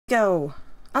Go.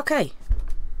 Okay.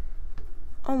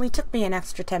 Only took me an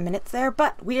extra 10 minutes there,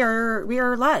 but we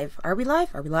are live. Are we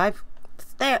live? Are we live?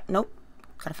 It's there. Nope.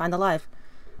 Gotta find the live.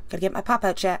 Gotta get my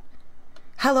pop-out chat.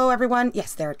 Hello, everyone.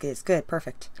 Yes, there it is. Good.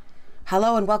 Perfect.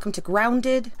 Hello and welcome to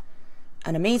Grounded.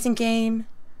 An amazing game.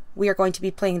 We are going to be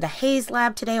playing the Haze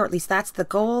Lab today, or at least that's the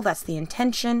goal. That's the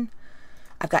intention.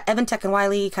 I've got Evantek and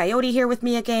Wily Coyote here with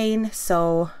me again,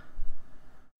 so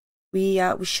we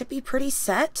should be pretty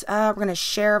set. We're going to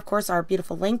share, of course, our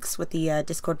beautiful links with the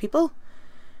Discord people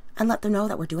and let them know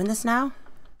that we're doing this now.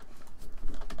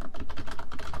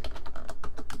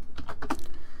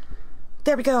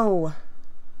 There we go.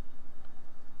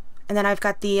 And then I've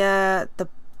got the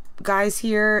guys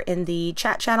here in the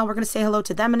chat channel. We're going to say hello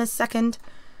to them in a second.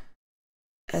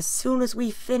 As soon as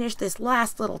we finish this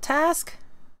last little task.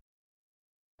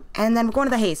 And then we're going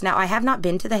to the Haze. Now, I have not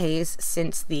been to the Haze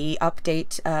since the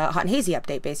update, Hot and Hazy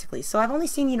update, basically. So I've only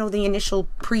seen, you know, the initial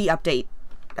pre-update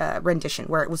rendition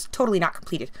where it was totally not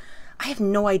completed. I have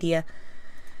no idea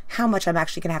how much I'm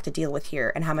actually going to have to deal with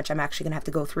here and how much I'm actually going to have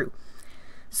to go through.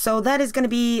 So that is going to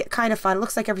be kind of fun.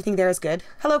 Looks like everything there is good.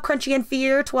 Hello, Crunchy and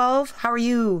Fear 12. How are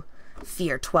you?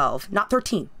 Fear 12. Not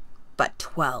 13, but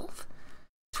 12.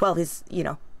 12 is, you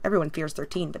know, everyone fears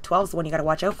 13, but 12 is the one you got to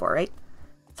watch out for, right?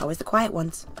 It's always the quiet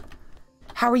ones.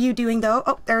 How are you doing, though?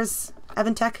 Oh, there's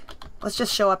Evantek. Let's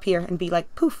just show up here and be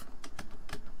like, poof.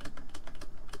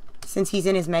 Since he's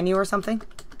in his menu or something.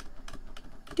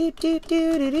 Hello,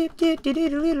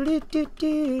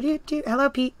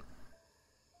 Pete.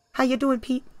 How you doing,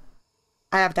 Pete?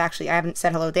 I haven't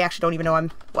said hello. They actually don't even know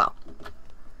I'm, well.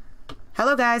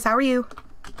 Hello, guys. How are you?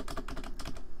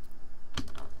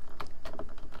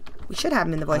 We should have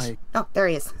him in the voice. Hi. Oh, there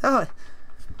he is. Oh,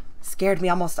 scared me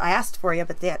almost. I asked for you,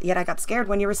 but yet I got scared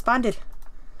when you responded.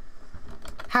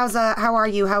 How are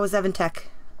you? How is Evantek?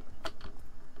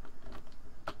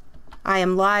 I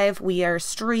am live. We are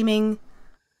streaming.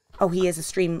 Oh, he is a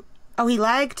stream. Oh, he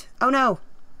lagged? Oh, no.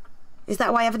 Is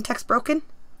that why Evantek's broken?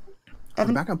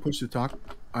 I'm back on push to talk.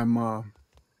 I'm oh,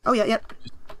 yeah, yep.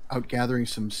 just out gathering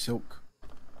some silk.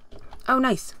 Oh,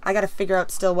 nice. I got to figure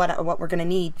out still what we're going to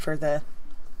need for the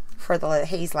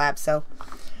Haze Lab, so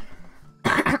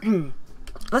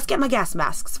let's get my gas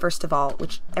masks first of all,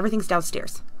 which everything's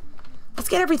downstairs. Let's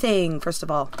get everything first of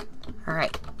all. All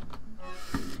right.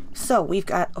 So we've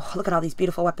got, oh, look at all these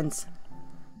beautiful weapons.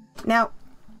 Now,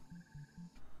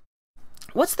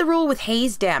 what's the rule with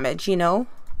haze damage, you know?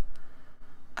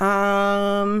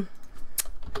 I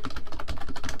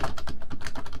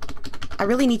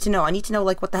really need to know. I need to know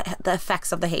like what the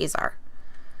effects of the haze are.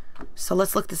 So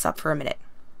let's look this up for a minute.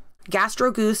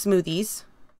 Gastro Gooo smoothies.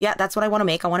 Yeah, that's what I want to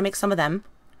make. I want to make some of them.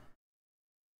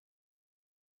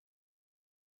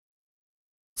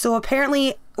 So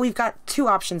apparently we've got two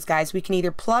options, guys. We can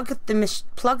either plug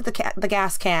the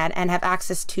gas can and have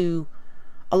access to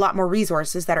a lot more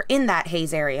resources that are in that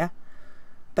haze area,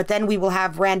 but then we will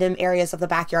have random areas of the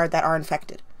backyard that are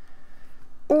infected.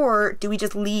 Or do we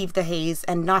just leave the haze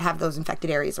and not have those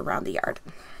infected areas around the yard?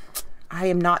 I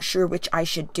am not sure which I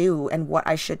should do and what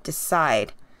I should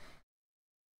decide.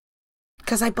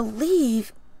 Because I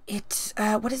believe it,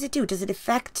 what does it do? Does it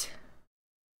affect...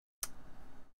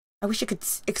 I wish you could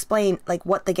explain, like,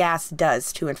 what the gas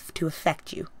does to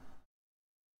affect you.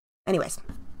 Anyways.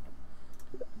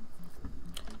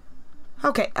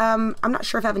 Okay, I'm not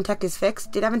sure if Evantek is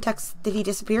fixed. Did he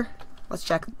disappear? Let's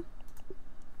check.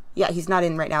 Yeah, he's not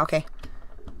in right now, okay.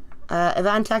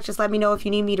 Evantek, just let me know if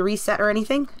you need me to reset or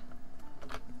anything.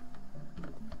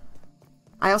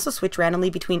 I also switch randomly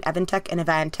between Evantek and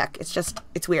Evantek.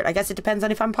 It's weird. I guess it depends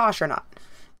on if I'm posh or not.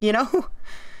 You know?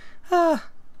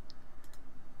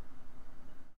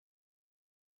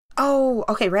 Oh,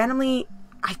 okay, randomly,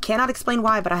 I cannot explain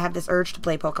why, but I have this urge to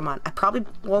play Pokemon. I probably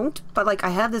won't, but, like, I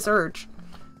have this urge.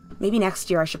 Maybe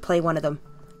next year I should play one of them.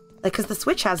 Like, because the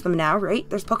Switch has them now, right?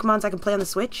 There's Pokemons I can play on the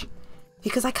Switch.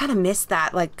 Because I kind of miss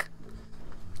that, like...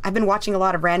 I've been watching a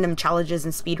lot of random challenges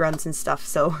and speedruns and stuff,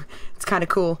 so it's kind of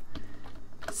cool.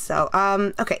 So,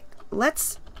 okay,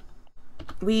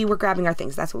 we were grabbing our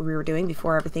things. That's what we were doing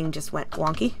before everything just went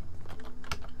wonky.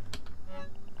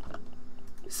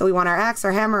 So we want our axe,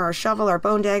 our hammer, our shovel, our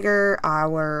bone dagger,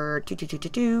 our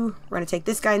We're gonna take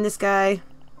this guy and this guy.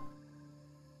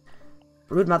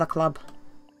 Rude Mother Club.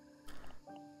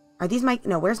 Are these my...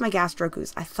 No, where's my Gastro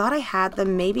Goos? I thought I had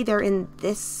them. Maybe they're in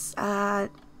this...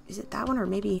 Is it that one or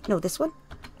maybe... No, this one?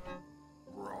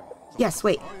 Yes,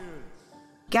 wait.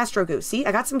 Gastro Goos. See,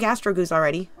 I got some Gastro Goos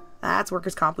already. That's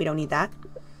workers' comp. We don't need that.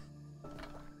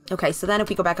 Okay, so then if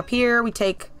we go back up here, we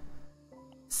take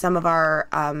some of our...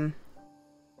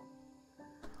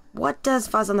 What does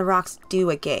Fuzz on the Rocks do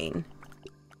again?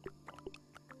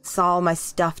 That's all my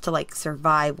stuff to, like,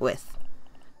 survive with.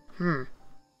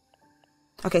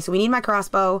 Okay, so we need my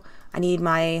crossbow. I need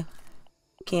my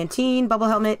canteen, bubble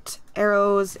helmet,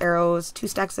 arrows, 2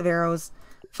 stacks of arrows,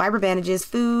 fiber bandages,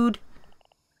 food.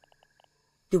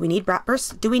 Do we need brat bursts?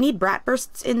 Do we need brat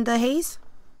bursts in the haze?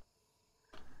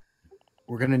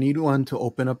 We're gonna need one to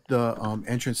open up the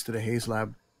entrance to the Haze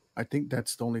lab. I think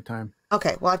that's the only time.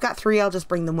 Okay, well, I've got 3. I'll just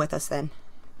bring them with us then.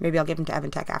 Maybe I'll give them to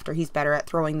Evantek after. He's better at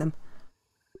throwing them.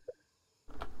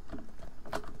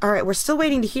 Alright, we're still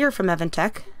waiting to hear from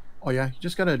Evantek. Oh yeah, you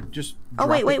just gotta Oh,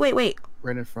 wait.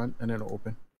 right in front and it'll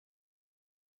open.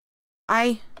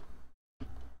 I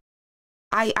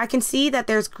can see that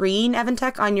there's green,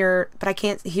 Evantek, on your... But I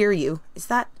can't hear you. Is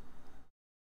that...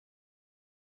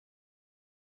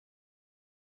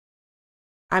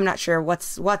 I'm not sure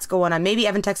what's going on. Maybe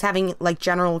Evantek's having, like,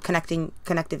 general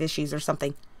connective issues or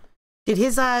something. Did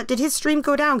his stream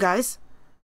go down, guys?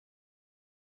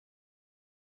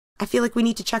 I feel like we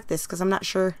need to check this, because I'm not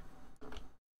sure.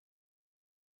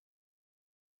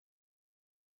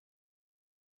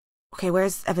 Okay,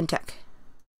 where's Evantek?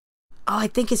 Oh, I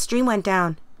think his stream went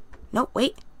down. No,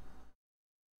 wait.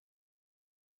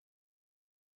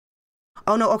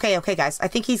 Oh, no, okay, guys. I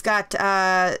think he's got,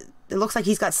 it looks like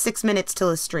he's got 6 minutes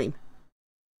till his stream.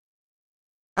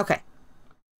 Okay.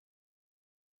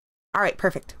 Alright,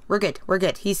 perfect. We're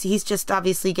good. He's just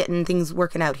obviously getting things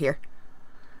working out here.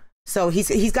 So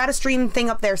he's got a stream thing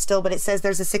up there still, but it says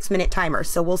there's a 6-minute timer,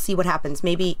 so we'll see what happens.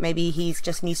 Maybe he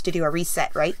just needs to do a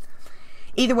reset, right?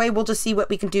 Either way, we'll just see what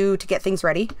we can do to get things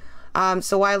ready.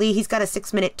 So Wiley, he's got a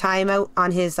 6-minute timeout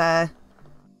on his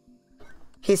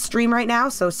stream right now,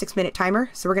 so 6-minute timer.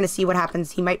 So we're gonna see what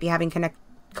happens. He might be having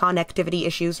connectivity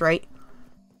issues, right?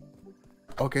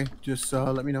 Okay, just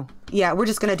let me know. Yeah, we're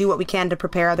just gonna do what we can to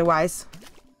prepare otherwise.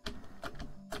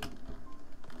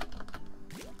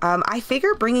 I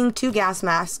figure bringing 2 gas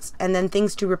masks and then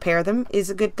things to repair them is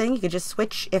a good thing. You could just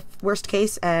switch if worst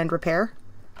case and repair.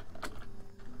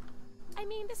 I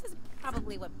mean, this is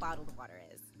probably what bottled water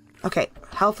is. Okay,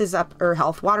 health is up, or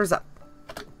water's up.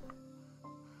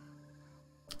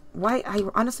 Why? I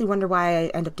honestly wonder why I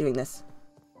end up doing this.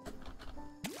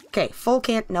 Okay,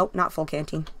 nope, not full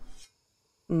canteen.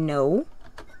 No.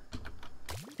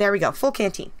 There we go, full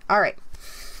canteen. Alright.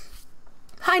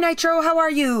 Hi Nitro, how are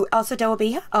you? Elsa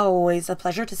Doaby, always a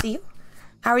pleasure to see you.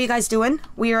 How are you guys doing?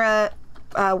 We're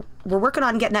working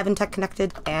on getting Evantek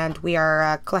connected, and we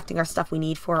are collecting our stuff we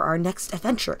need for our next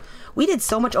adventure. We did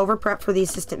so much over prep for the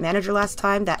assistant manager last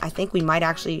time that I think we might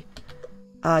actually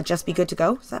just be good to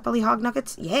go. Is that belly hog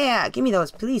nuggets? Yeah, give me those,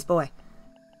 please, boy.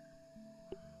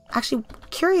 Actually,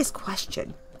 curious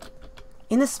question.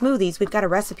 In the smoothies, we've got a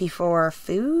recipe for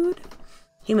food?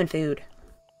 Human food.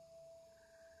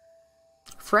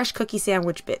 Fresh cookie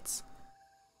sandwich bits.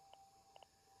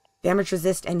 Damage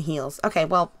resist and heals. Okay,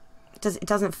 well, it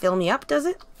doesn't fill me up, does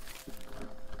it?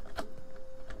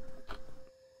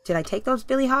 Did I take those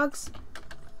Billy Hogs?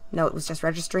 No, it was just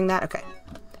registering that? Okay.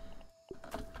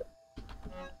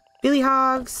 Billy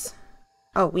Hogs.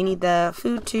 Oh, we need the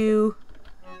food too.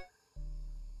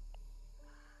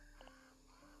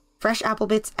 Fresh apple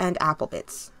bits and apple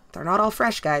bits. They're not all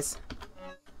fresh, guys.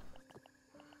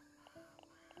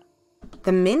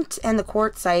 The mint and the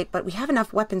quartzite, but we have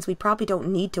enough weapons, we probably don't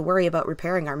need to worry about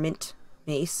repairing our mint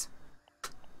mace.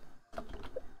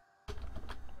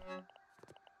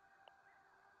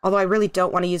 Although I really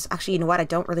don't want to use... Actually, you know what? I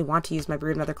don't really want to use my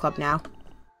Broodmother Club now.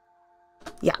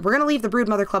 Yeah, we're going to leave the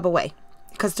Broodmother Club away.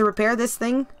 Because to repair this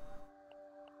thing...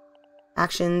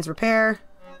 Actions, repair.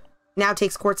 Now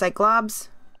takes quartzite globs.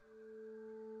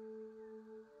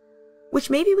 Which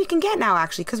maybe we can get now,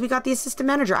 actually, because we got the assistant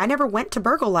manager. I never went to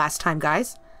Burgle last time,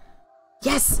 guys.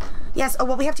 Yes! Yes! Oh,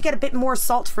 well, we have to get a bit more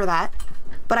salt for that.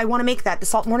 But I want to make that. The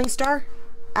Salt Morningstar?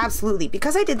 Absolutely.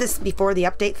 Because I did this before the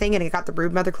update thing, and I got the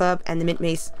Broodmother Club and the Mint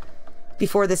Mace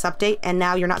before this update, and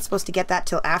now you're not supposed to get that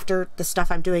till after the stuff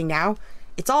I'm doing now.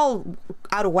 It's all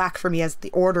out of whack for me as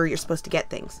the order you're supposed to get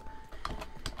things.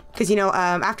 Because, you know,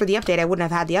 after the update, I wouldn't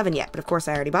have had the oven yet, but of course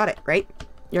I already bought it, right?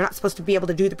 You're not supposed to be able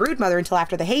to do the Broodmother until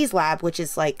after the Haze lab, which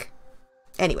is like...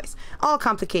 Anyways, all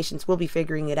complications. We'll be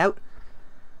figuring it out.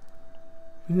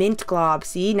 Mint glob.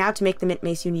 See, now to make the mint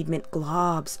mace, you need mint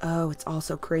globs. Oh, it's all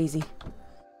so crazy.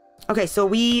 Okay, so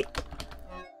we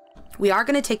are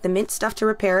going to take the mint stuff to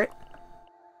repair it.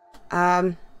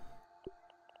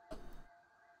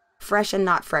 Fresh and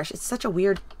not fresh. It's such a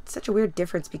weird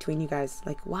difference between you guys.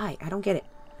 Like, why? I don't get it.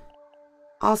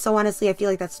 Also, honestly, I feel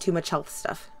like that's too much health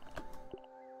stuff.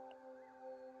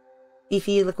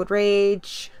 Beefy, liquid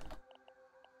rage.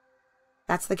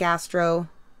 That's the gastro.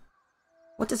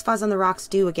 What does Fuzz on the Rocks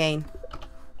do again?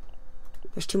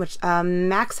 There's too much.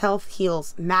 Max health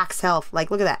heals. Max health.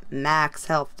 Like, look at that. Max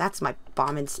health. That's my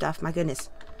bombing stuff. My goodness.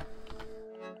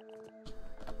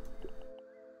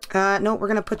 No, we're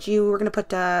gonna put you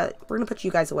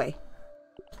guys away.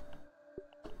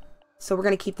 So we're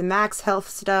gonna keep the max health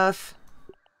stuff.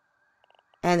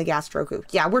 And the gastro goo.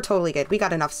 Yeah, we're totally good. We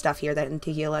got enough stuff here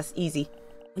to heal us. Easy.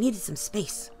 We needed some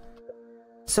space.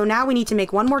 So now we need to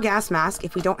make one more gas mask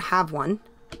if we don't have one.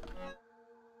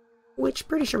 Which,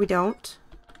 pretty sure we don't.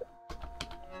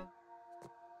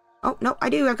 Oh, no, I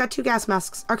do. I've got 2 gas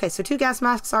masks. Okay, so 2 gas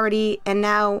masks already. And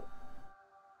now...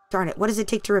 Darn it. What does it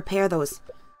take to repair those?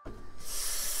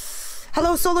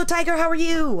 Hello, Solo Tiger. How are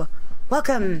you?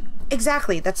 Welcome.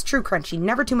 Exactly. That's true, Crunchy.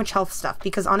 Never too much health stuff.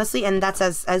 Because honestly, and that's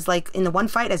as like in the one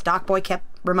fight, as Doc Boy kept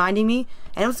reminding me.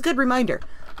 And it was a good reminder.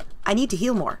 I need to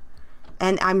heal more.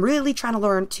 And I'm really trying to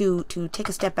learn to take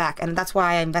a step back. And that's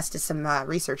why I invested some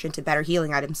research into better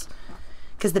healing items.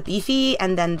 Because the beefy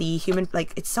and then the human,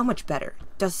 like, it's so much better.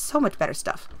 It does so much better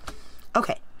stuff.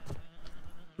 Okay.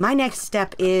 My next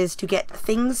step is to get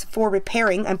things for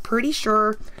repairing. I'm pretty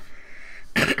sure...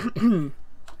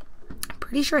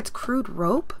 pretty sure it's crude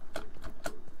rope.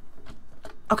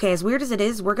 Okay, as weird as it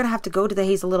is, we're gonna have to go to the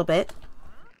Haze a little bit.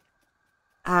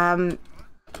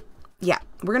 Yeah,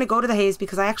 we're gonna go to the Haze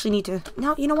because I actually need to...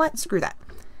 No, you know what? Screw that.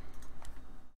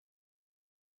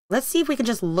 Let's see if we can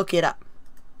just look it up.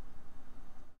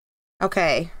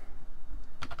 Okay.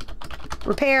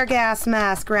 Repair gas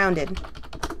mask grounded.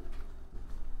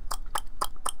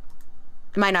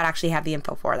 I might not actually have the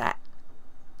info for that.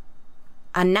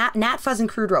 Nat fuzz and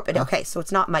crude rope. Okay, so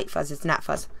it's not mite fuzz, it's nat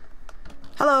fuzz.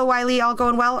 Hello, Wiley. All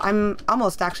going well? I'm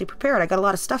almost actually prepared. I got a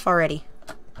lot of stuff already.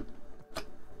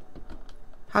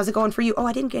 How's it going for you? Oh,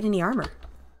 I didn't get any armor.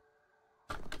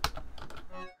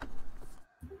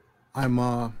 I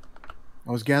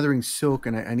was gathering silk,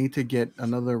 and I need to get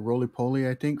another roly-poly,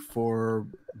 I think, for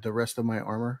the rest of my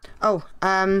armor. Oh,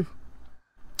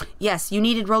 yes, you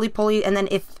needed roly-poly, and then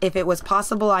if it was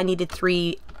possible, I needed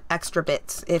 3 extra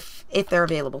bits, if they're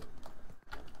available.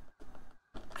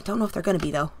 I don't know if they're gonna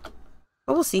be, though.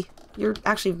 But we'll see. You're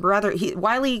actually rather...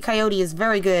 Wile E. Coyote is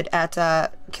very good at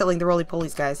killing the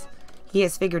roly-polies, guys. He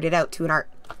has figured it out to an art.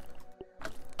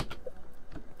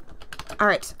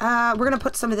 Alright, we're gonna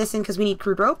put some of this in because we need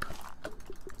crude rope.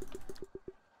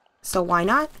 So why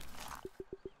not?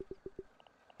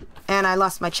 And I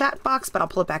lost my chat box, but I'll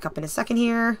pull it back up in a second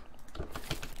here.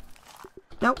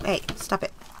 Nope, hey, stop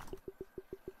it.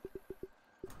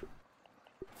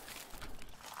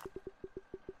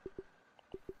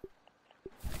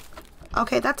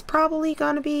 Okay, that's probably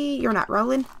gonna be... You're not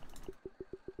rolling.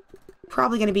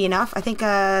 Probably gonna be enough. I think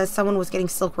someone was getting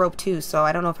silk rope too, so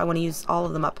I don't know if I want to use all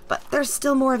of them up, but there's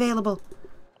still more available.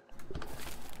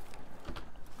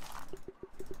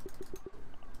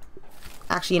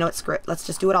 Actually, you know what? Screw it. Let's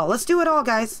just do it all. Let's do it all,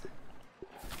 guys.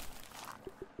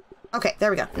 Okay, there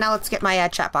we go. Now let's get my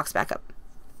chat box back up.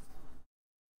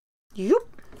 Yoop.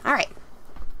 Alright.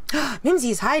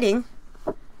 Mimsy's hiding.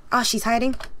 Oh, she's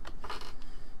hiding.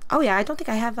 Oh yeah, I don't think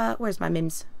I have, where's my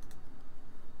Mims?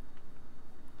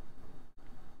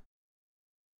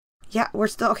 Yeah, we're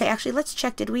still, okay, actually, let's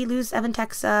check. Did we lose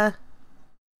Evantek's,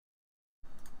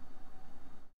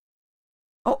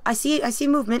 Oh, I see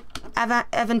movement.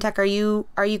 Evantek, are you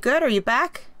good? Are you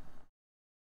back?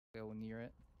 Go near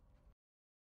it.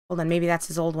 Hold on, maybe that's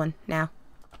his old one now.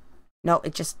 No,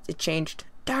 it changed.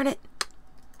 Darn it.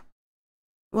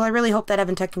 Well, I really hope that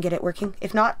Evantek can get it working.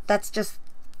 If not, that's just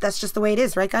the way it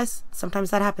is, right, guys?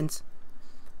 Sometimes that happens.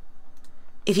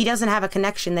 If he doesn't have a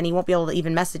connection, then he won't be able to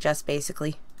even message us,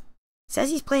 basically.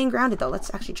 Says he's playing grounded, though.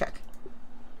 Let's actually check.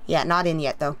 Yeah, not in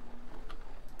yet, though.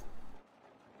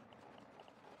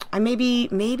 I maybe...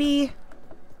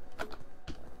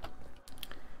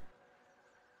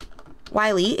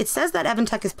 Wiley, it says that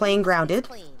Evantek is playing grounded.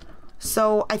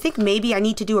 So I think maybe I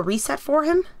need to do a reset for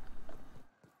him.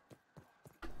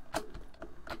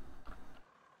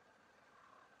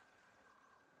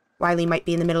 Wiley might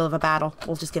be in the middle of a battle.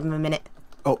 We'll just give him a minute.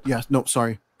 Oh, yeah. No,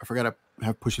 sorry. I forgot I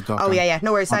have pushy talk. Oh, yeah.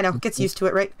 No worries. I know. Gets used to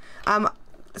it, right?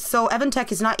 So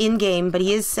Evantek is not in-game, but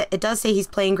it does say he's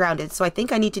playing grounded. So I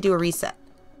think I need to do a reset.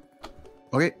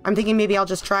 Okay. I'm thinking maybe I'll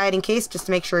just try it in case, just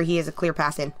to make sure he has a clear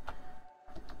path in.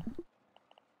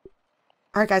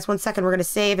 Alright, guys. 1 second. We're going to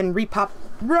save and repop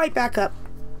right back up.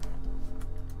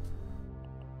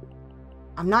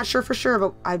 I'm not sure for sure,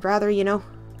 but I'd rather, you know...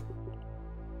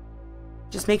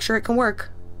 just make sure it can work.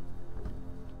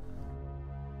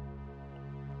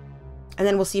 And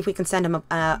then we'll see if we can send him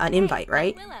an invite,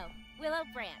 right? Willow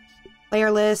branch. Player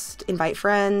list, invite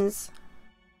friends.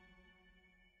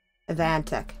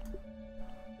 Evantek.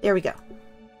 There we go.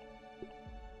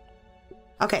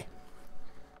 Okay.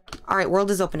 Alright,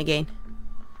 world is open again.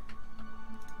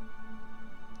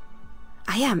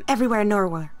 I am everywhere and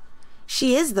nowhere.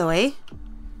 She is, though, eh?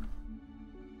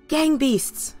 Gang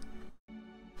beasts.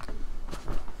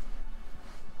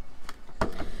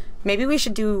 Maybe we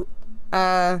should do,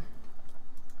 I'm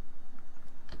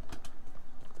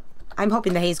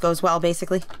hoping the haze goes well,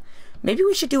 basically. Maybe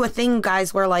we should do a thing,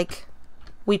 guys, where, like,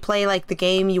 we play, like, the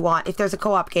game you want. If there's a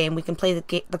co-op game, we can play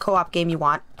the co-op game you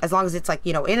want. As long as it's, like,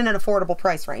 you know, in an affordable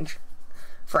price range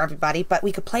for everybody. But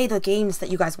we could play the games that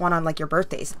you guys want on, like, your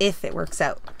birthdays, if it works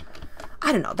out.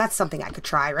 I don't know. That's something I could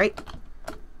try, right?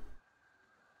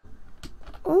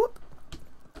 Oop.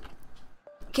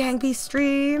 Gang Beast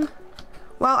stream.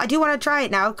 Well, I do want to try it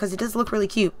now, because it does look really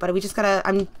cute. But we just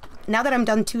gotta... now that I'm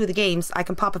done 2 of the games, I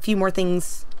can pop a few more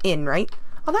things in, right?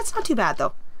 Oh, that's not too bad,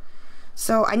 though.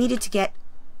 So, I needed to get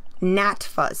Gnat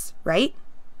Fuzz, right?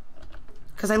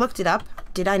 Because I looked it up.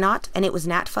 Did I not? And it was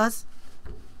Gnat Fuzz.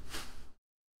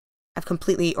 I've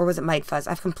completely... Or was it Mite Fuzz?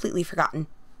 I've completely forgotten.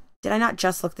 Did I not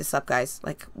just look this up, guys?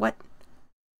 Like, what?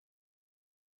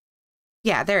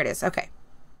 Yeah, there it is. Okay.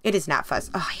 It is Gnat Fuzz.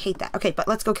 Oh, I hate that. Okay, but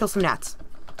let's go kill some gnats.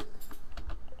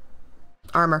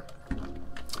 Armor.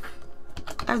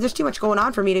 There's too much going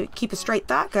on for me to keep a straight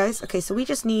thought, guys. Okay, so we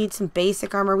just need some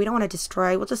basic armor. We don't want to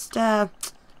destroy. We'll just,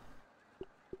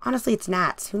 honestly, it's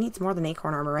gnats. Who needs more than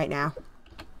acorn armor right now?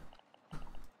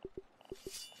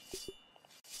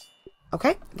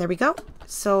 Okay, there we go.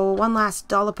 So, one last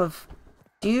dollop of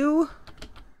dew.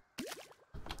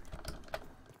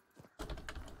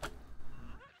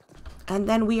 And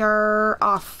then we are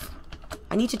off.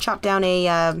 I need to chop down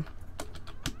a,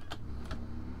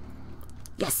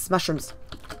 yes, mushrooms.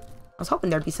 I was hoping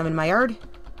there'd be some in my yard.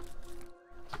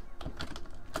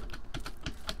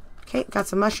 Okay, got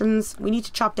some mushrooms. We need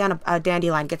to chop down a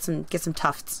dandelion, get some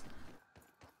tufts.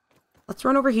 Let's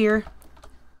run over here.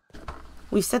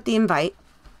 We've set the invite.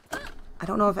 I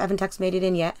don't know if Evantek's made it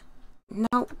in yet.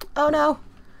 No. Oh no.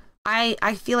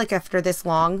 I feel like after this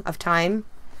long of time,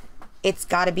 it's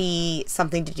got to be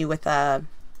something to do with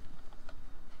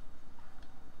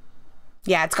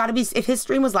yeah, it's got to be, if his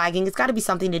stream was lagging, it's got to be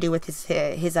something to do with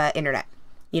his internet,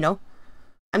 you know?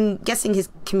 I'm guessing his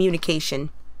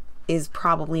communication is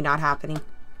probably not happening.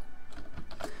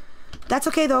 That's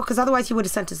okay, though, because otherwise he would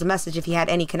have sent us a message if he had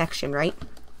any connection, right?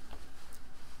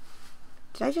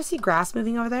 Did I just see grass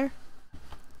moving over there?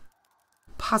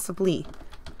 Possibly.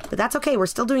 But that's okay, we're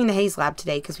still doing the Haze Lab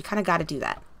today, because we kind of got to do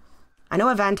that. I know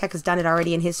Evantek has done it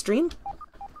already in his stream.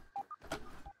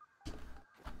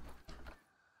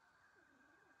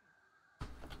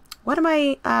 What am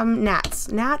I,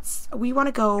 gnats? Gnats, we want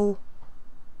to go,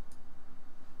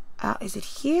 is it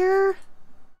here?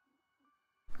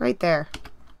 Right there.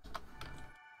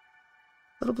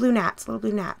 Little blue gnats, little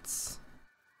blue gnats.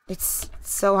 It's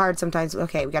so hard sometimes.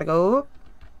 Okay, we gotta go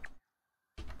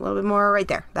a little bit more right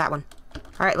there, that one.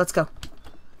 Alright, let's go.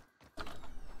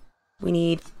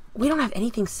 We don't have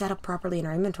anything set up properly in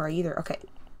our inventory either. Okay.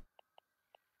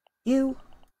 You.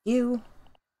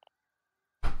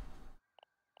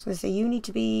 So I say you need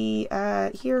to be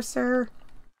here, sir.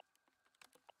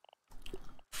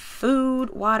 Food,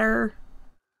 water,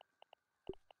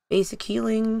 basic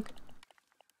healing,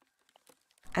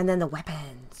 and then the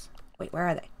weapons. Wait, where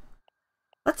are they?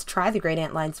 Let's try the Great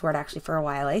Antlion Sword actually for a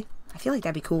while, eh? I feel like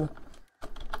that'd be cool.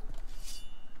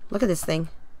 Look at this thing.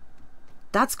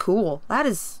 That's cool. That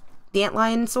is the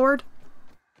Antlion Sword.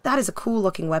 That is a cool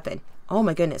looking weapon. Oh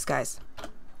my goodness, guys.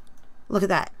 Look at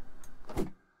that.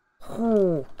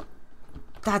 Oh,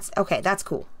 that's okay. That's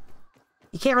cool.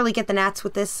 You can't really get the gnats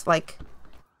with this, like,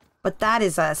 but that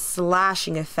is a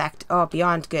slashing effect. Oh,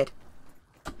 beyond good.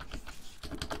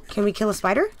 Can we kill a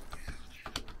spider?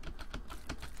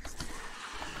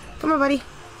 Come on, buddy.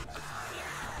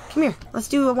 Come here. Let's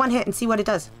do a one hit and see what it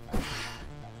does.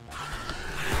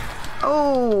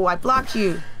 Oh, I blocked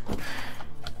you.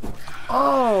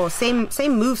 Oh, same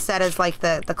moveset as like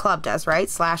the club does, right?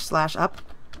 Slash, slash, up.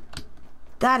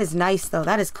 That is nice, though.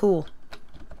 That is cool.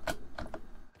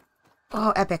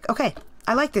 Oh, epic. Okay.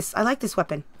 I like this. I like this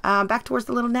weapon. Back towards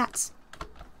the little gnats.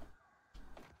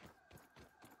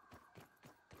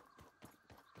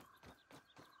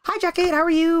 Hi, Jacket. How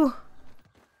are you?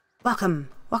 Welcome.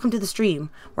 Welcome to the stream.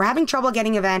 We're having trouble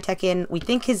getting Evantek in.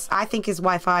 I think his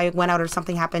Wi-Fi went out or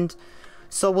something happened.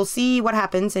 So we'll see what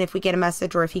happens and if we get a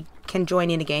message or if he can join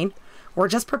in again. We're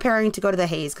just preparing to go to the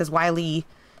Haze because Wiley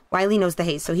knows the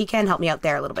Haze, so he can help me out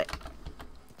there a little bit.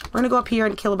 We're going to go up here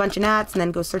and kill a bunch of gnats and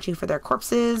then go searching for their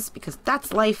corpses, because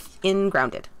that's life in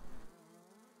Grounded.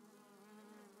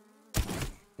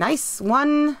 Nice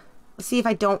one. Let's see if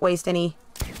I don't waste any.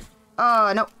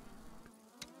 Oh, no.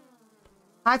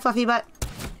 Hi, Fluffy Butt.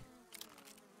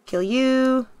 Kill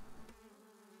you.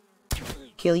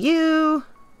 Kill you.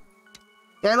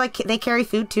 They're like, they carry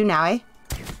food too now, eh?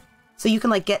 So you can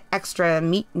like get extra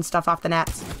meat and stuff off the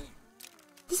gnats.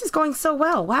 This is going so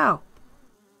well. Wow.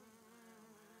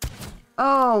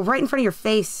 Oh, right in front of your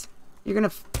face. You're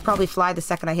gonna probably fly the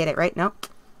second I hit it, right? No.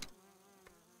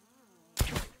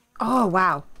 Oh,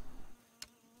 wow.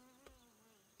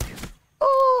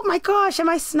 Oh my gosh, am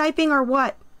I sniping or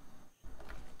what?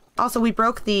 Also, we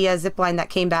broke the zip line that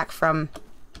came back from...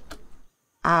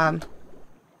 There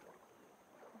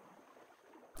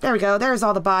we go. There's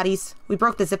all the bodies. We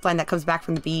broke the zip line that comes back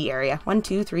from the B area. 1,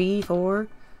 2, 3, 4.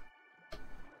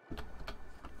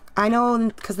 I know,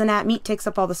 because the gnat meat takes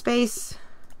up all the space.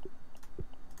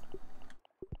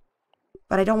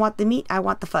 But I don't want the meat. I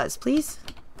want the fuzz, please.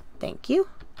 Thank you.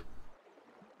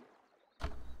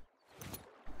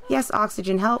 Yes,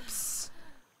 oxygen helps.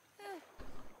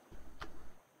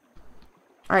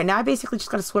 Alright, now I basically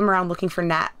just gotta swim around looking for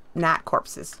gnat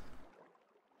corpses.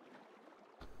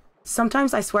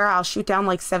 Sometimes I swear I'll shoot down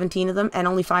like 17 of them and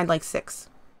only find like 6.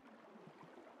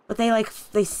 But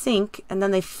they sink and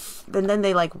then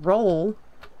they like roll.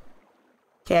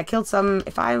 Okay, I killed some.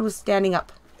 If I was standing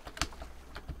up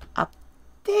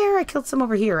there, I killed some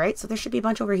over here, right? So there should be a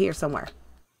bunch over here somewhere.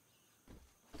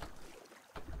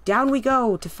 Down we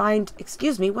go to find...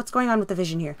 Excuse me, what's going on with the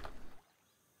vision here?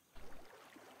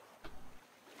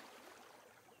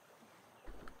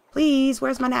 Please,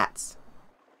 where's my gnats?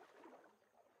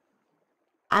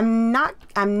 I'm not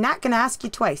gonna ask you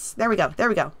twice. There we go, there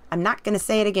we go. I'm not gonna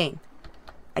say it again.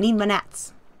 I need my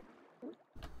gnats.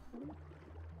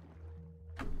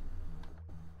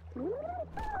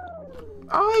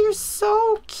 Oh, you're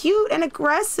so cute and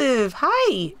aggressive.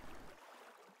 Hi.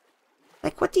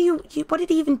 Like, what did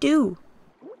he even do?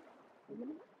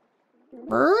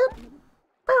 Burp?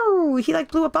 Oh, he like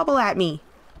blew a bubble at me.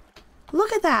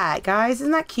 Look at that, guys.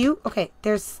 Isn't that cute? Okay,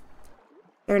 there's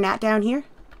a gnat down here.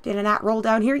 Did a gnat roll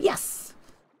down here? Yes!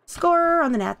 Score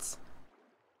on the gnats.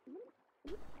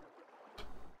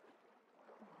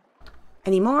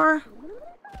 Any more?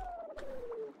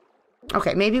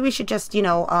 Okay, maybe we should just, you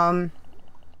know,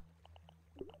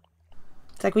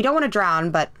 it's like we don't want to drown,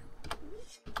 but...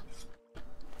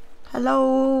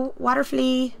 Hello, water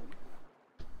flea.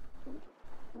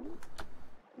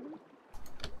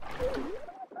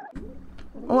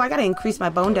 Oh, I gotta increase my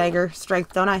bone dagger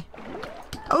strength, don't I?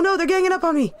 Oh no, they're ganging up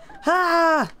on me!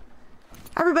 Ah!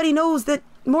 Everybody knows that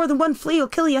more than one flea will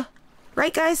kill you.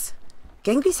 Right, guys?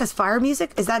 Gang Beast has fire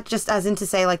music? Is that just as in to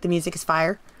say, like, the music is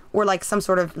fire? Or, like, some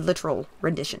sort of literal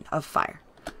rendition of fire?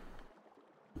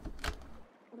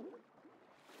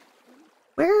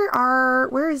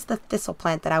 Where is the thistle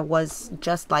plant that I was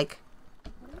just, like...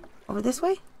 Over this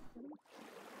way?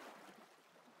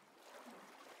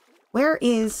 Where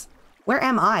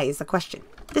am I is the question.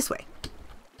 This way.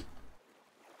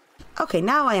 Okay,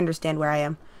 now I understand where I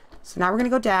am. So now we're gonna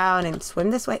go down and swim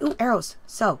this way. Ooh, arrows.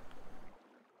 So.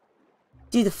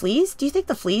 Do you think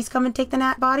the fleas come and take the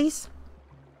gnat bodies?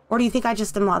 Or do you think I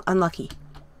just am unlucky?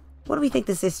 What do we think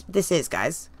this is,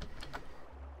 guys?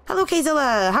 Hello,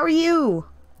 Kazilla. How are you?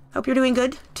 Hope you're doing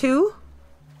good, too.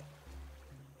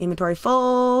 Inventory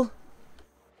full.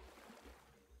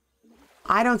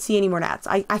 I don't see any more gnats.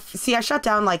 I see I shut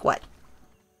down, like, what?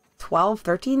 12,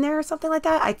 13 there or something like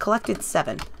that? I collected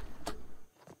 7.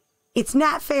 It's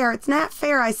not fair. It's not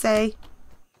fair, I say.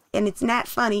 And it's not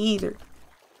funny either.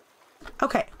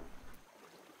 Okay.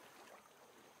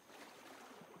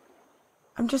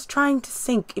 I'm just trying to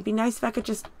sink. It'd be nice if I could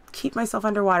just keep myself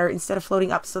underwater instead of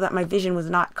floating up so that my vision was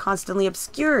not constantly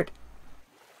obscured.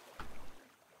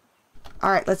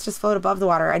 Alright, let's just float above the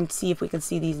water and see if we can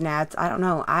see these gnats. I don't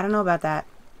know. I don't know about that.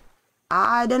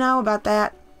 I don't know about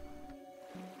that.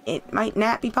 It might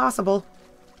not be possible.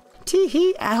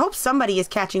 Tee-hee. I hope somebody is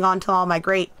catching on to all my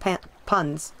great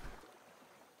puns.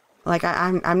 Like,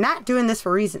 I'm not doing this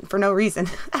for no reason.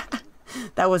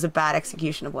 That was a bad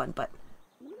execution of one, but...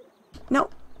 No.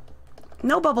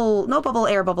 No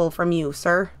air bubble from you,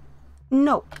 sir.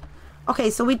 No. Okay,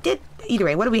 so we did... Either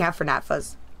way, what do we have for gnat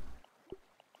fuzz?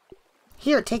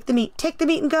 Here, take the meat. Take the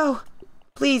meat and go.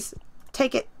 Please,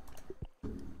 take it.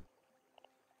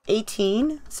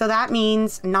 18. So that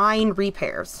means 9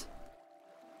 repairs.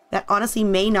 That honestly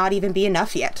may not even be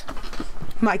enough yet.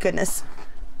 My goodness.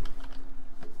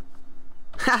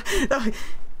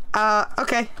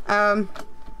 Okay.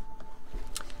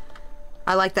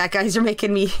 I like that, guys. You're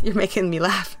making me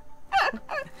laugh.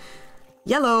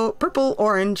 Yellow, purple,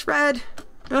 orange, red.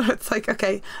 It's like,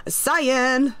 okay.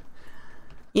 Cyan.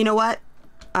 You know what?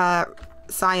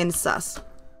 Cyan is sus.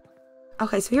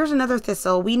 Okay, so here's another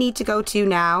thistle we need to go to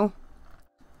now.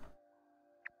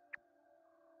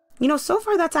 You know, so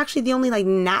far that's actually the only, like,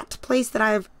 gnat place that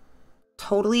I've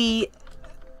totally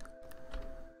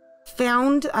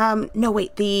found. No,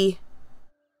 wait,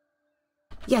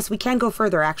 Yes, we can go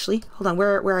further, actually. Hold on,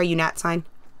 where are you, gnat sign?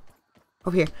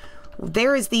 Over here.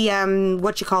 There is the,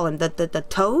 what you call him? The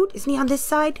toad? Isn't he on this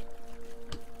side?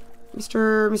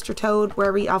 Mr. Toad,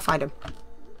 wherever I'll find him.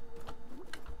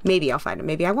 Maybe I'll find him.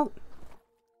 Maybe I won't.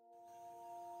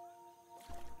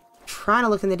 Trying to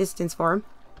look in the distance for him.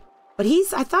 But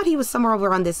I thought he was somewhere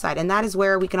over on this side, and that is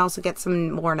where we can also get some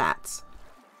more gnats.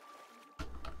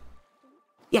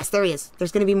 Yes, there he is.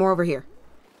 There's going to be more over here.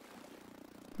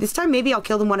 This time, maybe I'll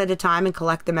kill them one at a time and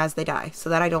collect them as they die, so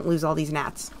that I don't lose all these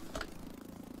gnats.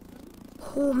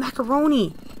 Oh,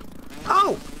 macaroni.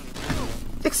 Oh!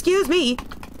 Excuse me.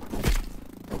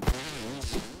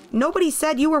 Nobody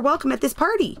said you were welcome at this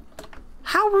party.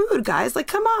 How rude, guys. Like,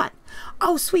 come on.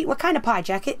 Oh, sweet. What kind of pie,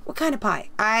 Jacket? What kind of pie?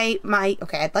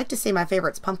 Okay, I'd like to say my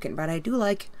favorite's pumpkin, but I do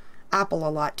like apple a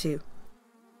lot, too.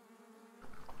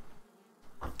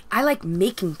 I like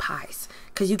making pies,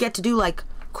 because you get to do, like,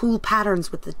 cool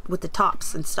patterns with the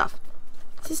tops and stuff.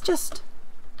 This is just...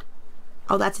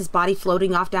 Oh, that's his body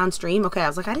floating off downstream? Okay, I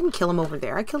was like, I didn't kill him over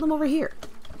there. I killed him over here.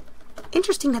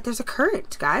 Interesting that there's a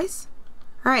current, guys.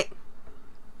 All right.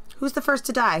 Who's the first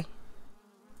to die?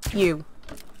 You.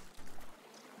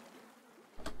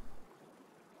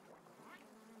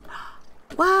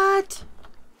 What?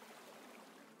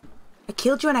 I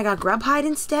killed you and I got grub hide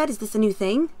instead? Is this a new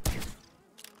thing?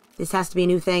 This has to be a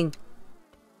new thing.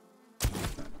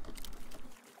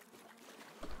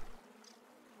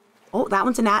 Oh, that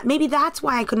one's a gnat. Maybe that's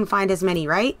why I couldn't find as many,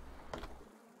 right?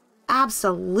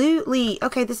 Absolutely.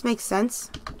 Okay, this makes sense.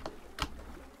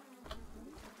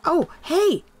 Oh,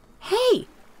 hey! Hey!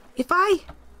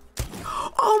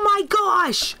 Oh my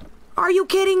gosh! Are you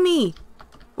kidding me?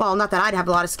 Well, not that I'd have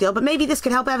a lot of skill, but maybe this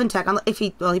could help Evantek. If he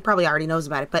probably already knows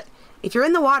about it, but if you're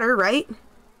in the water, right?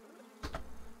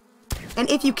 And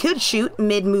if you could shoot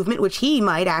mid-movement, which he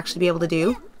might actually be able to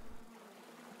do,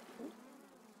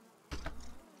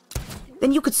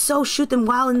 then you could so shoot them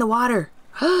while in the water.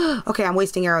 Okay, I'm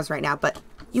wasting arrows right now, but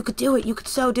you could do it. You could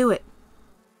so do it.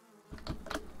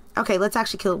 Okay, let's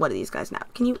actually kill one of these guys now.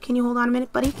 Can you hold on a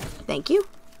minute, buddy? Thank you.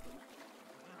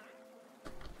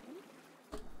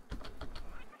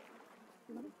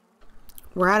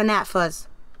 We're out of gnat fuzz.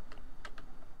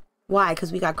 Why?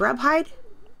 Because we got grub hide?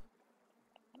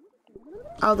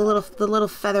 Oh, the little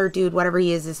feather dude, whatever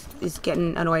he is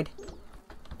getting annoyed.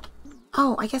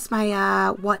 Oh, I guess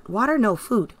my, what? Water? No,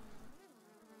 food.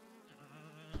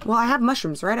 Well, I have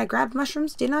mushrooms, right? I grabbed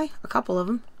mushrooms, didn't I? A couple of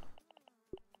them.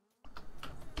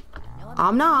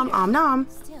 Om nom, om nom.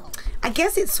 I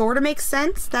guess it sort of makes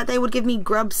sense that they would give me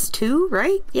grubs too,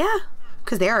 right? Yeah.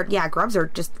 Because they are, yeah, grubs are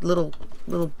just little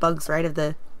bugs, right?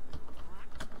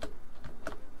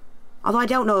 Although I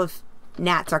don't know if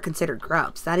gnats are considered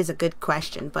grubs. That is a good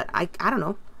question, but I don't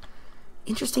know.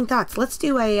 Interesting thoughts. Let's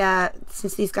do a,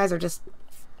 since these guys are just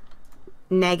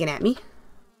nagging at me.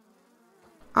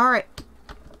 Alright.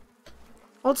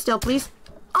 Hold still, please.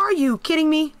 Are you kidding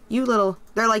me?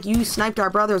 They're like, you sniped our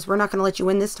brothers. We're not going to let you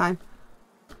win this time.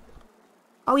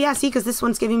 Oh yeah, see, because this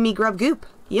one's giving me grub goop.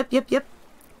 Yep.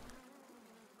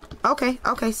 Okay,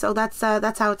 so that's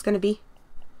how it's going to be.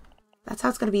 That's how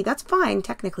it's going to be. That's fine,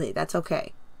 technically. That's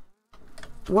okay.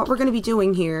 What we're going to be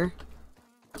doing here...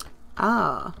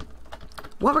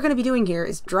 What we're going to be doing here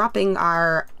is dropping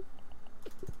our...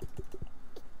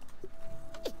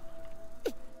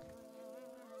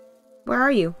 Where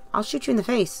are you? I'll shoot you in the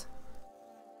face.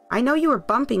 I know you were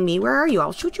bumping me. Where are you?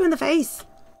 I'll shoot you in the face.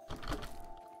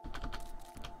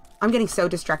 I'm getting so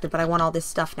distracted, but I want all this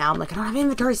stuff now. I'm like, I don't have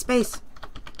inventory space.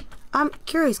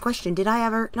 Curious question. Did I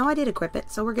ever... No, I did equip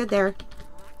it, so we're good there.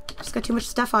 Just got too much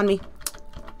stuff on me.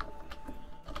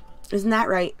 Isn't that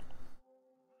right?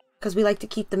 Because we like to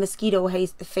keep the mosquito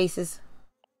faces.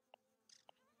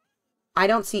 I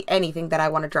don't see anything that I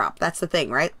want to drop. That's the thing,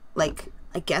 right? Like,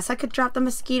 I guess I could drop the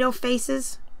mosquito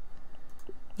faces.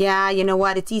 Yeah, you know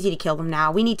what? It's easy to kill them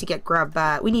now. We need to get grub,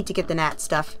 we need to get the gnat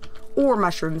stuff. Or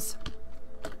mushrooms.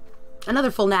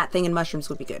 Another full gnat thing and mushrooms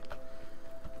would be good.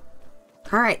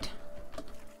 Alright.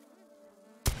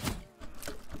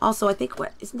 Also, I think,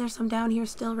 what? Isn't there some down here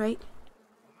still, right?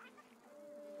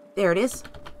 There it is.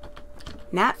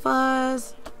 Gnat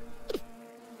fuzz.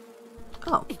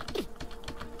 Oh.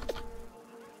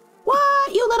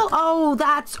 What? You little... Oh,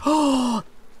 that's... Oh,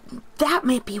 that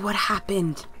might be what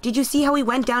happened. Did you see how he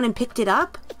went down and picked it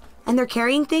up? And they're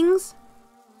carrying things?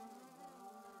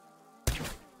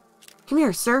 Come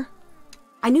here, sir.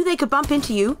 I knew they could bump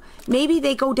into you. Maybe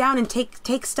they go down and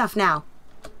take stuff now.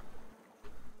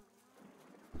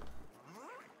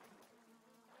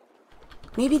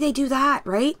 Maybe they do that,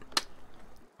 right?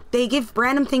 They give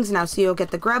random things now, so you'll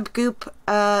get the grub goop,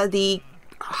 the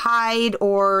hide,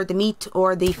 or the meat,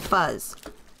 or the fuzz.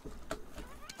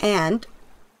 And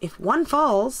if one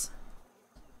falls,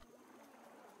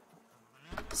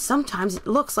 sometimes it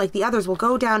looks like the others will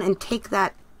go down and take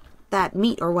that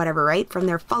meat or whatever, right? From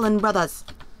their fallen brothers.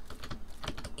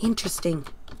 Interesting.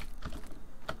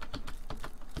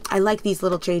 I like these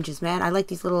little changes, man. I like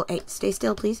these little... Hey, stay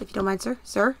still, please, if you don't mind, sir.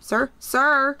 Sir, sir,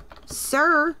 sir,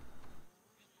 sir.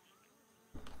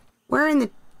 Where in the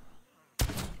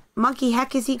monkey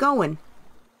heck is he going?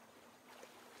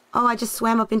 Oh, I just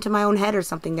swam up into my own head or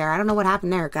something there. I don't know what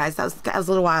happened there, guys. That was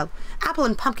a little wild. Apple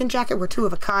and Pumpkin Jacket were two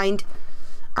of a kind.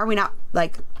 Are we not,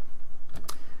 like...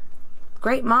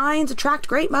 Great minds attract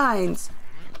great minds.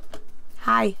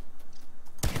 Hi.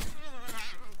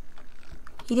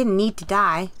 He didn't need to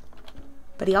die.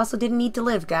 But he also didn't need to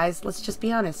live, guys. Let's just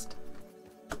be honest.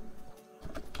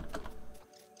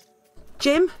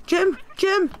 Jim! Jim!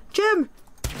 Jim! Jim!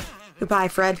 Goodbye,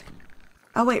 Fred.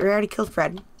 Oh, wait, we already killed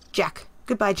Fred. Jack.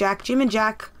 Goodbye, Jack. Jim and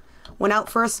Jack went out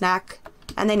for a snack,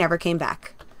 and they never came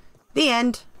back. The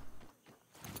end.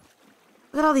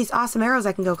 Look at all these awesome arrows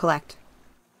I can go collect.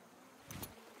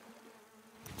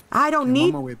 I don't need...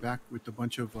 I'm on my way back with a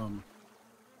bunch of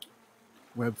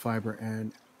web fiber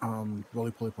and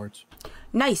roly-poly parts.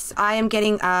 Nice. I am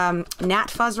getting gnat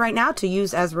fuzz right now to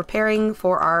use as repairing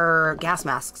for our gas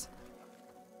masks.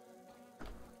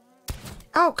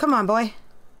 Oh, come on, boy.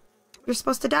 You're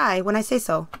supposed to die when I say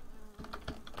so.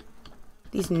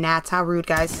 These gnats, how rude,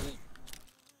 guys.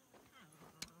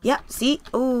 Yep, see?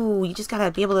 Oh, you just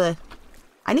gotta be able to...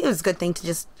 I knew it was a good thing to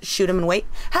just shoot him and wait.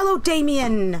 Hello,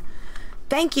 Damien!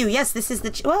 Thank you. Yes, this is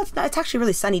the... Well, it's actually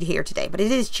really sunny here today, but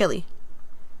it is chilly.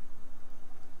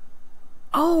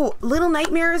 Oh, Little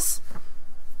Nightmares.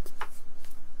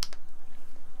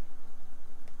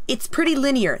 It's pretty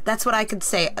linear. That's what I could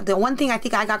say. The one thing I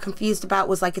think I got confused about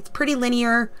was, like, it's pretty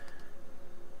linear.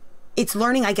 It's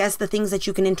learning, I guess, the things that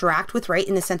you can interact with, right?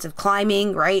 In the sense of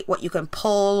climbing, right? What you can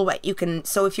pull, what you can...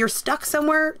 So if you're stuck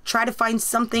somewhere, try to find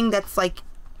something that's, like...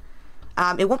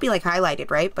 it won't be, like,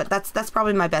 highlighted, right? But that's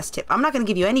probably my best tip. I'm not going to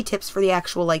give you any tips for the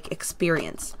actual, like,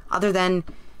 experience. Other than,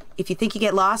 if you think you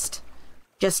get lost,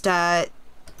 just,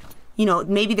 you know,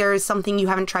 maybe there is something you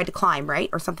haven't tried to climb, right?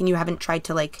 Or something you haven't tried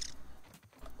to, like,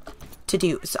 to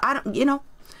do. So, I don't, you know,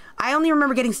 I only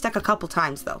remember getting stuck a couple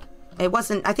times, though. It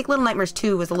wasn't, I think Little Nightmares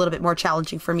 2 was a little bit more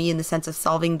challenging for me in the sense of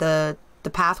solving the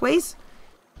pathways.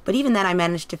 But even then, I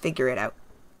managed to figure it out.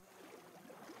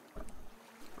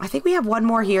 I think we have one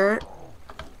more here.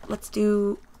 Let's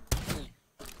do...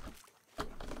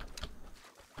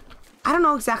 I don't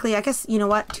know exactly. I guess, you know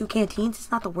what? 2 canteens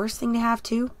is not the worst thing to have,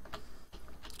 too.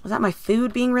 Was that my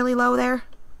food being really low there?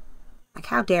 Like,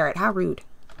 how dare it? How rude.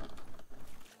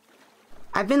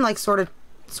 I've been, like, sort of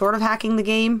hacking the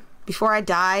game. Before I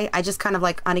die, I just kind of,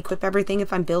 like, unequip everything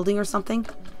if I'm building or something.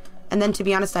 And then, to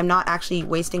be honest, I'm not actually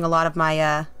wasting a lot of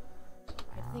my,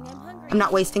 I'm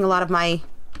not wasting a lot of my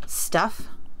stuff.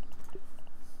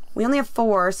 We only have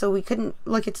 4, so we couldn't...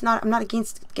 Look, it's not... I'm not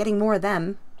against getting more of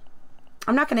them.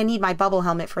 I'm not going to need my bubble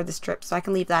helmet for this trip, so I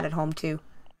can leave that at home, too.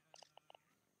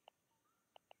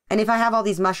 And if I have all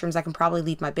these mushrooms, I can probably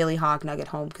leave my Billy Hog nugget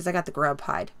home, because I got the grub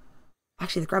hide.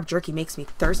 Actually, the grub jerky makes me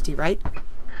thirsty, right?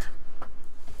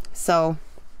 So...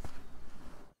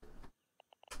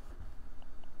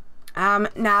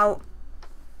 now...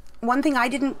 One thing I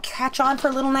didn't catch on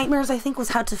for Little Nightmares, I think, was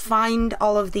how to find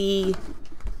all of the...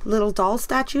 little doll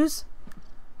statues,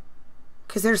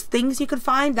 because there's things you could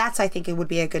find. That's, I think, it would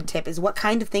be a good tip, is what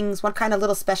kind of things, what kind of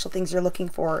little special things you're looking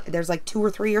for. There's like 2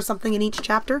 or 3 or something in each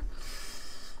chapter,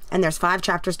 and there's 5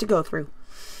 chapters to go through.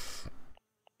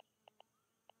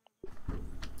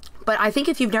 But I think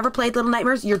if you've never played Little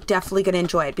Nightmares, you're definitely going to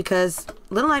enjoy it, because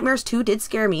Little Nightmares 2 did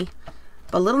scare me,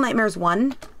 but Little Nightmares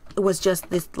 1 was just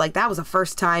this, like, that was a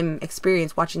first time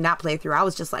experience watching that playthrough. I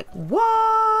was just like,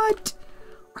 what?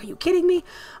 Are you kidding me?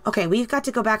 Okay, we've got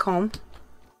to go back home.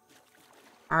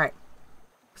 Alright.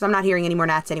 Because I'm not hearing any more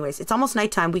gnats anyways. It's almost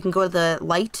nighttime. We can go to the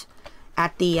light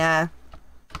at the, and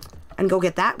go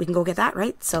get that. We can go get that,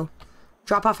 right? So,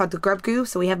 drop off at the grub goo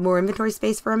so we have more inventory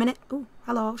space for a minute. Ooh,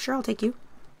 hello. Sure, I'll take you.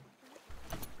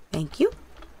 Thank you.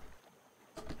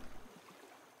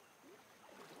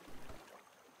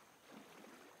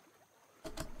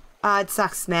 It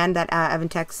sucks, man, that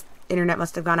Evantek's internet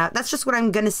must have gone out. That's just what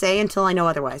I'm gonna say until I know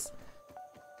otherwise.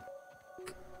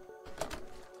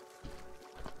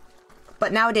 But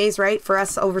But nowadays, right, for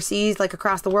us overseas, like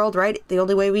across the world, right, the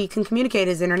only way we can communicate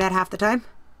is internet half the time.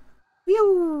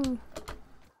 Whew.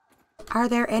 Are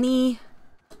there any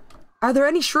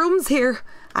shrooms here?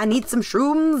 I need some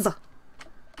shrooms.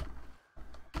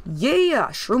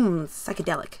 Yeah, shrooms.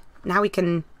 Psychedelic. Now we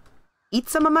can eat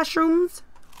some of my shrooms.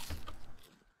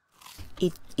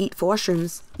 Eat 4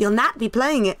 shrooms. You'll not be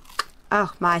playing it.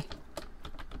 Oh, my.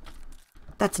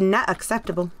 That's not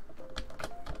acceptable.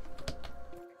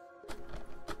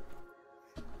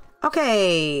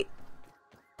 Okay.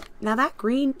 Now that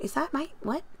green, is that my,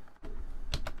 what?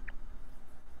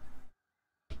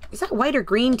 Is that white or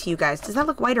green to you guys? Does that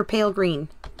look white or pale green?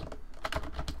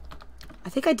 I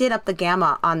think I did up the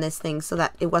gamma on this thing so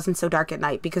that it wasn't so dark at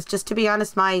night. Because just to be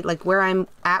honest, like where I'm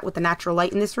at with the natural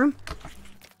light in this room,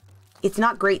 it's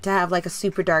not great to have like a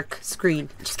super dark screen.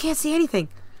 I just can't see anything.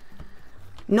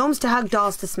 Gnomes to hug,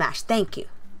 dolls to smash. Thank you.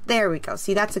 There we go.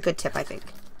 See, that's a good tip, I think.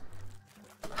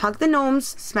 Hug the gnomes,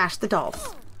 smash the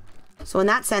dolls. So in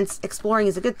that sense, exploring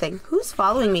is a good thing. Who's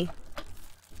following me?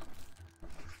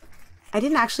 I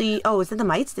didn't actually... Oh, is it the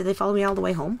mites? Did they follow me all the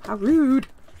way home? How rude.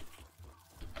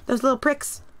 Those little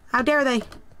pricks. How dare they?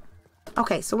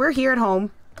 Okay, so we're here at home.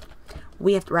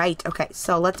 We have to... Right, okay.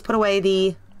 So let's put away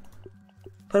the...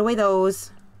 Put away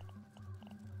those.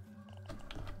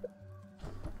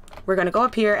 We're going to go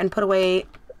up here and put away...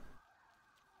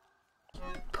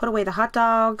 Put away the hot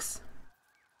dogs.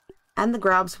 And the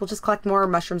grubs. We'll just collect more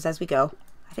mushrooms as we go.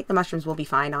 I think the mushrooms will be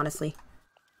fine, honestly.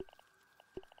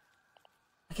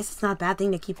 I guess it's not a bad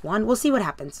thing to keep one. We'll see what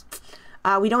happens.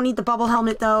 We don't need the bubble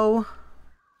helmet, though.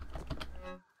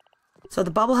 So the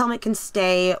bubble helmet can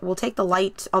stay. We'll take the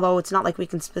light, although it's not like we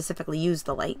can specifically use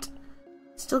the light.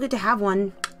 Still good to have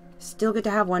one. Still good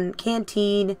to have one.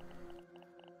 Canteen.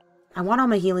 I want all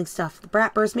my healing stuff. The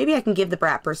Brat Burst. Maybe I can give the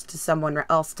Brat Burst to someone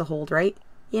else to hold, right?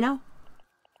 You know?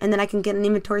 And then I can get an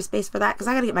inventory space for that, because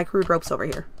I gotta get my crude ropes over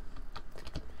here.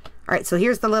 Alright, so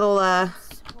here's the little,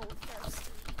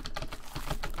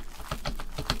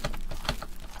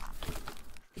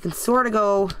 You can sort of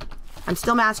go... I'm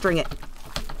still mastering it.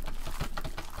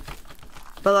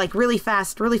 But, like, really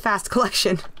fast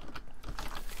collection.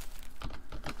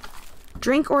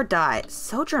 Drink or die.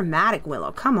 So dramatic,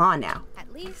 Willow. Come on now.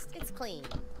 At least it's clean.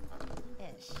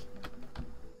 Ish.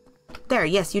 There,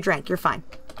 yes, you drank. You're fine.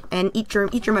 And eat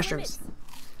your mushrooms.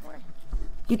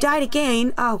 You died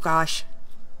again? Oh, gosh.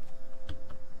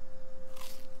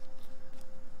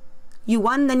 You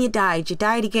won, then you died. You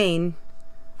died again.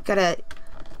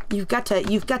 You've got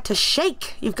to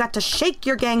shake. You've got to shake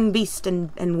your gang beast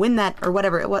and win that, or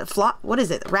whatever. What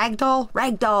is it? Ragdoll?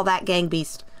 Ragdoll that gang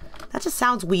beast. That just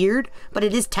sounds weird, but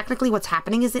it is technically what's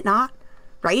happening, is it not?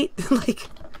 Right? Like,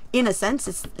 in a sense,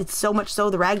 it's so much so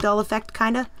the ragdoll effect,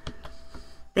 kinda.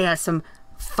 They have some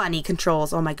funny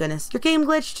controls. Oh my goodness. Your game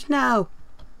glitched? No.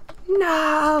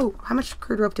 No! How much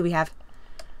crude rope do we have?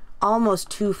 Almost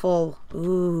 2 full.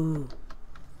 Ooh.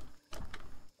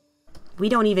 We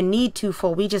don't even need 2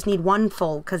 full. We just need 1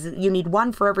 full, because you need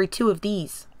 1 for every 2 of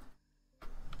these.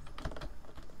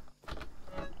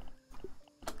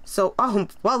 So, oh,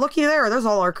 well, looky there. There's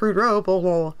all our crude rope.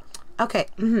 Oh, okay.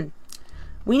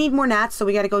 We need more gnats, so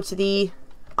we got to go to the...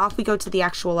 Off we go to the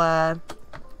actual,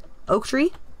 oak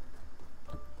tree.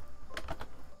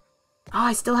 Oh,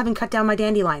 I still haven't cut down my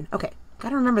dandelion. Okay.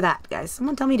 Gotta remember that, guys.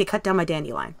 Someone tell me to cut down my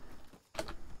dandelion.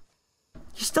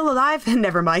 You're still alive?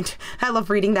 Never mind. I love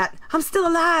reading that. I'm still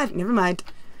alive. Never mind.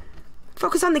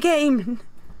 Focus on the game.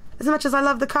 As much as I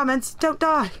love the comments, don't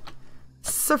die.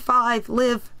 Survive.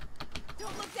 Live.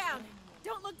 Don't look down.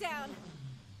 Don't look down.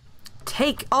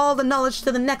 Take all the knowledge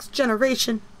to the next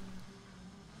generation.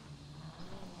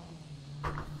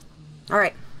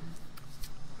 Alright.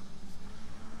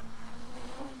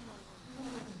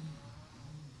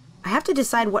 I have to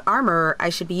decide what armor I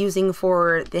should be using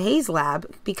for the Haze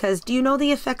lab, because do you know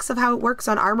the effects of how it works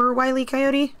on armor, Wile E.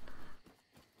 Coyote?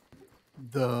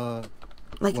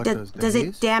 Like, does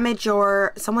it damage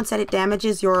your... Someone said it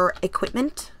damages your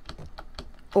equipment?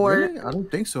 Or... Really? I don't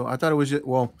think so. I thought it was just...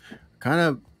 Well, kind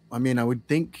of... I mean, I would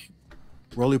think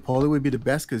roly-poly would be the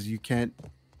best, because you can't...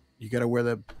 You gotta wear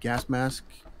the gas mask,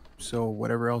 so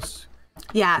whatever else...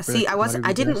 Yeah, see,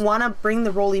 I didn't want to bring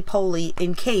the roly-poly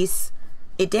in case...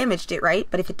 it damaged it, right?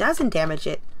 But if it doesn't damage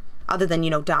it, other than, you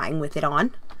know, dying with it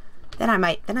on, then I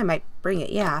might bring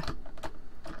it, yeah.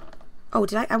 Oh,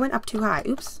 I went up too high.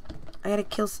 Oops. I gotta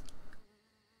kill...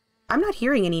 I'm not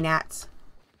hearing any gnats.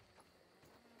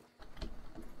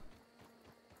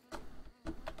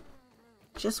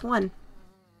 Just one.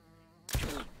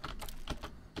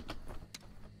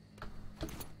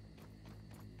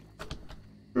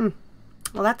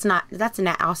 Well, that's not... That's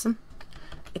not awesome.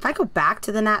 If I go back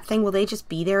to the gnat thing, will they just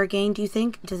be there again, do you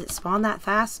think? Does it spawn that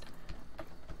fast?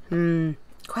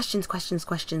 Questions, questions,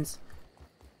 questions.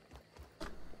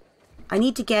 I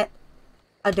need to get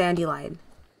a dandelion.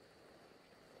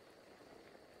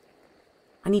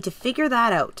 I need to figure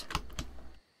that out.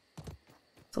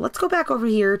 So let's go back over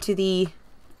here to the...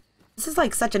 This is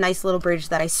like such a nice little bridge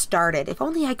that I started. If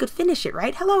only I could finish it,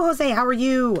 right? Hello, Jose, how are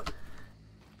you?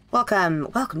 Welcome.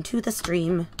 Welcome to the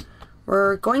stream.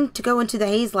 We're going to go into the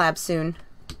Haze lab soon.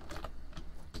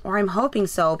 Or I'm hoping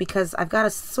so, because I've got a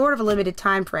sort of a limited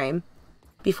time frame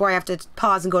before I have to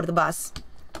pause and go to the bus.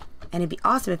 And it'd be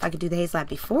awesome if I could do the Haze lab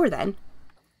before then.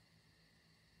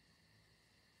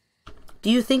 Do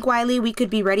you think, Wiley, we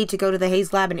could be ready to go to the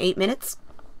Haze lab in 8 minutes?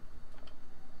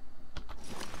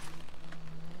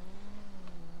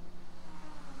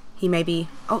 He may be...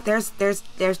 Oh, there's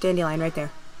Dandelion right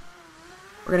there.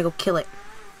 We're gonna go kill it.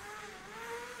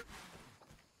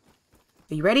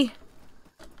 Are you ready?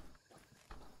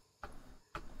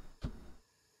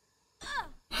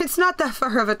 It's not that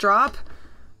far of a drop.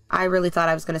 I really thought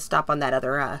I was gonna stop on that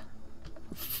other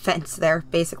fence there,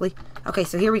 basically. Okay,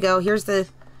 so here we go. Here's the...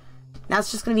 Now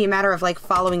it's just gonna be a matter of, like,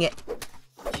 following it.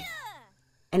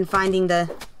 And finding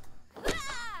the...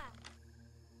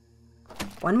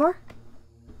 One more?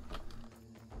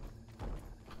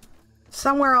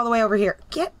 Somewhere all the way over here.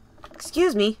 Get...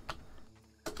 Excuse me.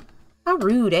 How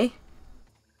rude, eh?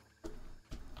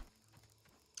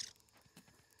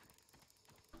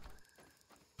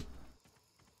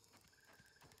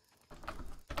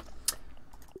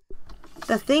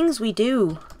 The things we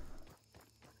do.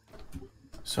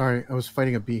 Sorry, I was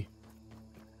fighting a bee.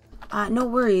 No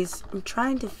worries. I'm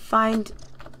trying to find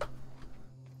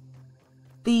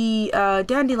the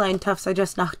dandelion tufts I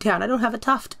just knocked down. I don't have a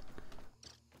tuft.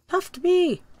 Tuft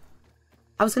me.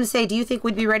 I was gonna say, do you think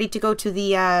we'd be ready to go to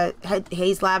the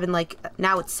Haze lab in, like,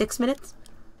 now it's 6 minutes?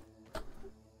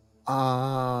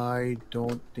 I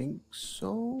don't think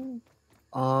so.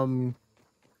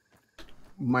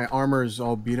 My armor's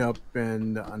all beat up,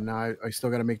 and now I still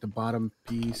gotta make the bottom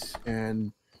piece,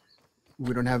 and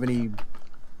we don't have any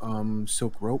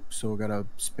silk rope, so we gotta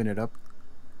spin it up.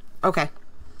 Okay.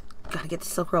 Gotta get the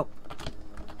silk rope.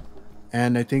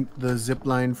 And I think the zip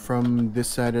line from this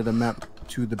side of the map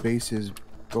to the base is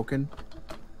broken.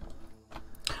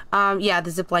 Yeah, the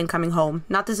zip line coming home.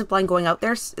 Not the zip line going out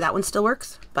there. That one still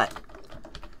works, but...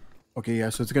 Okay, yeah,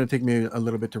 so it's gonna take me a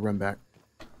little bit to run back.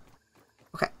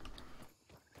 Okay.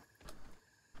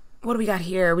 What do we got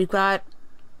here? We've got...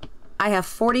 I have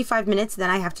 45 minutes, then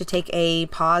I have to take a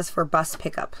pause for bus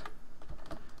pickup.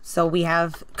 So we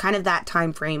have kind of that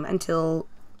time frame until...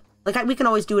 Like, we can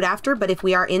always do it after, but if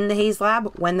we are in the Haze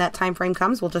lab, when that time frame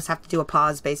comes, we'll just have to do a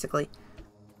pause, basically.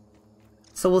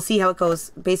 So we'll see how it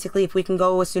goes. Basically, if we can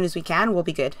go as soon as we can, we'll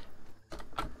be good.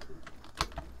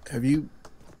 Have you...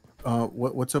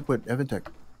 what's up with Evantek?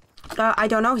 I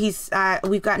don't know. He's...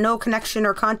 we've got no connection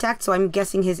or contact, so I'm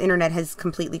guessing his internet has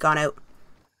completely gone out.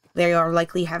 They are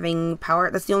likely having power.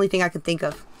 That's the only thing I can think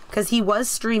of. Because he was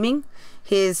streaming.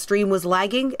 His stream was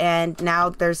lagging, and now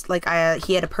there's, like,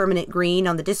 he had a permanent green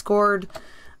on the Discord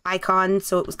icon,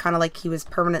 so it was kind of like he was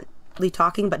permanently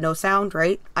talking, but no sound,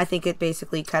 right? I think it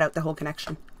basically cut out the whole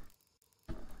connection.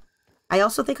 I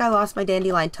also think I lost my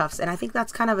dandelion tufts, and I think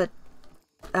that's kind of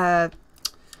a,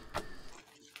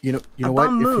 You know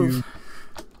what?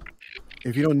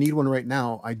 If you don't need one right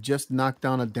now, I just knocked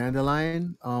down a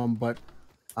dandelion, but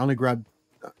I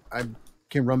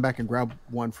can run back and grab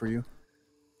one for you.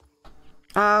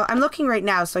 I'm looking right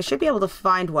now, so I should be able to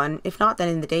find one. If not, then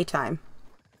in the daytime.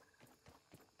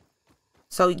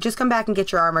 So just come back and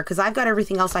get your armor, because I've got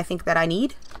everything else I think that I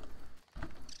need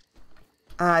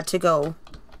to go.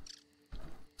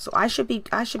 So I should be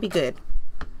good.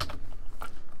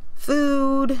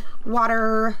 Food,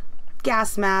 water,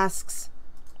 gas masks.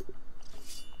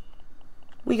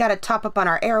 We got to top up on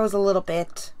our arrows a little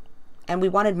bit, and we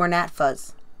wanted more gnat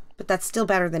fuzz, but that's still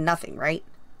better than nothing, right?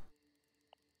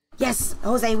 Yes,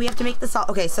 Jose, we have to make the salt.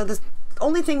 Okay, so the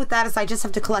only thing with that is I just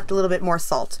have to collect a little bit more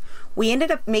salt. We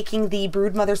ended up making the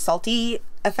Broodmother Salty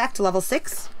effect level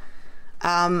 6.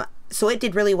 So it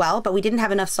did really well, but we didn't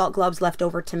have enough salt globs left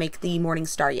over to make the Morning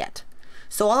Star yet.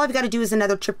 So all I've got to do is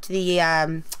another trip to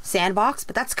the sandbox,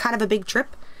 but that's kind of a big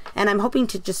trip, and I'm hoping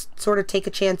to just sort of take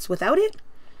a chance without it.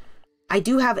 I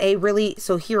do have a really...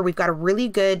 So here we've got a really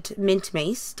good mint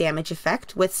mace damage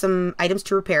effect with some items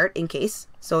to repair it in case.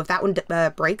 So if that one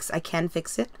breaks, I can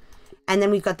fix it. And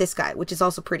then we've got this guy, which is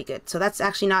also pretty good. So that's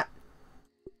actually not...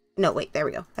 No, wait, there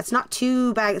we go. That's not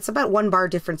too bad. It's about 1 bar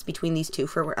difference between these two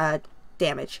for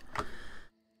damage.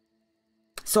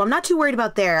 So I'm not too worried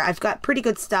about there. I've got pretty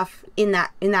good stuff in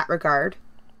that regard.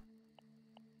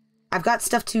 I've got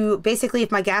stuff to... Basically,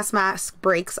 if my gas mask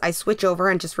breaks, I switch over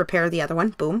and just repair the other one.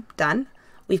 Boom. Done.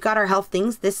 We've got our health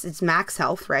things. This is max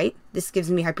health, right? This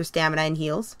gives me hyper stamina and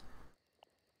heals.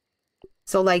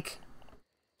 So, like...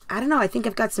 I don't know. I think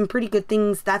I've got some pretty good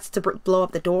things. That's to blow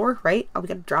up the door, right? Oh, we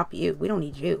gotta drop you. We don't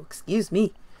need you. Excuse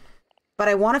me. But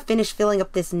I want to finish filling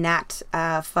up this gnat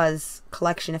fuzz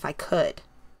collection if I could.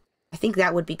 I think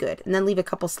that would be good. And then leave a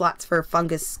couple slots for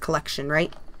fungus collection,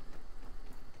 right?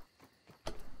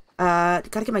 Gotta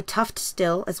get my tuft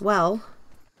still as well.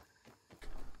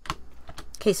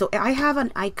 Okay, so I have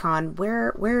an icon.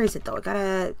 Where is it though? I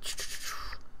gotta...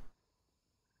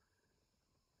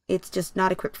 It's just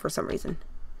not equipped for some reason.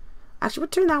 Actually, we'll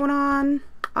turn that one on,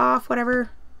 off,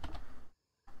 whatever.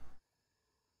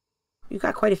 You've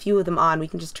got quite a few of them on. We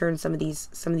can just turn some of these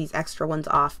extra ones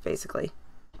off, basically.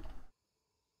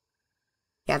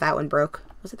 Yeah, that one broke.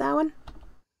 Was it that one?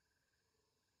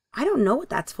 I don't know what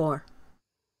that's for.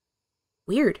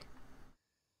 Weird.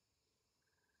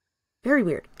 Very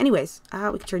weird. Anyways, we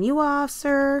can turn you off,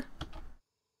 sir.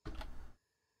 I'm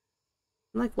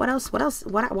like, what else? What else?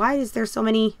 Why is there so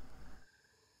many...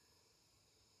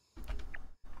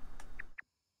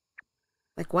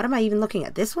 Like, what am I even looking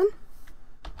at? This one?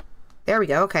 There we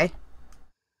go, okay.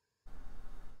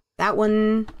 That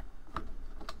one... I'm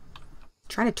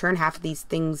trying to turn half of these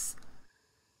things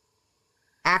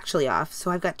actually off.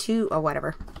 So I've got two... Oh,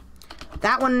 whatever.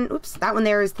 That one... Oops. That one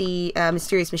there is the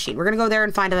mysterious machine. We're going to go there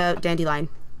and find a dandelion.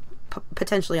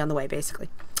 Potentially on the way, basically.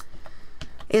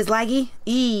 Is laggy?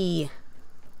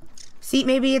 See,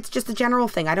 maybe it's just a general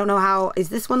thing. I don't know how... Is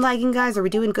this one lagging, guys? Are we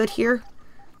doing good here?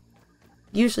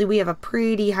 Usually we have a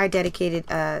pretty high dedicated,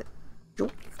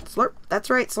 slurp, that's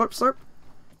right, slurp, slurp.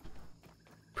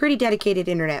 Pretty dedicated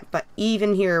internet, but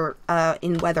even here,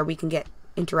 in weather, we can get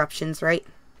interruptions, right?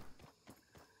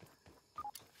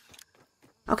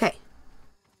 Okay.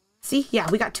 See?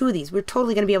 Yeah, we got two of these. We're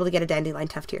totally going to be able to get a dandelion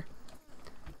tuft here.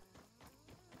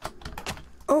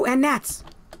 Oh, and gnats!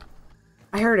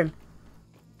 I heard him.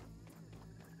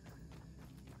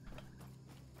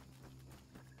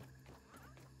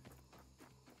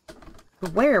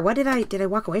 Where? What did I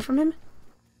walk away from him?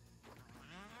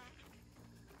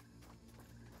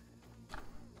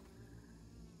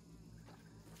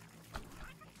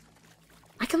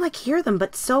 I can like hear them,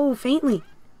 but so faintly.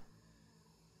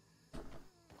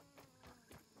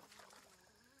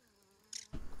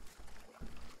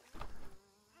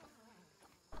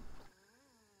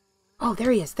 Oh, there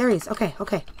he is. There he is. Okay,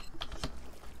 okay.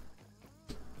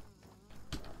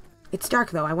 It's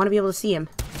dark though. I want to be able to see him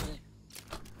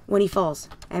when he falls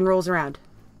and rolls around.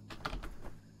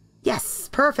 Yes,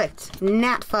 perfect.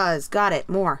 Gnat fuzz. Got it.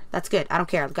 More. That's good. I don't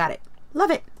care. Got it.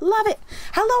 Love it. Love it.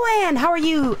 Hello, Anne. How are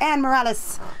you? Anne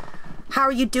Morales. How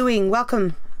are you doing?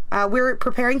 Welcome. We're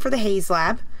preparing for the Haze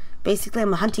lab. Basically,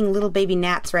 I'm hunting little baby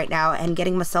gnats right now and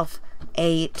getting myself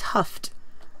a tuft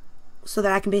so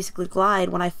that I can basically glide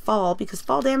when I fall, because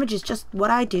fall damage is just what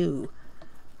I do.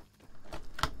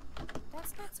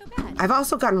 I've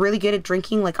also gotten really good at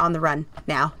drinking, like, on the run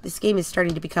now. This game is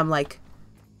starting to become, like,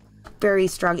 very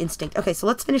strong instinct. Okay, so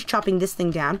let's finish chopping this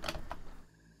thing down.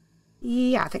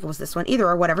 Yeah, I think it was this one. Either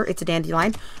or, whatever. It's a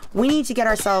dandelion. We need to get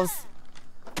ourselves...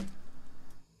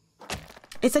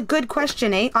 It's a good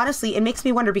question, eh? Honestly, it makes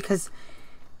me wonder because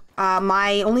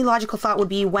my only logical thought would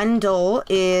be Wendell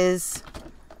is...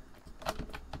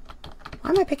 Why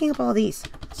am I picking up all these?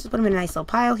 Let's just put them in a nice little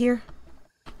pile here.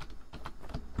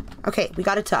 Okay, we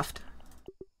got a tuft.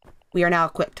 We are now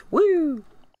equipped. Woo!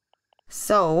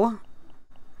 So,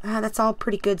 that's all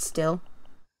pretty good still.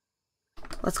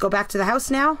 Let's go back to the house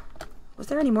now. Was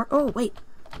there any more? Oh, wait.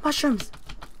 Mushrooms.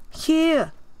 Yeah.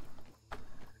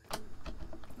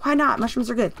 Why not?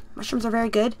 Mushrooms are good. Mushrooms are very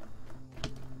good.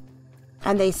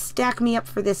 And they stack me up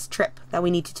for this trip that we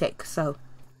need to take. So,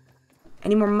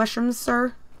 any more mushrooms,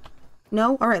 sir?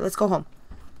 No? Alright, let's go home.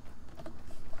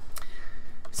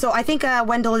 So I think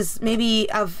Wendell is maybe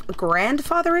of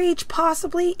grandfather age,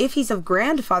 possibly. If he's of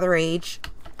grandfather age,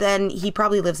 then he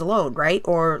probably lives alone, right?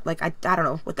 Or, like, I don't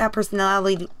know. With that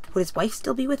personality, would his wife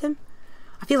still be with him?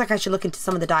 I feel like I should look into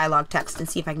some of the dialogue text and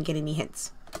see if I can get any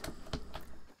hints.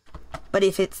 But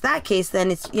if it's that case,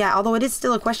 then it's... Yeah, although it is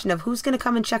still a question of who's going to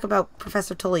come and check about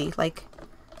Professor Tully. Like,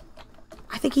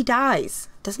 I think he dies.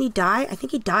 Doesn't he die? I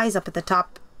think he dies up at the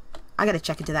top. I gotta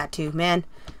check into that too, man.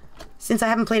 Since I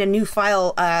haven't played a new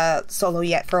file solo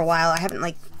yet for a while, I haven't,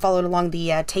 like, followed along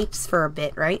the tapes for a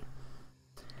bit, right?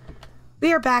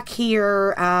 We are back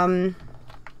here.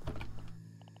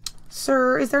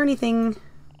 Sir, is there anything...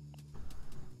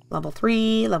 Level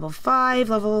 3, level 5,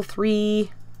 level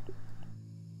 3...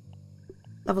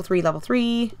 Level 3, level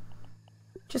 3...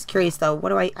 Just curious though, what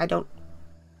do I don't...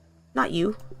 Not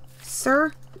you.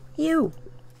 Sir? You.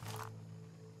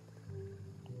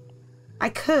 I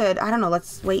could, I don't know,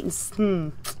 let's wait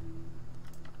and...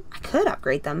 I could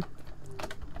upgrade them.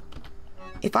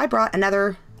 If I brought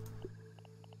another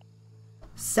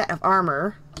set of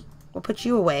armor, we'll put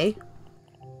you away.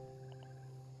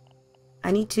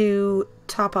 I need to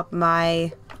top up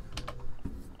my...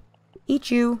 Eat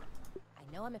you.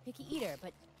 I know I'm a picky eater,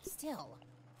 but still.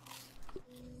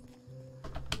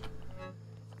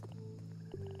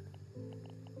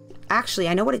 Actually,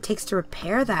 I know what it takes to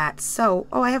repair that. So,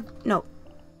 oh, I have... No.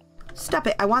 Stop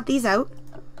it. I want these out.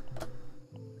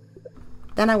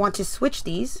 Then I want to switch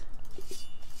these.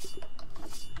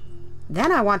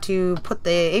 Then I want to put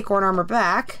the acorn armor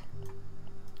back.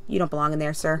 You don't belong in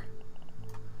there, sir.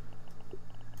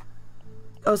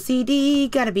 OCD,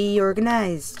 gotta be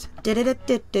organized.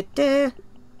 Da-da-da-da-da-da.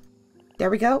 There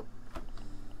we go.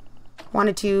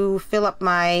 Wanted to fill up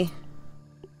my...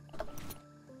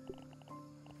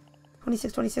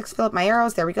 26, fill up my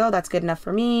arrows. There we go. That's good enough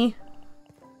for me.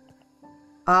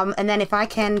 And then if I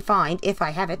can find, if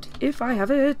I have it.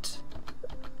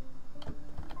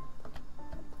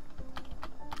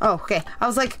 Oh, okay. I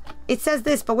was like, it says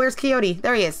this, but where's Coyote?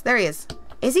 There he is.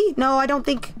 Is he? No, I don't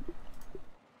think...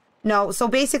 No, so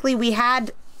basically we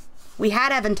had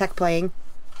Evantek playing,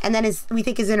 and then we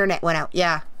think his internet went out.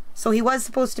 Yeah. So he was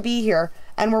supposed to be here,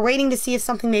 and we're waiting to see if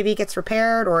something maybe gets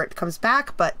repaired or it comes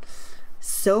back, but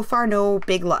so far no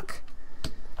big luck.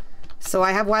 So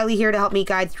I have Wiley here to help me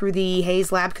guide through the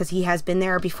Haze lab because he has been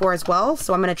there before as well.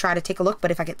 So I'm going to try to take a look, but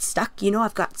if I get stuck, you know,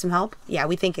 I've got some help. Yeah,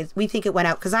 we think it went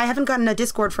out because I haven't gotten a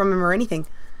Discord from him or anything.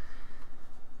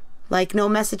 Like no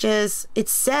messages. It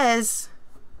says...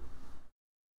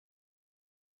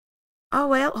 Oh,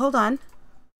 well, hold on.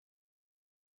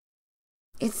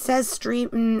 It says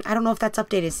stream... I don't know if that's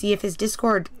updated. See, if his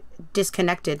Discord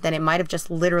disconnected, then it might have just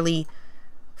literally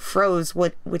froze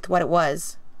with what it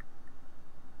was.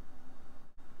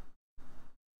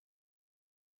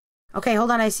 Okay,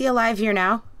 hold on. I see a live here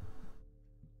now.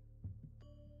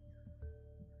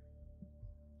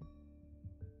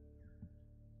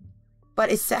 But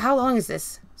it's... How long is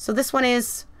this? So this one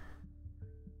is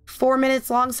 4 minutes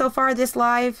long so far, this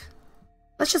live.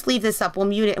 Let's just leave this up. We'll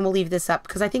mute it and we'll leave this up.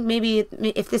 Because I think maybe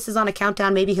if this is on a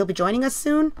countdown, maybe he'll be joining us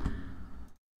soon.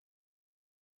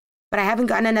 But I haven't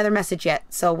gotten another message yet,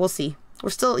 so we'll see.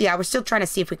 We're still trying to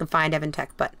see if we can find Evantek,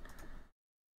 but...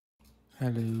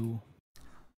 Hello.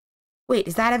 Wait,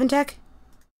 is that Evantek?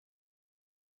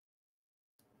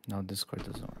 No, Discord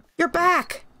doesn't work. You're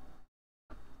back!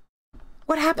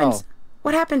 What happened? Oh.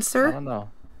 What happened, sir? I don't know.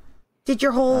 Did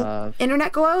your whole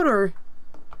internet go out, or...?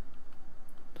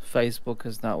 Facebook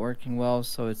is not working well,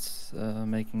 so it's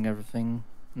making everything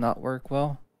not work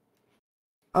well.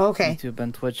 Okay. YouTube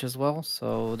and Twitch as well,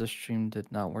 so the stream did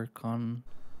not work on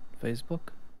Facebook.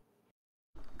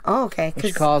 Oh, okay.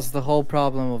 Which caused the whole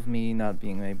problem of me not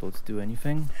being able to do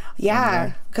anything.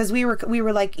 Yeah, because we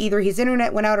were like, either his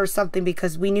internet went out or something,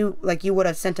 because we knew, like, you would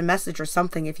have sent a message or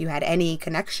something if you had any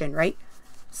connection, right?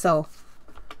 So...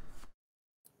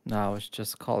 No, I was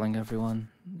just calling everyone,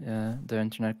 the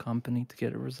internet company, to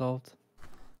get it resolved.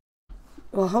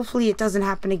 Well, hopefully it doesn't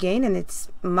happen again, and it's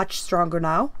much stronger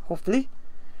now, hopefully.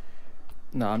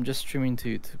 No, I'm just streaming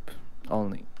to YouTube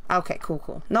only. Okay,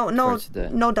 cool.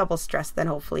 No double stress then,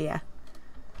 hopefully, yeah.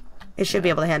 It should be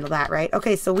able to handle that, right?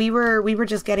 Okay, so we were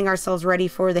just getting ourselves ready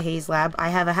for the Haze lab. I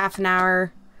have a half an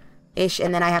hour-ish,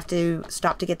 and then I have to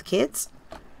stop to get the kids.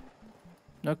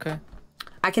 Okay.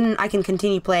 I can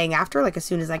continue playing after, like as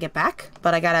soon as I get back,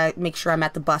 but I gotta make sure I'm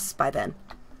at the bus by then.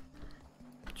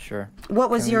 Sure. What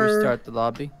was Can your... we restart the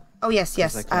lobby? Oh, yes.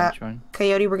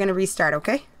 Coyote, we're gonna restart,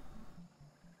 okay?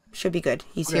 Should be good.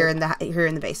 He's here in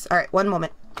the base. All right, one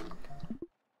moment.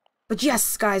 But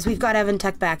yes, guys, we've got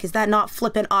Evantek back. Is that not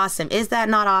flippin' awesome? Is that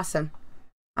not awesome?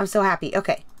 I'm so happy.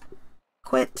 Okay.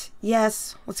 Quit.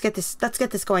 Yes. Let's get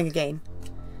this going again.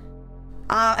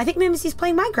 I think Mimisy's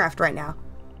playing Minecraft right now.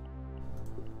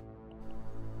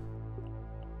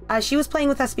 She was playing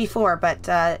with us before,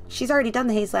 but she's already done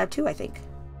the Haze Lab too, I think.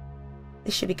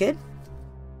 This should be good.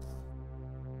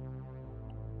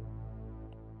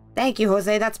 Thank you,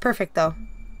 Jose. That's perfect, though.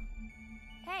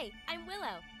 Hey, I'm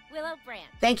Willow Branch.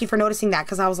 Thank you for noticing that,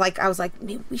 because I was like,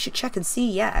 maybe we should check and see,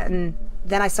 yeah. And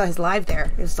then I saw his live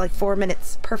there. It was like 4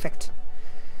 minutes. Perfect.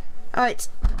 All right.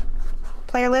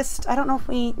 Player list. I don't know if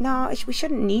we... No, we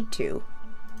shouldn't need to.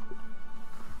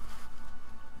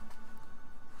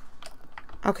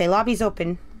 Okay, lobby's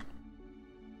open.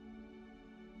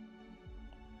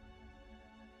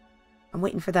 I'm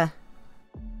waiting for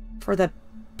the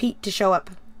Pete to show up.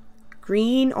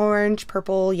 Green, orange,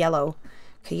 purple, yellow.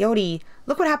 Coyote.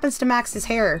 Look what happens to Max's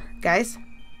hair, guys.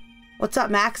 What's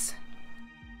up, Max?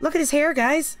 Look at his hair,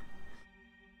 guys.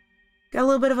 Got a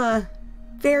little bit of a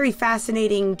very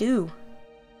fascinating do.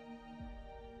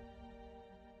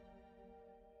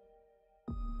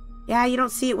 Yeah, you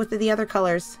don't see it with the other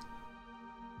colors.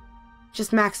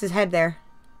 Just Max's head there.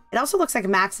 It also looks like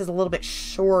Max is a little bit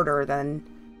shorter than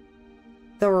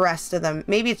the rest of them.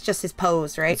 Maybe it's just his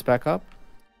pose, right? It's back up?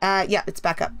 Yeah, it's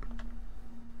back up.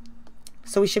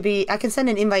 So we should be... I can send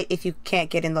an invite if you can't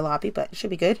get in the lobby, but it should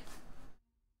be good.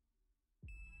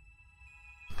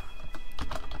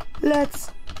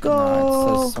 Let's go!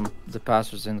 No, it says the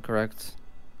password's incorrect.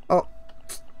 Oh.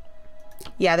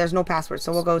 Yeah, there's no password,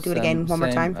 so we'll go do it again one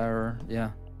more time. Error, yeah.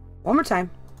 One more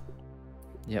time.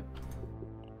 Yep.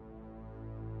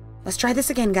 Let's try this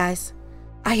again, guys.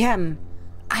 I am.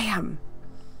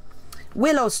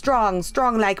 Willow strong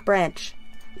like branch.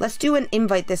 Let's do an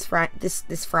invite this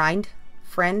friend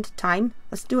time.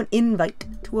 Let's do an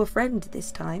invite to a friend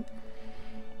this time.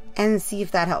 And see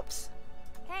if that helps.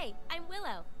 Hey, I'm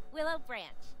Willow. Willow Branch.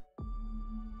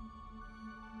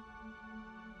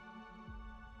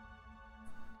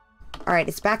 Alright,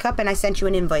 it's back up and I sent you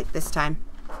an invite this time.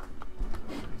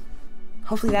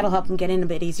 Hopefully that'll help him get in a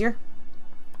bit easier.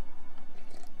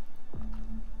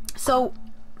 So,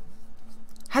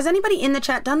 has anybody in the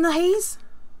chat done the haze?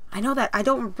 I know that I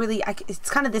don't really... it's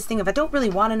kind of this thing of I don't really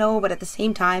want to know, but at the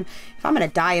same time, if I'm going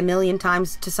to die a million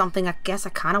times to something, I guess I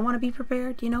kind of want to be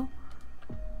prepared, you know?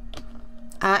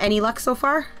 Any luck so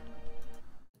far?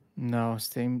 No,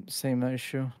 same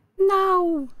issue.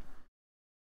 No!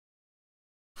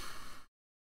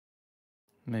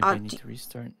 Maybe I need to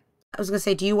restart. I was going to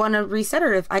say, do you want to reset,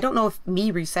 or if... I don't know if me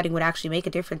resetting would actually make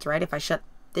a difference, right? If I shut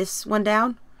this one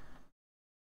down?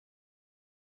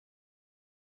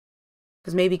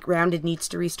 Because maybe Grounded needs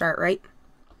to restart, right?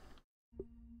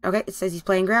 Okay, it says he's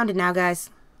playing Grounded now,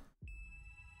 guys.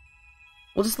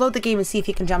 We'll just load the game and see if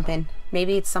he can jump in.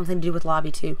 Maybe it's something to do with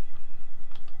lobby, too.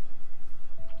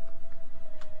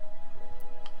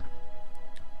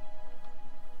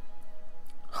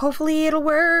 Hopefully it'll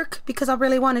work, because I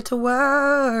really want it to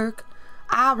work.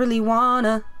 I really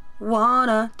wanna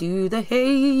do the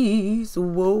haze.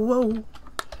 Whoa, whoa.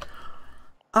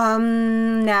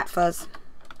 Nat Fuzz.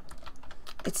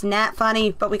 It's Nat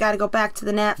Funny, but we gotta go back to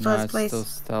the Nat Fuzz place. It's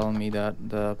still telling me that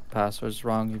the password's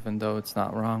wrong, even though it's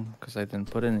not wrong, because I didn't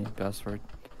put in any password.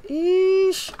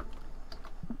 Eesh.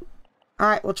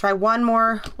 Alright, we'll try one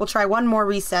more. We'll try one more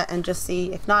reset and just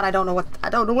see. If not, I don't know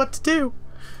what to do.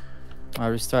 I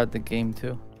restarted the game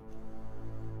too.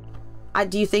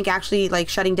 Do you think actually like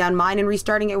shutting down mine and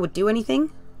restarting it would do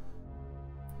anything?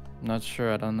 Not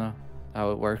sure, I don't know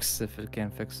how it works if it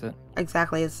can't fix it.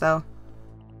 Exactly, so.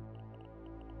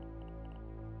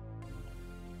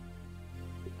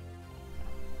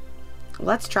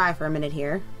 Let's try for a minute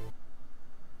here.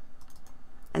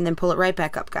 And then pull it right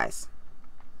back up, guys.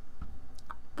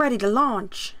 Ready to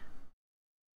launch.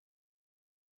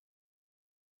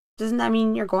 Doesn't that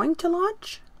mean you're going to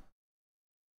launch?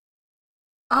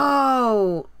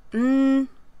 Oh.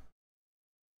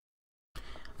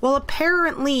 Well,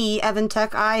 apparently,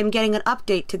 Evantek, I am getting an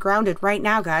update to Grounded right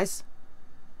now, guys.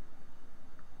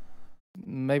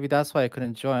 Maybe that's why I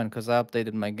couldn't join, because I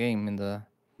updated my game in the...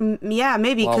 yeah,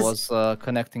 maybe, while I was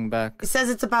connecting back. It says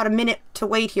it's about a minute to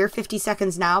wait here, 50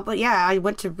 seconds now, but yeah, I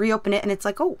went to reopen it and it's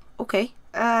like, oh, okay.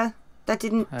 That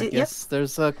didn't... I guess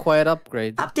there's a quiet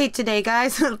upgrade. Update today,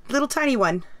 guys. Little tiny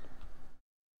one.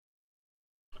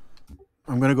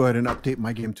 I'm gonna go ahead and update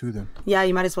my game too then. Yeah,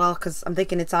 you might as well, because I'm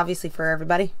thinking it's obviously for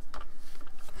everybody.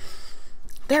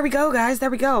 There we go, guys.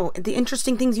 There we go. The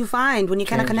interesting things you find when you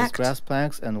kind of connect. Grass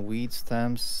planks and weed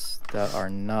stems that are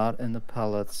not in the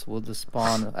pellets will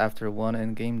despawn after one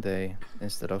in-game day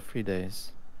instead of 3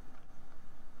 days.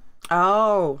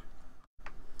 Oh.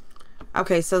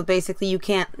 Okay, so basically you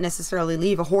can't necessarily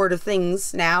leave a hoard of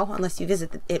things now unless you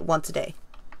visit it once a day.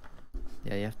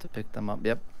 Yeah, you have to pick them up.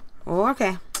 Yep. Oh,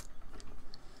 okay.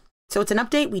 So it's an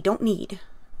update we don't need.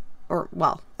 Or,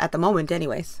 well, at the moment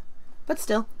anyways. But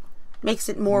still. Makes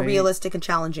it more realistic and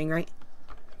challenging, right?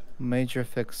 Major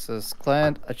fixes.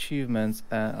 Client achievements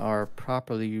are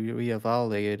properly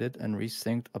re-evaluated and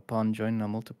resynced upon joining a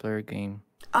multiplayer game.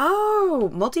 Oh,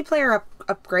 multiplayer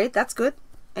upgrade. That's good.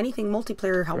 Anything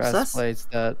multiplayer helps us. Grass plates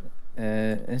that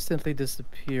instantly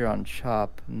disappear on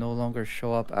chop no longer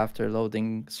show up after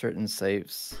loading certain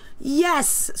saves.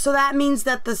 Yes, so that means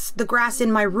that the grass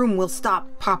in my room will stop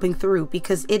popping through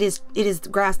because it is the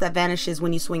grass that vanishes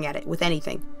when you swing at it with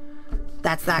anything.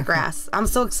 That's that grass. I'm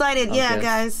so excited. Yeah,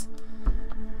 guys.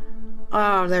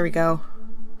 Oh, there we go.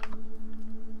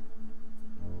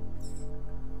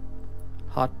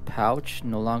 Hot pouch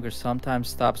no longer sometimes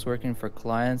stops working for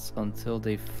clients until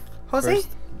they Jose? first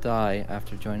die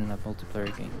after joining a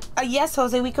multiplayer game. Yes,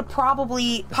 Jose, we could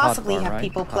possibly have right?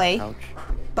 people Hot play. pouch.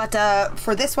 But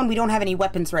for this one, we don't have any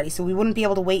weapons ready, so we wouldn't be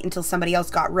able to wait until somebody else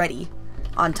got ready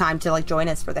on time to like join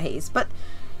us for the Haze. But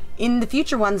in the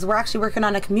future ones, we're actually working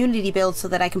on a community build so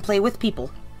that I can play with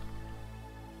people.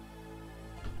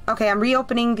 Okay, I'm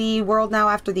reopening the world now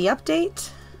after the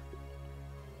update.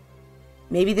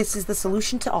 Maybe this is the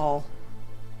solution to all.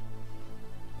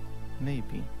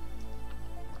 Maybe.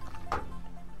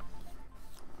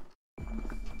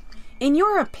 In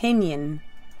your opinion,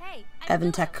 Hey, I'm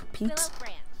Evantek Willow, Pete, Willow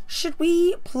Branch. should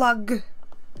we plug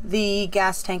the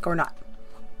gas tank or not?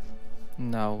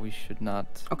 No, we should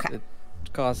not. Okay. It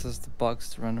causes the bugs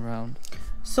to run around.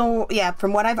 So yeah,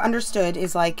 from what I've understood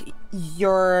is like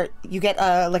you get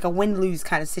like a win-lose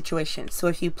kind of situation. So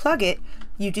if you plug it,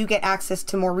 you do get access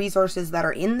to more resources that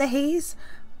are in the Haze,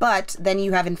 but then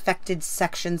you have infected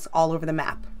sections all over the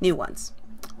map, new ones,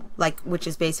 like which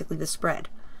is basically the spread.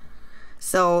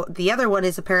 So the other one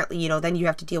is apparently, you know, then you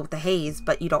have to deal with the Haze,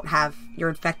 but you don't have,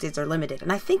 your infecteds are limited.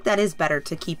 And I think that is better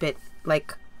to keep it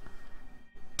like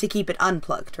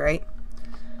unplugged, right?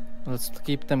 Let's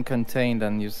keep them contained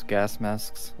and use gas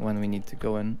masks when we need to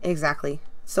go in. Exactly.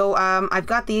 So I've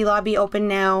got the lobby open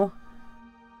now.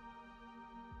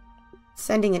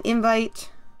 Sending an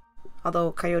invite.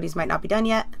 Although Coyotes might not be done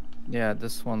yet. Yeah,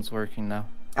 this one's working now.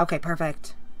 Okay,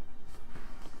 perfect.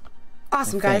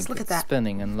 Awesome, I guys. think Look at it's that.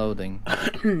 spinning and loading.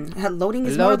 Loading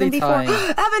is more than Loading before. time.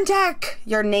 Evantek!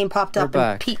 Your name popped We're up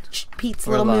back. in Pete's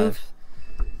We're little live. move.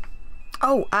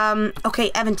 Oh, okay,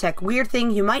 Evantek. Weird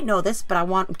thing, you might know this, but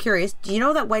I'm curious. Do you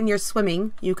know that when you're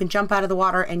swimming, you can jump out of the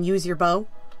water and use your bow?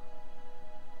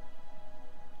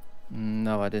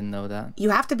 No, I didn't know that.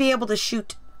 You have to be able to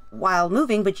shoot while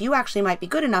moving, but you actually might be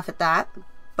good enough at that.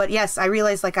 But yes, I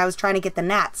realized, like, I was trying to get the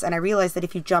gnats, and I realized that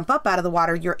if you jump up out of the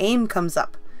water, your aim comes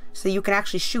up. So you can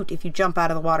actually shoot if you jump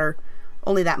out of the water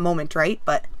only that moment, right?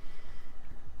 But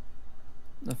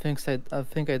I think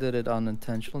I did it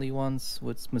unintentionally once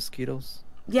with mosquitoes.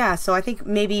 yeah, so I think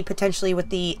maybe potentially with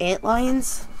the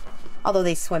antlions, although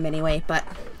they swim anyway, but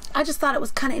I just thought it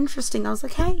was kind of interesting. I was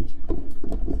like, hey.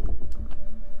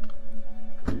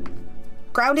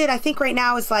 Grounded, I think right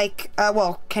now is like,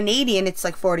 well, Canadian, it's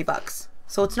like $40.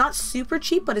 So it's not super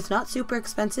cheap, but it's not super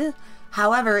expensive.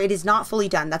 However, it is not fully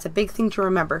done. That's a big thing to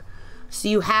remember. So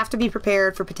you have to be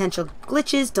prepared for potential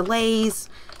glitches, delays,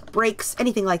 breaks,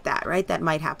 anything like that, right? That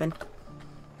might happen.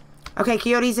 Okay,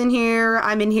 Coyote's in here.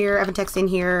 I'm in here. Evantek's in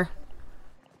here.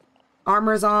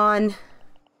 Armor's on.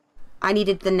 I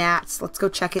needed the gnats. Let's go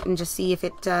check it and just see if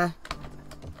it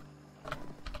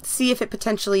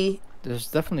potentially... There's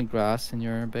definitely grass in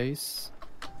your base.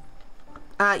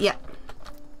 Yeah.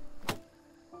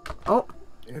 Oh.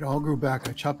 It all grew back.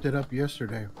 I chopped it up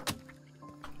yesterday.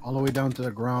 All the way down to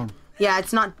the ground. Yeah,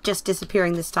 it's not just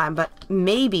disappearing this time, but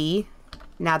maybe,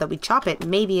 now that we chop it,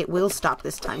 maybe it will stop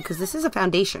this time, because this is a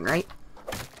foundation, right?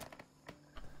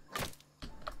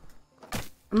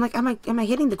 I'm like, am I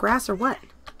hitting the grass or what?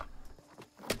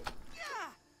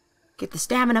 Get the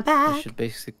stamina back. You should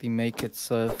basically make it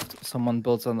so if someone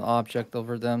builds an object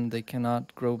over them, they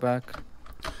cannot grow back.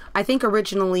 I think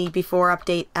originally, before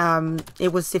update,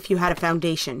 it was if you had a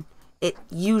foundation. It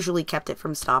usually kept it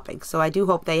from stopping. So I do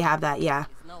hope they have that, yeah.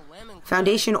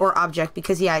 Foundation or object,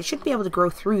 because, yeah, it should be able to grow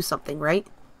through something, right?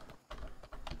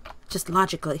 Just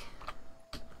logically.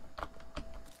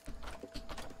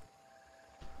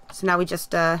 So now we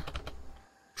just,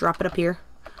 drop it up here.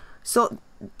 So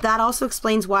that also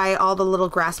explains why all the little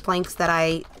grass planks that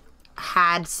I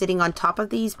had sitting on top of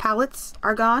these pallets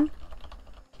are gone.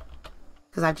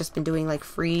 Because I've just been doing, like,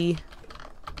 free...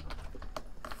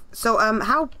 So,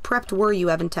 how prepped were you,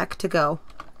 Evantek, to go?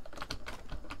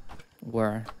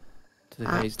 Where? To the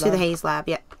Haze To lab? the Haze lab,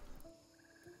 yeah.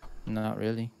 Not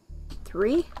really.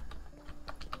 3?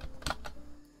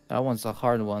 That one's a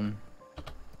hard one.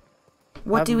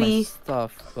 What do I have my we...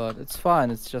 stuff, but it's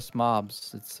fine. It's just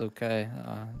mobs. It's okay.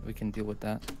 We can deal with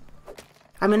that.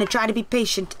 I'm going to try to be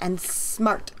patient and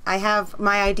smart.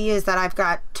 My idea is that I've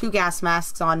got 2 gas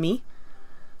masks on me.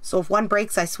 So if one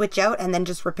breaks, I switch out and then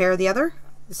just repair the other.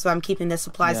 So I'm keeping the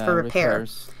supplies for repair.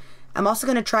 Repairs. I'm also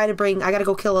going to try to bring... I got to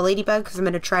go kill a ladybug because I'm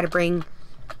going to try to bring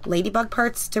ladybug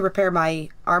parts to repair my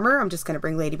armor. I'm just going to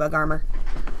bring ladybug armor.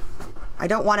 I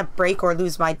don't want to break or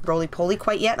lose my roly-poly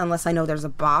quite yet unless I know there's a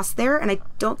boss there. And I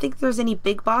don't think there's any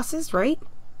big bosses, right?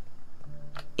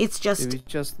 It's just... Did we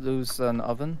just lose an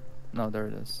oven? No, there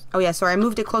it is. Oh yeah, sorry. I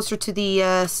moved it closer to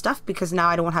the stuff because now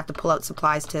I don't have to pull out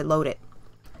supplies to load it.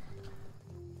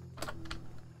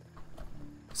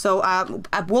 So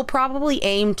we'll probably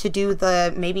aim to do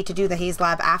the Haze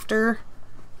Lab after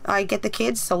I get the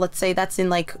kids. So let's say that's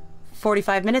in like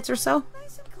 45 minutes or so.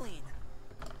 Nice and clean.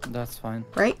 That's fine.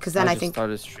 Right? Because then I think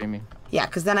started streaming. Yeah,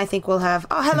 because then I think we'll have...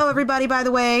 Oh, hello everybody, by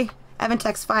the way.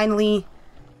 Evantek's finally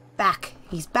back.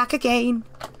 He's back again.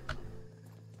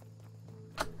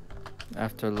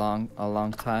 After a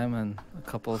long time and a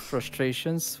couple of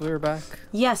frustrations, we're back.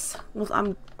 Yes. Well,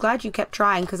 I'm glad you kept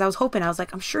trying, because I was hoping. I was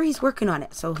like, I'm sure he's working on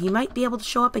it, so he might be able to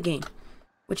show up again.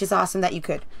 Which is awesome that you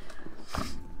could.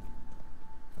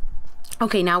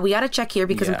 Okay, now we gotta check here,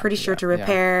 because I'm pretty sure to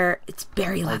repair... It's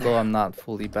berry leather. Although I'm not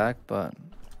fully back, but...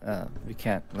 we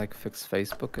can't, like, fix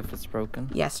Facebook if it's broken.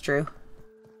 Yes, true.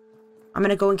 I'm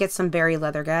gonna go and get some berry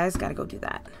leather, guys. Gotta go do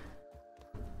that.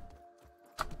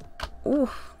 Ooh.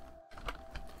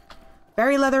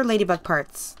 Berry leather, ladybug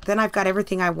parts. Then I've got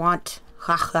everything I want.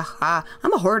 Ha ha ha.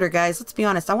 I'm a hoarder, guys. Let's be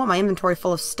honest. I want my inventory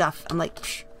full of stuff. I'm like,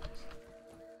 psh.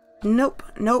 Nope,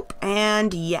 nope,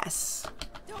 and yes.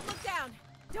 Don't look down.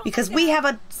 Because we have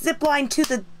a zip line to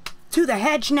the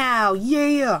hedge now.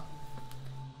 Yeah.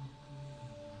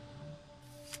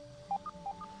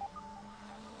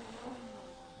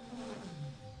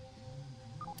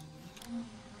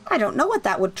 I don't know what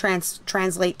that would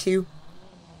translate to.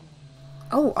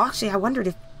 Oh, actually, I wondered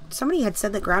if somebody had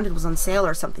said that Grounded was on sale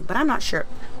or something, but I'm not sure.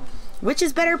 Which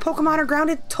is better, Pokemon or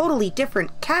Grounded? Totally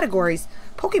different categories.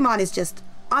 Pokemon is just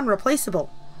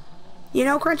unreplaceable. You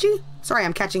know, Crunchy? Sorry,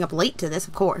 I'm catching up late to this,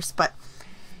 of course, but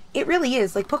it really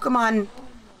is. Like, Pokemon...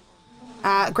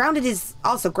 Grounded is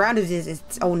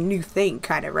its own new thing,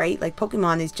 kind of, right? Like,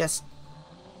 Pokemon is just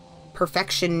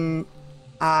perfection,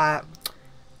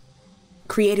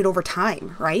 created over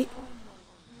time, right?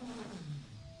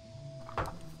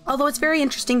 Although it's very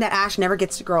interesting that Ash never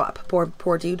gets to grow up.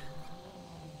 Poor dude.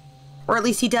 Or at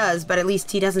least he does, but at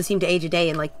least he doesn't seem to age a day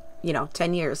in, like,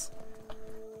 10 years.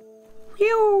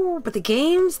 Whew! But the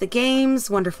games,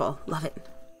 wonderful. Love it.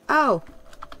 Oh.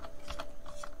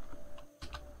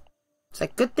 It's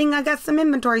like, good thing I got some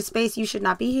inventory space. You should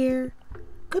not be here.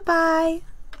 Goodbye.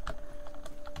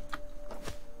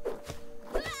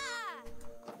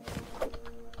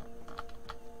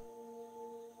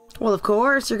 Well, of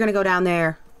course, you're gonna go down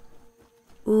there.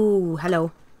 Ooh,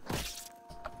 hello.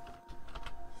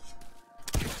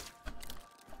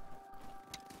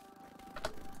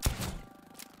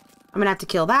 I'm gonna have to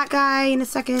kill that guy in a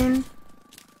second.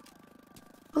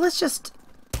 Well, let's just...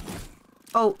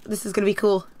 Oh, this is gonna be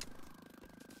cool.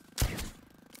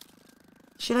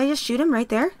 Should I just shoot him right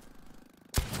there?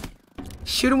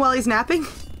 Shoot him while he's napping?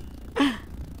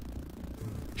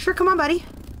 Sure, come on, buddy.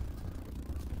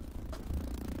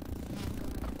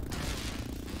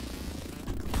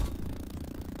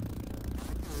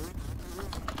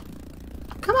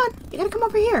 Come on, you gotta come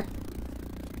over here.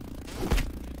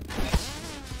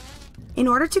 In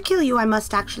order to kill you, I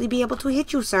must actually be able to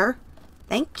hit you, sir.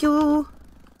 Thank you.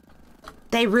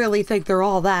 They really think they're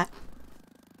all that.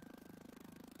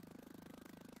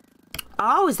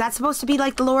 Oh, is that supposed to be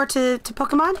like the lore to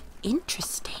Pokemon?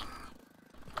 Interesting.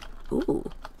 Ooh.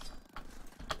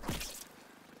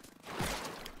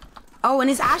 Oh, and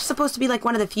is Ash supposed to be like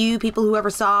one of the few people who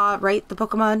ever saw, right, the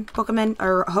Pokemon,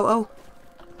 or Ho-Oh?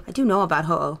 I do know about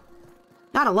Ho-Oh.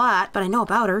 Not a lot, but I know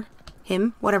about her.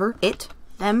 Him, whatever, it,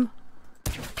 them.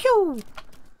 Pew!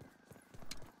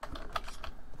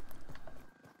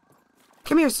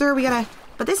 Come here, sir, we gotta...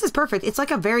 But this is perfect. It's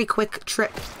like a very quick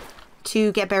trip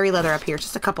to get berry leather up here.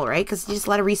 Just a couple, right? Because you just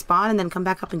let it respawn and then come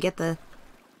back up and get the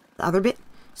other bit.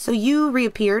 So you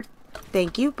reappeared.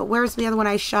 Thank you. But where's the other one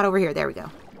I shot over here? There we go.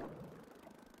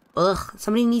 Ugh.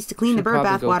 Somebody needs to clean the bird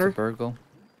bath water.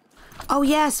 Oh,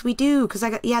 yes, we do. Because I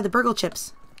got... Yeah, the Burgle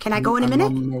chips. Can I go in a minute?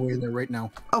 I'm on my way there right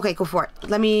now. Okay, go for it.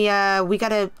 Let me, we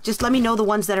gotta, just let me know the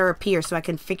ones that are up here so I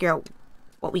can figure out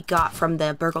what we got from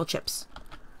the Burgle chips.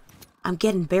 I'm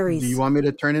getting berries. Do you want me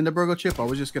to turn in the Burgle chip? I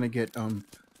was just gonna get,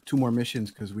 2 more missions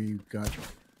because we got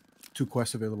 2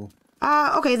 quests available.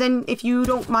 Okay, then if you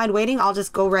don't mind waiting, I'll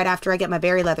just go right after I get my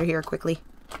berry leather here quickly.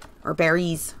 Or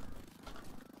berries.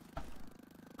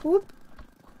 Whoop.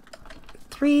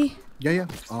 3. Yeah.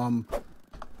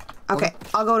 Okay,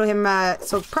 I'll go to him,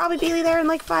 so probably be there in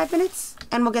like 5 minutes,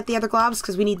 and we'll get the other globs,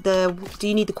 because we need the... Do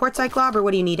you need the quartzite glob, or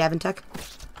what do you need, Evantek?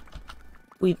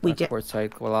 We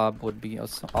quartzite glob would be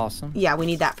awesome. Yeah, we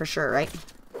need that for sure, right?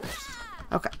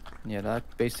 Okay. Yeah, that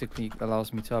basically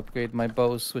allows me to upgrade my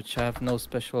bows, which have no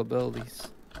special abilities.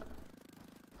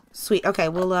 Sweet, okay,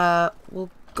 we'll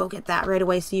go get that right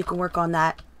away so you can work on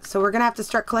that. So we're gonna have to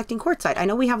start collecting quartzite. I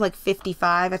know we have like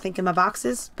 55, I think, in my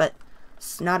boxes, but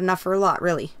it's not enough for a lot,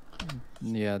 really.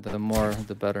 Yeah, the more,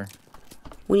 the better.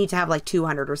 We need to have like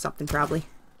 200 or something, probably.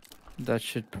 That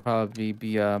should probably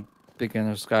be a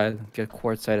beginner's guide. Get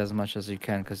quartzite as much as you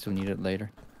can because you'll need it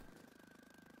later.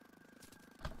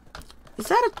 Is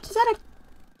that a...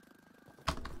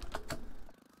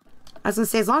 I was gonna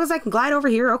say, as long as I can glide over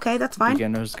here, okay, that's fine.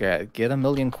 Beginner's guide. Get a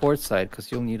million quartzite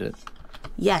because you'll need it.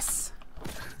 Yes.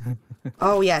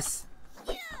 Oh, yes.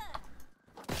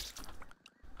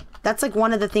 That's like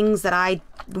one of the things that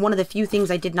one of the few things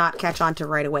I did not catch on to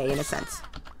right away, in a sense.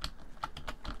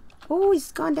 Oh,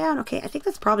 he's gone down. Okay, I think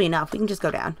that's probably enough. We can just go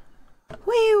down.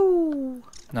 Whew.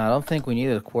 No, I don't think we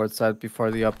needed quartzite before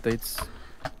the updates.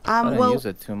 I didn't use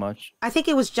it too much. I think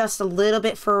it was just a little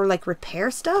bit for, like,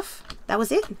 repair stuff. That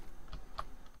was it.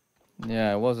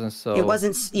 Yeah, it wasn't so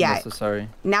necessary.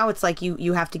 Now it's like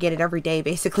you have to get it every day,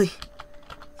 basically.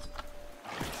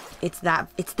 It's that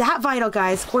vital,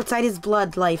 guys. Quartzite is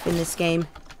blood life in this game.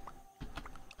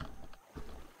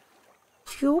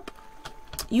 Phew.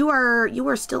 You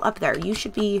are still up there. You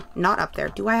should be not up there.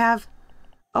 Do I have...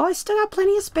 Oh, I still got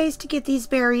plenty of space to get these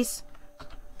berries.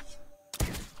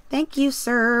 Thank you,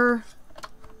 sir.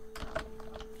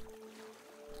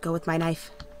 Go with my knife.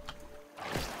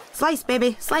 Slice,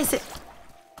 baby. Slice it.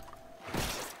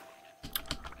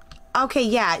 Okay,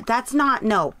 yeah, that's not...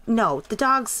 No. The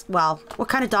dog's... Well, what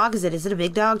kind of dog is it? Is it a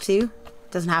big dog, too?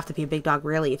 Doesn't have to be a big dog,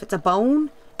 really. If it's a bone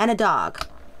and a dog,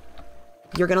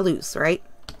 you're gonna lose, right?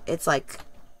 It's like...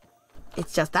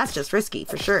 That's just risky,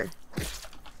 for sure.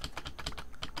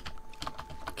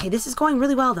 Okay, this is going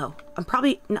really well, though. I'm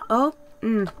probably... No,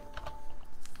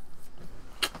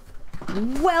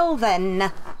 Well,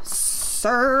 then,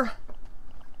 sir...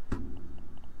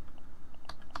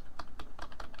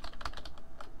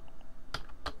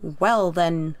 Well,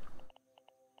 then.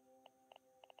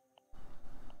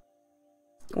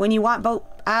 When you want both...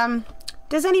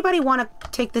 Does anybody want to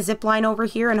take the zip line over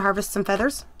here and harvest some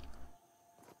feathers?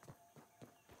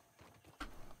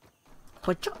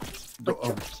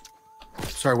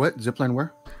 Sorry, what? Zipline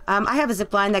where? I have a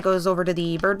zip line that goes over to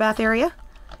the birdbath area.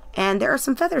 And there are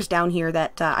some feathers down here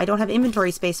that I don't have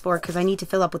inventory space for because I need to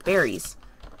fill up with berries.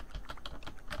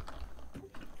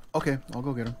 Okay, I'll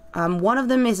go get them. One of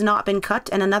them has not been cut,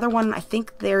 and another one, I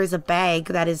think there is a bag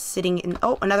that is sitting in...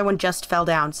 Oh, another one just fell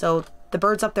down, so the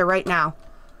bird's up there right now.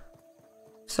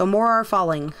 So more are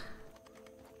falling.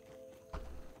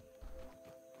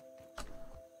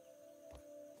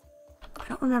 I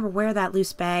don't remember where that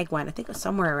loose bag went. I think it was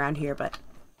somewhere around here, but...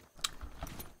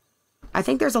 I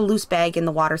think there's a loose bag in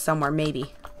the water somewhere,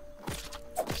 maybe.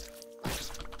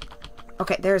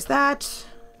 Okay, there's that.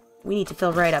 We need to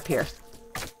fill right up here.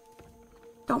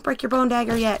 Don't break your bone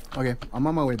dagger yet. Okay, I'm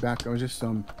on my way back. I was just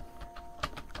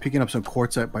picking up some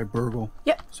quartzite by Burgle.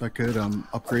 Yep. So I could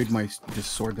upgrade this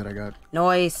sword that I got.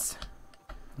 Nice.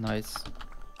 Nice.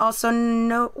 Also,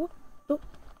 no.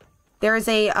 There is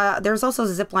there's also a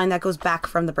zip line that goes back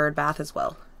from the bird bath as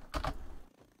well.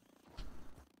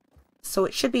 So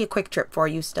it should be a quick trip for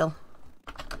you still.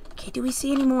 Okay, do we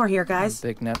see any more here, guys?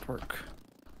 Big network.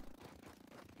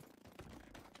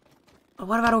 Oh,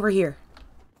 what about over here?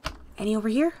 Any over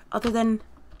here? Other than...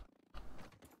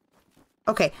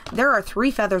 Okay, there are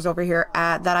 3 feathers over here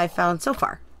that I found so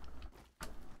far.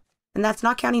 And that's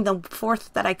not counting the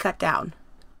 4th that I cut down.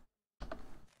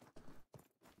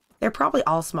 They're probably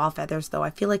all small feathers, though.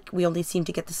 I feel like we only seem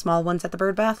to get the small ones at the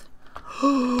bird bath.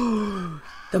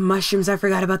 The mushrooms. I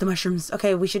forgot about the mushrooms.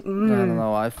 Okay, we should... I don't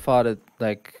know. I thought it,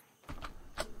 like...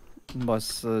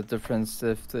 was the difference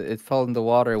if it fell in the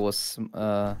water was...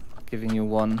 giving you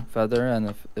 1 feather,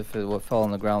 and if it fell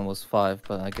on the ground was 5,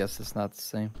 but I guess it's not the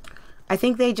same. I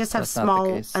think they just have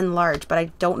small and large, but I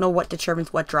don't know what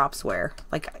determines what drops where.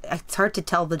 Like, it's hard to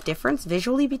tell the difference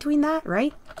visually between that,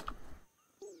 right?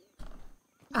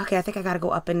 Okay, I think I gotta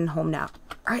go up and home now.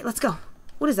 Alright, let's go.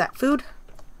 What is that? Food?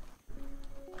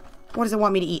 What does it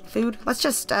want me to eat? Food? Let's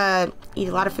just eat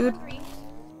a lot of food.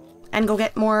 And go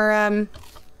get more,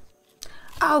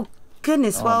 Oh,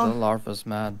 goodness, well... the larva's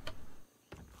mad.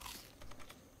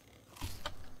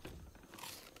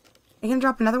 You gonna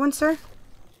drop another one, sir?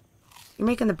 You're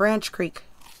making the branch creak.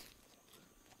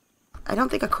 I don't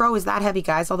think a crow is that heavy,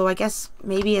 guys. Although I guess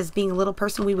maybe as being a little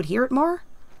person we would hear it more?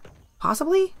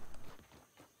 Possibly?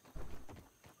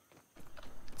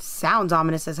 Sounds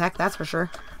ominous as heck, that's for sure.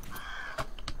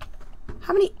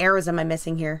 How many arrows am I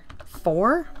missing here?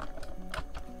 4?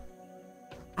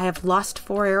 I have lost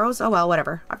 4 arrows? Oh well,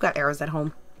 whatever. I've got arrows at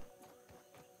home.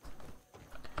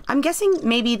 I'm guessing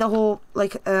maybe the whole,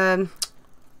 like, I'm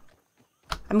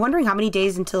wondering how many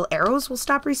days until arrows will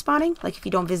stop respawning? Like, if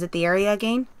you don't visit the area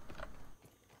again?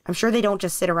 I'm sure they don't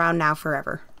just sit around now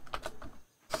forever.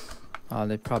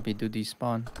 They probably do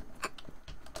despawn.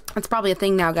 That's probably a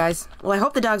thing now, guys. Well, I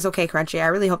hope the dog's okay, Crunchy. I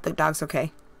really hope the dog's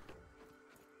okay.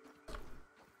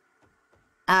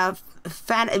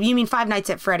 You mean Five Nights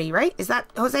at Freddy, right? Is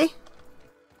that, Jose?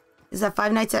 Is that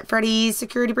Five Nights at Freddy's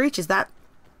Security Breach? Is that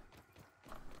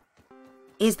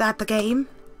the game?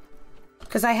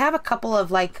 Because I have a couple of,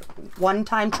 like,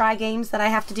 one-time try games that I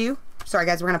have to do. Sorry,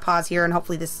 guys, we're going to pause here, and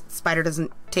hopefully this spider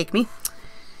doesn't take me.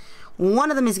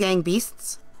 One of them is Gang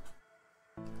Beasts.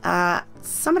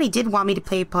 Somebody did want me to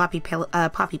play Poppy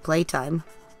Playtime.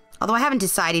 Although I haven't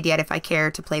decided yet if I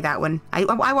care to play that one. I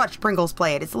watched Pringles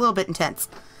play it. It's a little bit intense.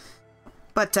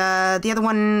 But the other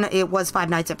one, it was Five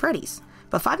Nights at Freddy's.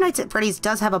 But Five Nights at Freddy's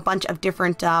does have a bunch of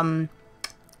different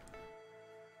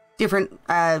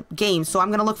games. So I'm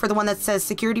going to look for the one that says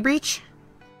Security Breach.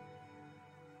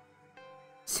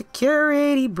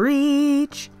 Security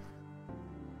Breach.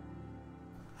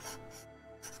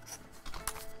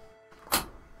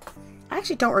 I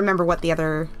actually don't remember what the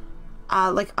other...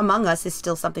 like, Among Us is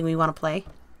still something we want to play.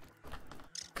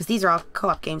 Because these are all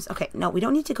co-op games. Okay, no, we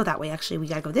don't need to go that way, actually. We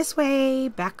gotta go this way,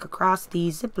 back across the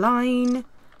zip line.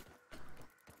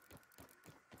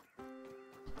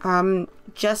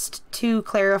 Just to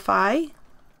clarify,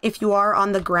 if you are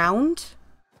on the ground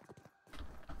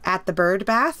at the bird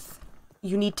bath,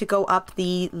 you need to go up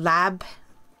the lab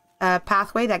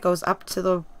pathway that goes up to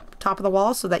the top of the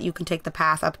wall so that you can take the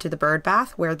path up to the bird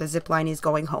bath where the zip line is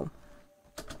going home.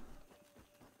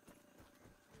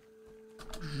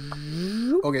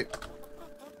 Okay.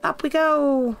 Up we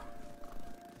go.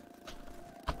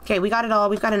 Okay, we got it all.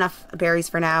 We've got enough berries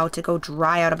for now to go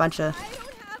dry out a bunch of...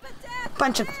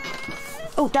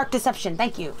 Oh, Dark Deception.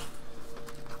 Thank you.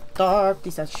 Dark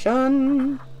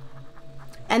Deception.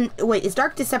 And wait, is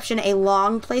Dark Deception a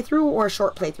long playthrough or a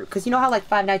short playthrough? Because you know how like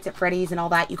Five Nights at Freddy's and all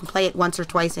that, you can play it once or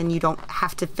twice and you don't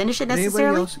have to finish it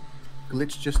necessarily? Anybody else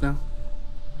glitched just now?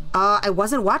 I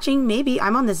wasn't watching. Maybe.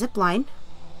 I'm on the zip line.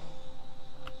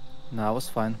 No, I was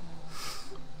fine.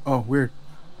 Oh, weird.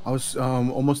 I was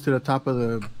almost to the top of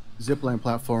the zipline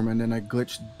platform and then I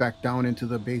glitched back down into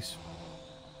the base.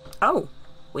 Oh,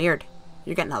 weird.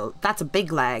 You're getting a... That's a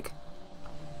big lag.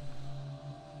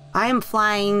 I am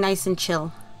flying nice and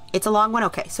chill. It's a long one?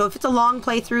 Okay. So if it's a long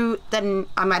playthrough, then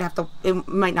I might have to... It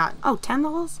might not... Oh, 10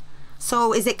 levels?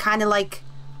 So is it kind of like...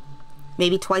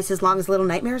 Maybe twice as long as Little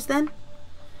Nightmares then?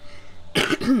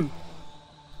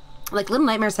 Like, Little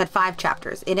Nightmares had 5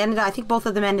 chapters. It ended... I think both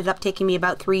of them ended up taking me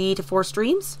about 3 to 4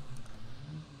 streams.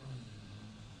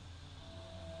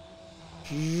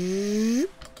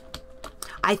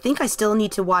 I think I still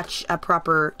need to watch a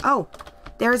proper... Oh,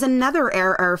 there is another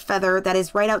air feather that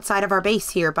is right outside of our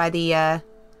base here by the,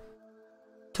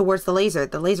 towards the laser.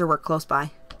 The laser work close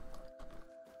by.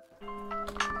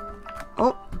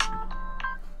 Oh.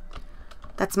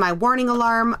 That's my warning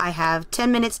alarm. I have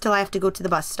 10 minutes till I have to go to the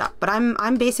bus stop. But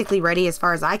I'm basically ready as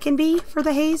far as I can be for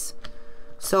the haze.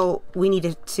 So we need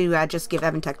to just give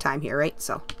Evantek time here, right?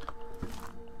 So.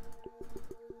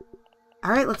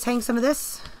 Alright, let's hang some of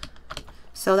this.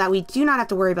 So that we do not have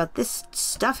to worry about this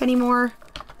stuff anymore.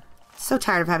 So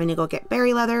tired of having to go get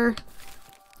berry leather.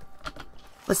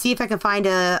 Let's see if I can find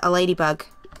a ladybug.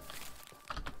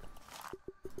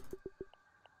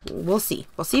 We'll see.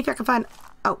 We'll see if I can find...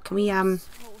 Oh, can we, So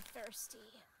thirsty.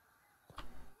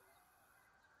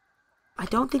 I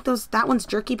don't think that one's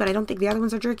jerky, but I don't think the other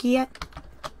ones are jerky yet.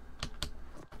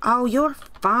 Oh, you're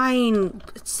fine.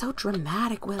 It's so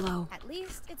dramatic, Willow. At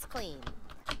least it's clean.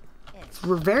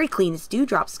 We're very clean. It's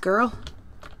dewdrops, girl.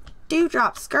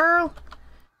 Dewdrops, girl.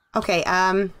 Okay,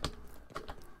 I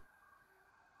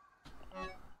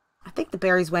think the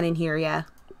berries went in here, yeah.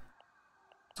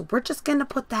 So we're just gonna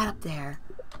put that up there.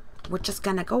 We're just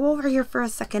gonna go over here for a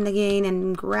second again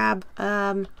and grab,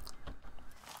 Nope,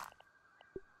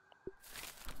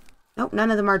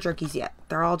 none of them are jerkies yet.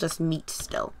 They're all just meat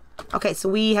still. Okay, so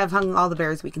we have hung all the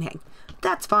berries we can hang.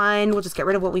 That's fine. We'll just get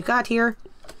rid of what we've got here.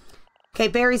 Okay,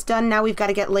 berries done. Now we've got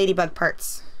to get ladybug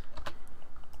parts.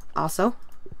 Also.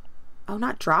 Oh,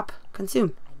 not drop.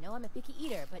 Consume. I know I'm a picky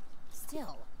eater, but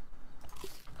still.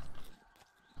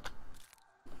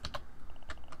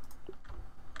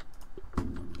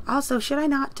 Also, should I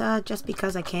not, just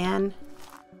because I can?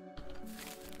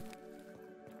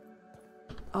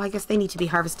 Oh, I guess they need to be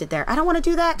harvested there. I don't want to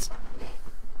do that.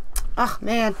 Oh,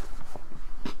 man.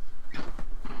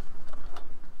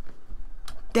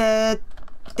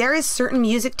 There is certain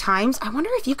music times. I wonder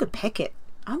if you could pick it.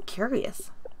 I'm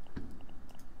curious.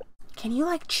 Can you,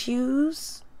 like,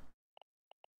 choose?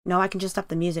 No, I can just up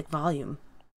the music volume.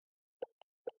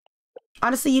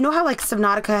 Honestly, you know how, like,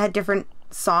 Subnautica had different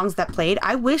songs that played?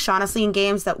 I wish, honestly, in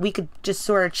games that we could just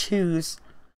sort of choose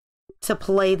to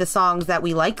play the songs that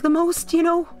we like the most, you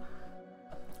know?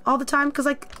 all the time? Because,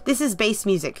 like, this is base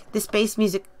music. This base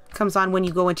music comes on when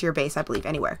you go into your base, I believe,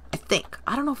 anywhere. I think.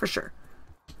 I don't know for sure.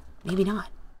 Maybe not.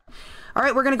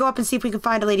 Alright, we're going to go up and see if we can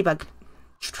find a ladybug.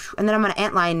 And then I'm going to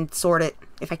antline sword it,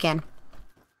 if I can.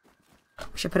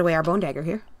 We should put away our bone dagger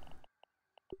here.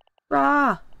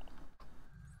 Rah!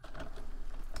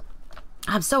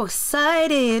 I'm so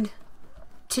excited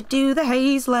to do the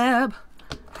Haze lab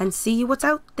and see what's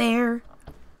out there.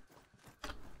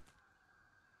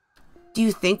 Do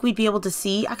you think we'd be able to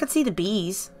see? I could see the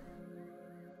bees.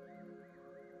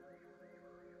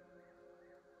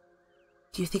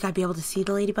 Do you think I'd be able to see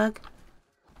the ladybug?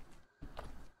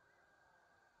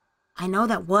 I know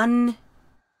that one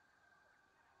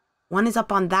is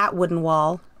up on that wooden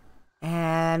wall,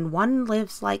 and one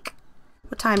lives like,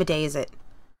 what time of day is it?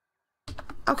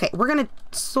 Okay, we're gonna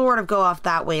sort of go off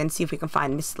that way and see if we can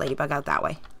find Miss Ladybug out that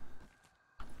way.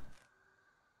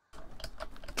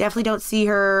 Definitely don't see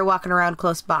her walking around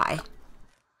close by.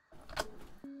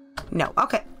 No,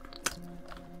 okay.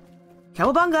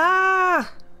 Cowabunga!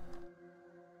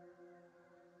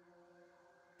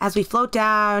 As we float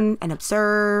down and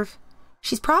observe,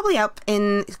 she's probably up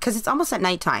in, because it's almost at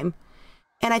nighttime.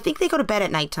 And I think they go to bed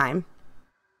at nighttime.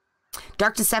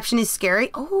 Dark Deception is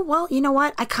scary. Oh, well, you know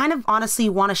what? I kind of honestly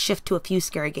want to shift to a few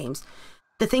scary games.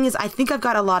 The thing is, I think I've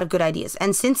got a lot of good ideas.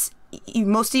 And since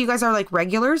most of you guys are like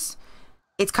regulars,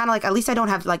 it's kind of like, at least I don't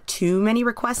have like too many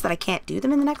requests that I can't do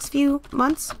them in the next few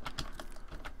months.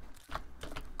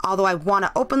 Although I want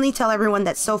to openly tell everyone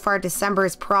that so far December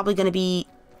is probably going to be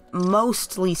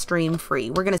mostly stream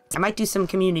free. I might do some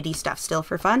community stuff still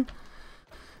for fun.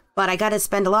 But I gotta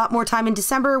spend a lot more time in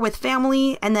December with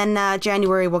family, and then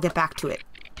January we'll get back to it.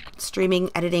 Streaming,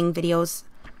 editing, videos.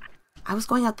 I was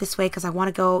going out this way because I want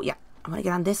to go, yeah, I want to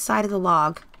get on this side of the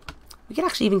log. We can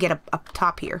actually even get up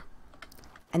top here.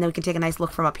 And then we can take a nice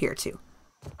look from up here too.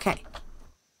 Okay.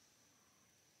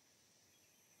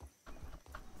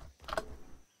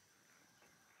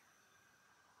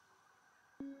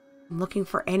 I'm looking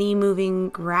for any moving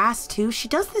grass too. She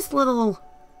does this little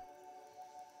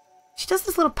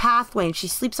pathway and she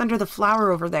sleeps under the flower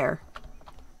over there.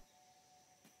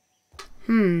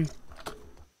 If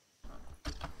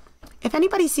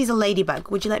anybody sees a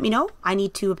ladybug, would you let me know? I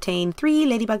need to obtain 3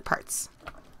 ladybug parts.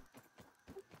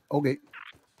 Okay.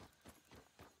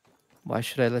 Why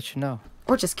should I let you know?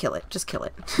 Or just kill it. Just kill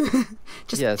it.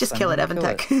 Yes, just kill it,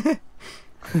 Evantek.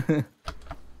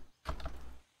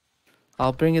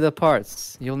 I'll bring you the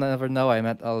parts. You'll never know I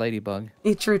met a ladybug.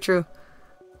 True.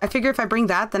 I figure if I bring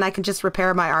that, then I can just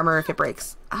repair my armor if it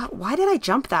breaks. Why did I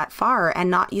jump that far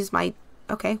and not use my...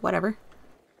 Okay, whatever.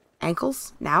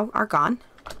 Ankles now are gone.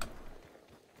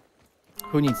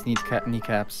 Who needs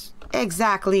kneecaps?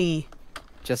 Exactly.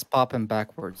 Just pop them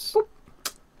backwards. Boop.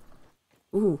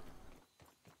 Ooh.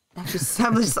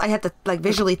 I had to like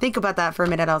visually think about that for a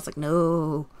minute. I was like,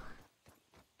 no.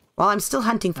 Well, I'm still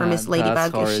hunting for Miss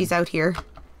Ladybug if she's out here.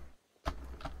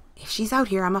 If she's out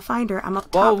here, I'm gonna find her. I'm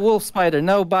up top. Whoa, wolf spider!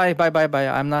 No, bye.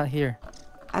 I'm not here.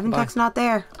 Evantek's not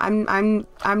there. I'm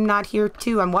not here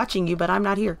too. I'm watching you, but I'm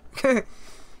not here.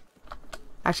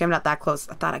 Actually, I'm not that close.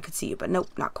 I thought I could see you, but nope,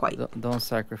 not quite. Don't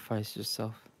sacrifice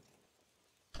yourself.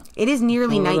 It is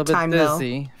nearly nighttime, though. A little bit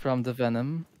dizzy from the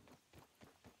venom.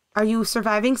 Are you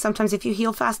surviving? Sometimes if you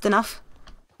heal fast enough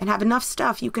and have enough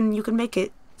stuff, you can make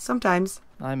it. Sometimes.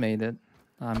 I made it.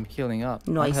 I'm healing up.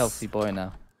 Nice. I'm a healthy boy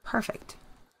now. Perfect.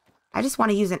 I just want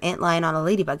to use an antlion on a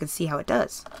ladybug and see how it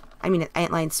does. I mean, an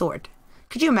antlion sword.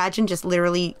 Could you imagine just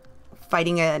literally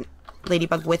fighting a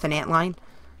ladybug with an antlion?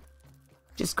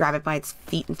 Just grab it by its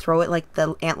feet and throw it like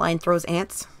the antlion throws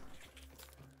ants.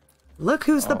 Look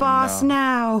who's the boss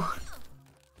now.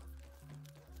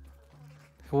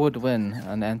 Who would win,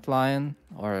 an antlion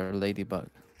or a ladybug?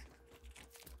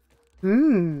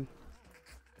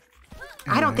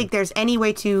 I don't think there's any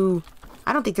way to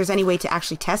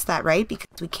actually test that, right? Because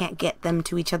we can't get them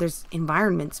to each other's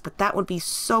environments, but that would be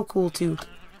so cool to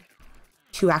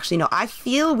actually know. I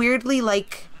feel weirdly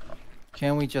like...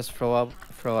 Can we just throw out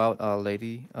a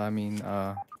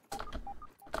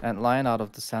antlion out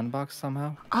of the sandbox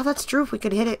somehow? Oh, that's true. If we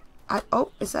could hit it.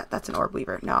 That's an orb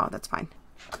weaver. No, that's fine.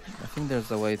 I think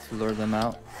there's a way to lure them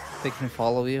out. They can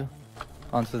follow you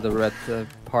onto the red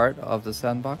part of the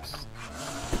sandbox.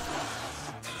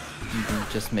 You can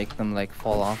just make them like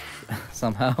fall off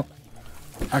somehow.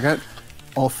 I got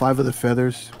all 5 of the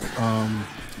feathers,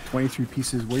 23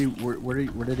 pieces. Where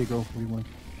did they go? Where do you want?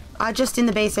 Just in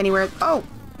the base anywhere. Oh,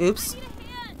 oops.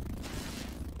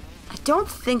 I don't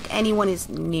think anyone is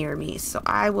near me, so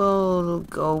I will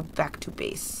go back to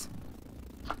base.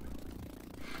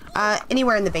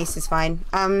 Anywhere in the base is fine.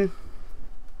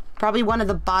 Probably one of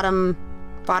the bottom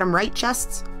bottom right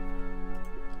chests.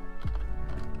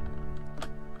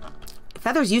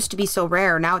 Feathers used to be so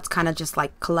rare. Now it's kind of just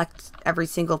like collect every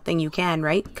single thing you can,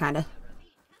 right? Kind of.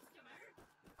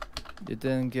 You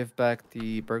didn't give back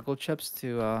the burgle chips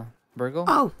to Burgle?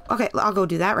 Oh, okay. I'll go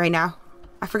do that right now.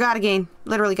 I forgot again.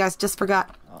 Literally, guys, just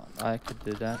forgot. Oh, I could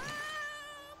do that.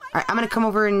 Alright, I'm gonna come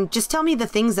over and just tell me the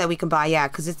things that we can buy, yeah,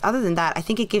 because it's other than that, I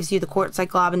think it gives you the quartzite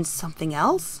glob and something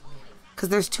else. Because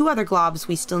there's 2 other globs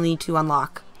we still need to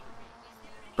unlock.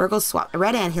 Burgle's swap, a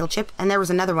red anthill chip, and there was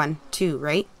another one too,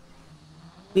 right?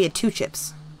 We had 2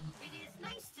 chips.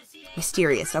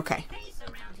 Mysterious, okay.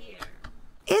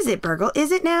 Is it, Burgle?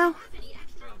 Is it now?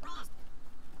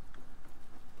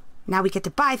 Now we get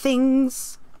to buy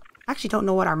things. I actually don't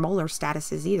know what our molar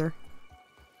status is either.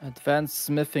 Advanced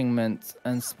smithing mint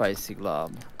and spicy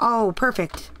glob. Oh,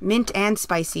 perfect. Mint and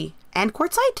spicy. And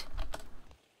quartzite?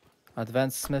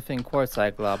 Advanced smithing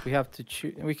quartzite glob. We have to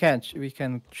choose. We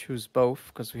can choose both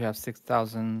because we have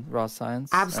 6,000 raw science.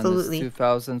 Absolutely. And it's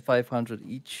 2,500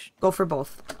 each. Go for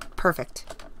both.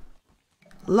 Perfect.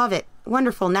 Love it.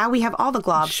 Wonderful. Now we have all the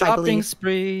globs, Shopping I believe.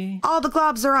 spree. All the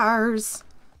globs are ours.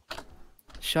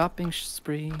 Shopping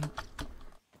spree.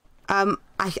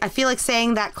 I feel like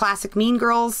saying that classic Mean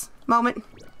Girls moment.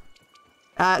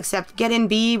 Except get in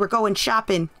B, we're going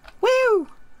shopping. Woo!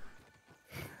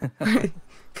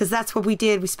 Because that's what we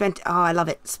did. We spent, oh, I love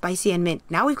it. Spicy and mint.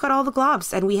 Now we've got all the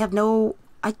globs and we have no,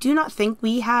 I do not think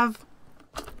we have,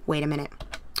 wait a minute.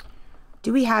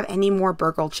 Do we have any more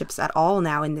burgle chips at all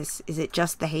now in this? Is it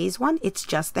just the Haze one? It's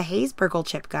just the Haze burgle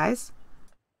chip, guys.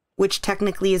 Which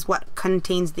technically is what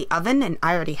contains the oven, and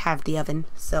I already have the oven,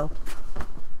 so.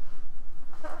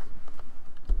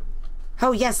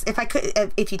 Oh yes, if I could,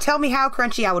 if you tell me how,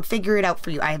 Crunchy, I would figure it out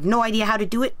for you. I have no idea how to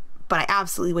do it, but I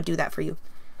absolutely would do that for you.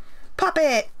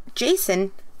 Puppet!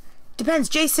 Jason? Depends.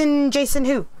 Jason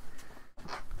who?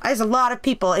 There's a lot of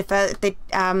people, and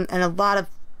a lot of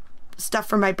stuff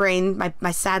for my brain,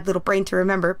 my sad little brain to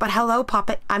remember. But hello,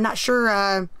 Puppet. I'm not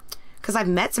sure, because I've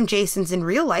met some Jasons in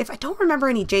real life. I don't remember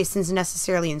any Jasons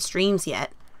necessarily in streams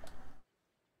yet.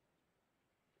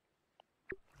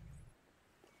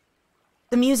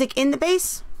 The music in the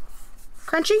base?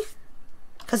 Crunchy?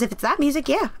 Because if it's that music,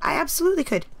 yeah, I absolutely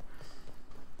could.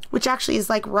 Which actually is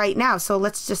like right now, so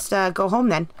let's just go home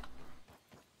then.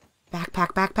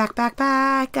 Backpack, backpack,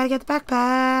 backpack. Gotta get the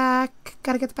backpack.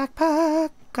 Gotta get the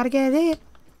backpack. Gotta get it.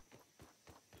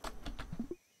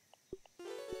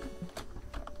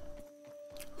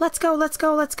 Let's go, let's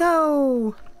go, let's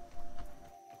go.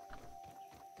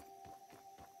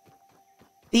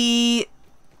 The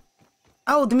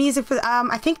music for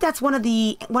I think that's one of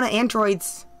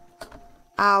Android's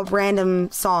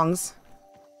random songs.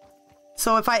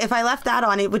 So if I left that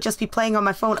on, it would just be playing on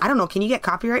my phone. I don't know, can you get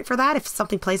copyright for that if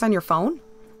something plays on your phone?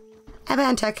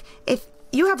 Evantek, if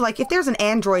you have if there's an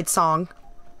Android song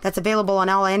that's available on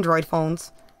all Android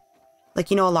phones, like,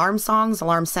 you know, alarm songs,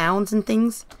 alarm sounds and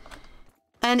things,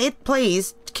 and it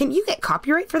plays, can you get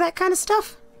copyright for that kind of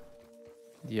stuff?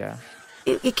 Yeah.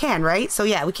 It can, right? So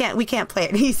yeah, we can't play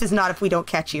it. He says not if we don't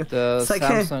catch you. The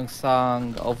Samsung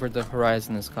song Over the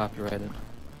Horizon is copyrighted.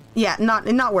 Yeah,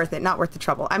 not worth it. Not worth the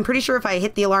trouble. I'm pretty sure if I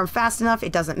hit the alarm fast enough,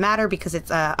 it doesn't matter because it's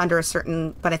under a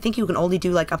certain. But I think you can only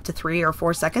do like up to 3 or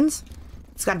 4 seconds.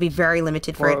 It's got to be very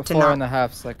limited for it to not.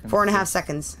 4.5 seconds. 4.5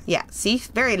 seconds. Yeah. See,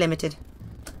 very limited.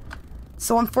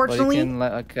 So unfortunately,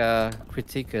 well, you can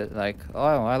critique it like,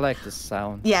 oh, I like this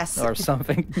sound. Yes. Or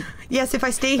something. Yes, if I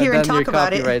stay here and talk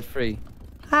about it. Copyright free.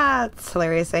 Ah, it's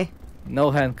hilarious, eh? No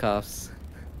handcuffs.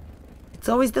 It's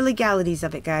always the legalities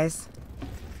of it, guys.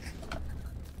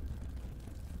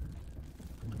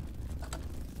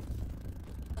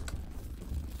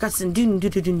 Got some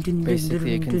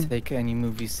Basically, you can take any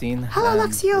movie scene. Hello,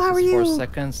 Luxio, how are you? 4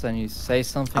 seconds, and you say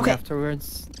something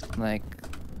afterwards. Like,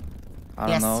 I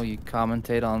don't know, you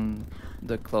commentate on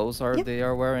the clothes they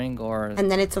are wearing, or.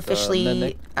 And then it's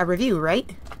officially a review,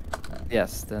 right?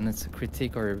 Yes, then it's a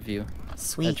critique or review.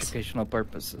 Sweet. Educational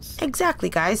purposes. Exactly,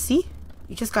 guys. See,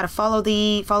 you just gotta follow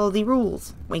the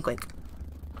rules. Wink, wink.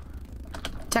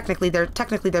 Technically,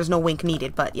 there's no wink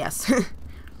needed, but yes.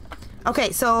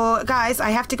 Okay, so guys, I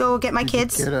have to go get my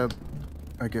kids.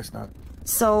 I guess not.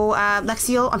 So,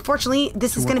 Lexio, unfortunately,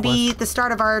 this is gonna be the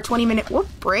start of our 20-minute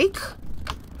break.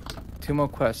 2 more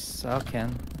quests. I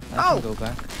can go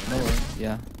back. No worries.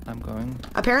 Yeah, I'm going.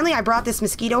 Apparently, I brought this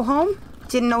mosquito home.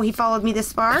 Didn't know he followed me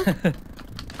this far.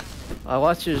 I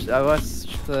watched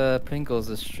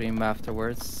Pringles' stream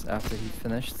afterwards, after he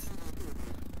finished.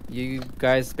 You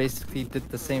guys basically did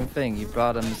the same thing. You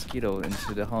brought a mosquito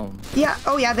into the home. Yeah.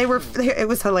 Oh, yeah. It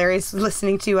was hilarious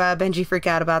listening to Benji freak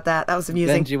out about that. That was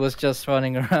amusing. Benji was just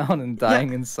running around and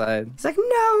dying inside. He's like,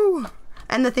 no.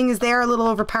 And the thing is, they are a little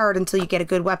overpowered until you get a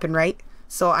good weapon, right?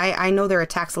 So I know their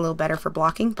attack's a little better for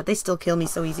blocking, but they still kill me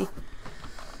so easy.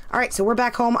 All right, so we're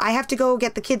back home. I have to go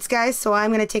get the kids, guys, so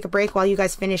I'm going to take a break while you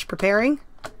guys finish preparing.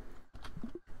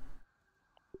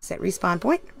 Set respawn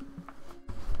point.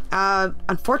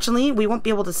 Unfortunately, we won't be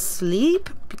able to sleep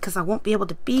because I won't be able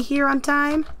to be here on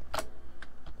time.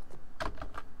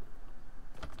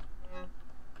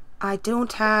 I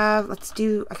don't have...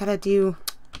 I gotta do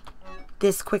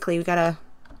this quickly. We gotta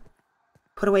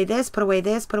put away this, put away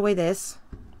this, put away this.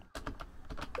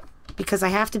 Because I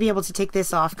have to be able to take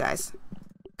this off, guys.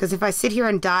 Because if I sit here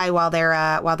and die while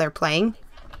they're playing,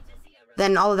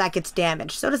 then all of that gets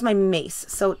damaged. So does my mace.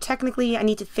 So technically, I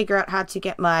need to figure out how to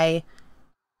get my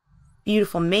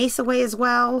beautiful mace away as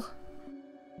well.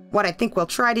 What I think we'll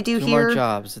try to do Two here more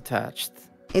jobs attached.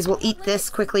 is we'll eat this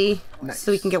quickly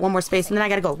so we can get one more space, and then I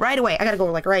gotta go right away. I gotta go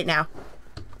like right now.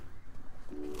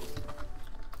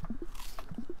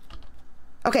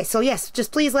 Okay, so yes,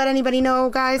 just please let anybody know,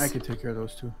 guys. I can take care of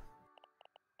those two.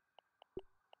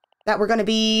 That we're gonna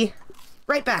be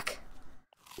right back.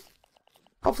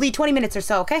 Hopefully 20 minutes or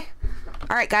so, okay?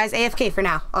 Alright guys, AFK for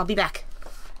now. I'll be back.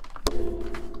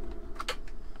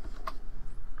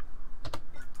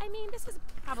 I mean, this is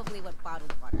probably what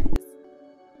bottled water is.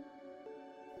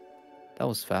 That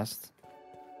was fast.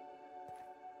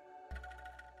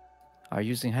 Are you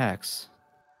using hacks?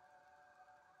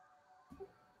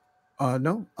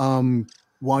 No.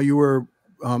 While you were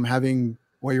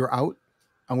while you were out,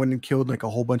 I went and killed like a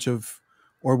whole bunch of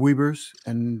orb weavers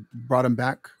and brought them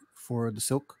back for the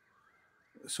silk.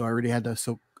 So I already had the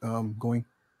silk going.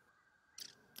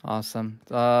 Awesome.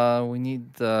 We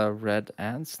need the red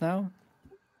ants now.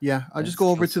 Yeah, I'll just Let's go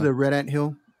over kill to the red ant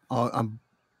hill. I'm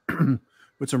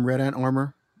with some red ant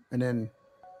armor, and then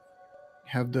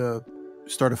have the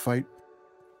start a fight.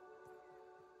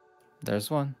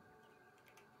 There's one.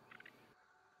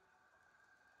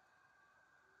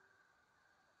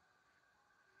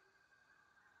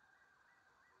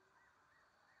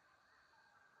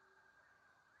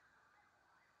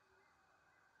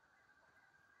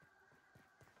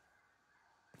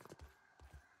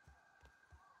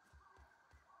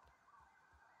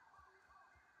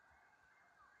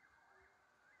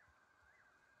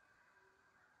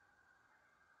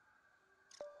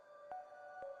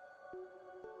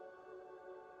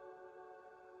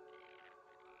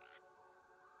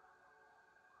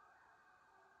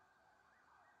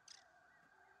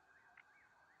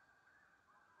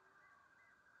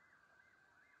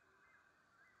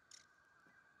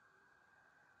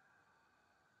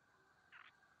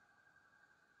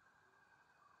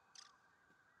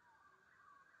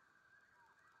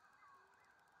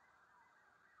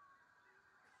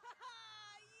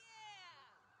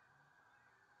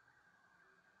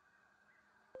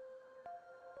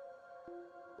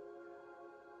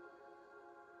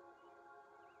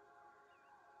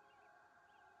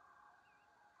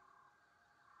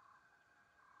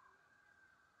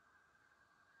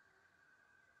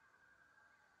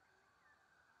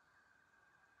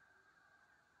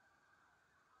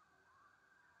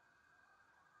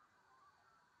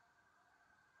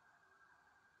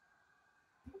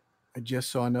 I just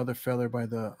saw another feather by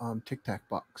the Tic Tac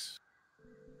box.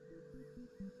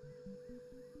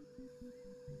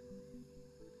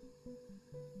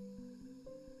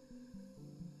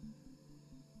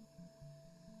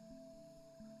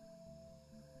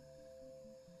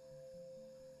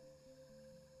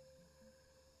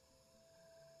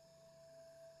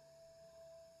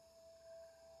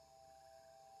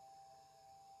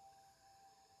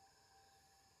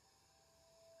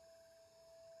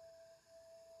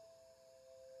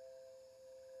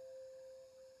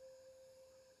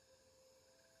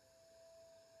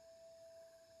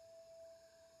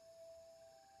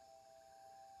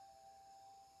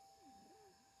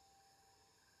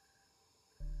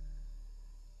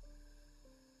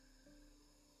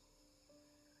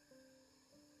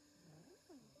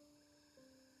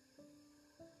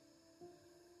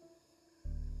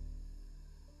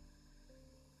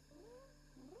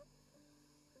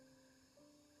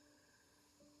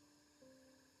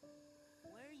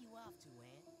 Where are you off to,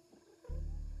 Ant?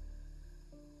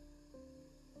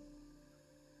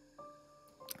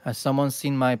 Has someone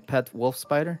seen my pet wolf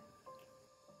spider?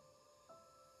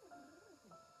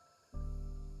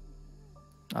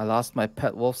 I lost my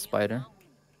pet wolf spider.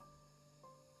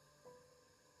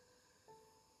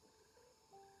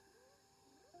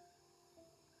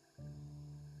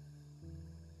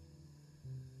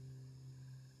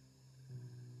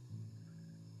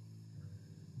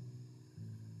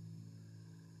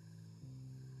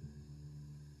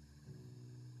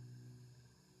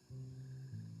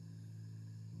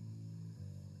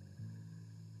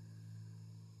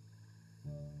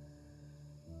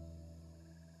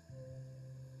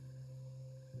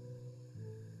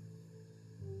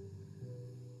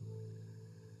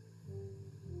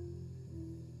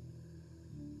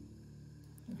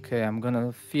 Okay, I'm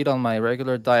gonna feed on my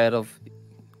regular diet of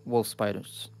wolf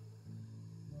spiders.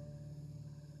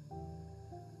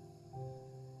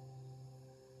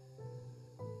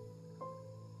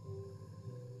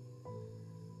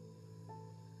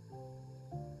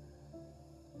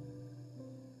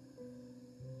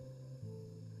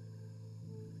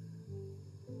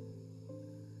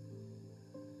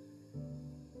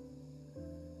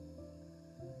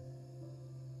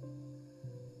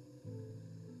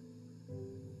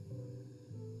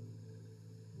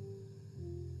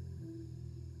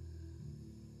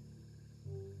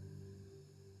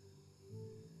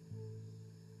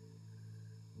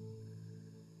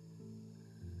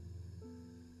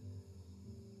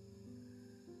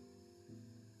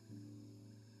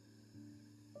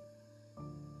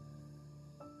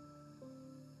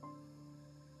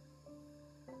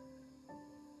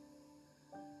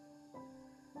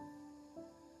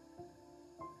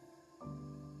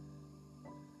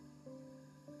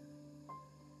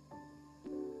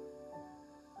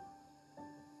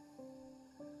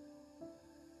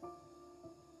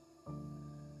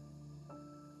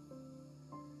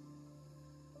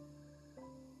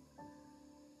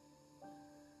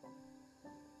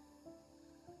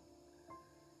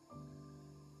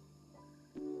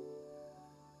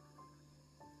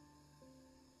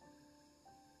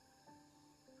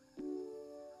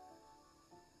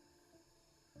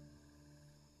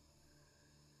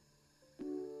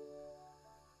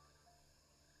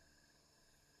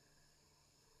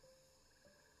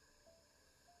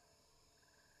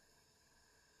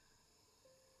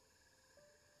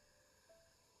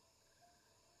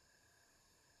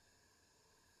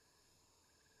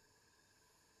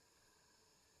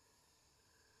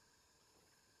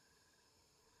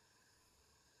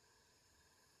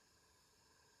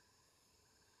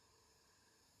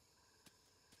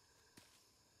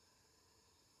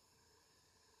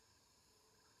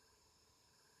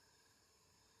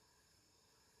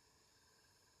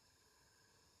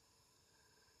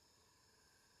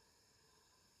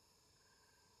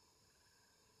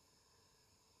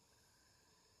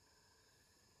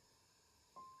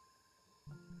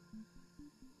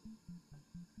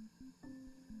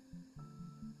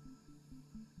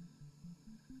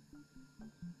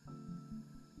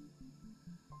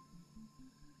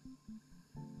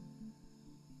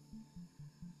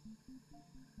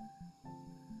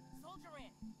 Soldier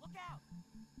in! Look out!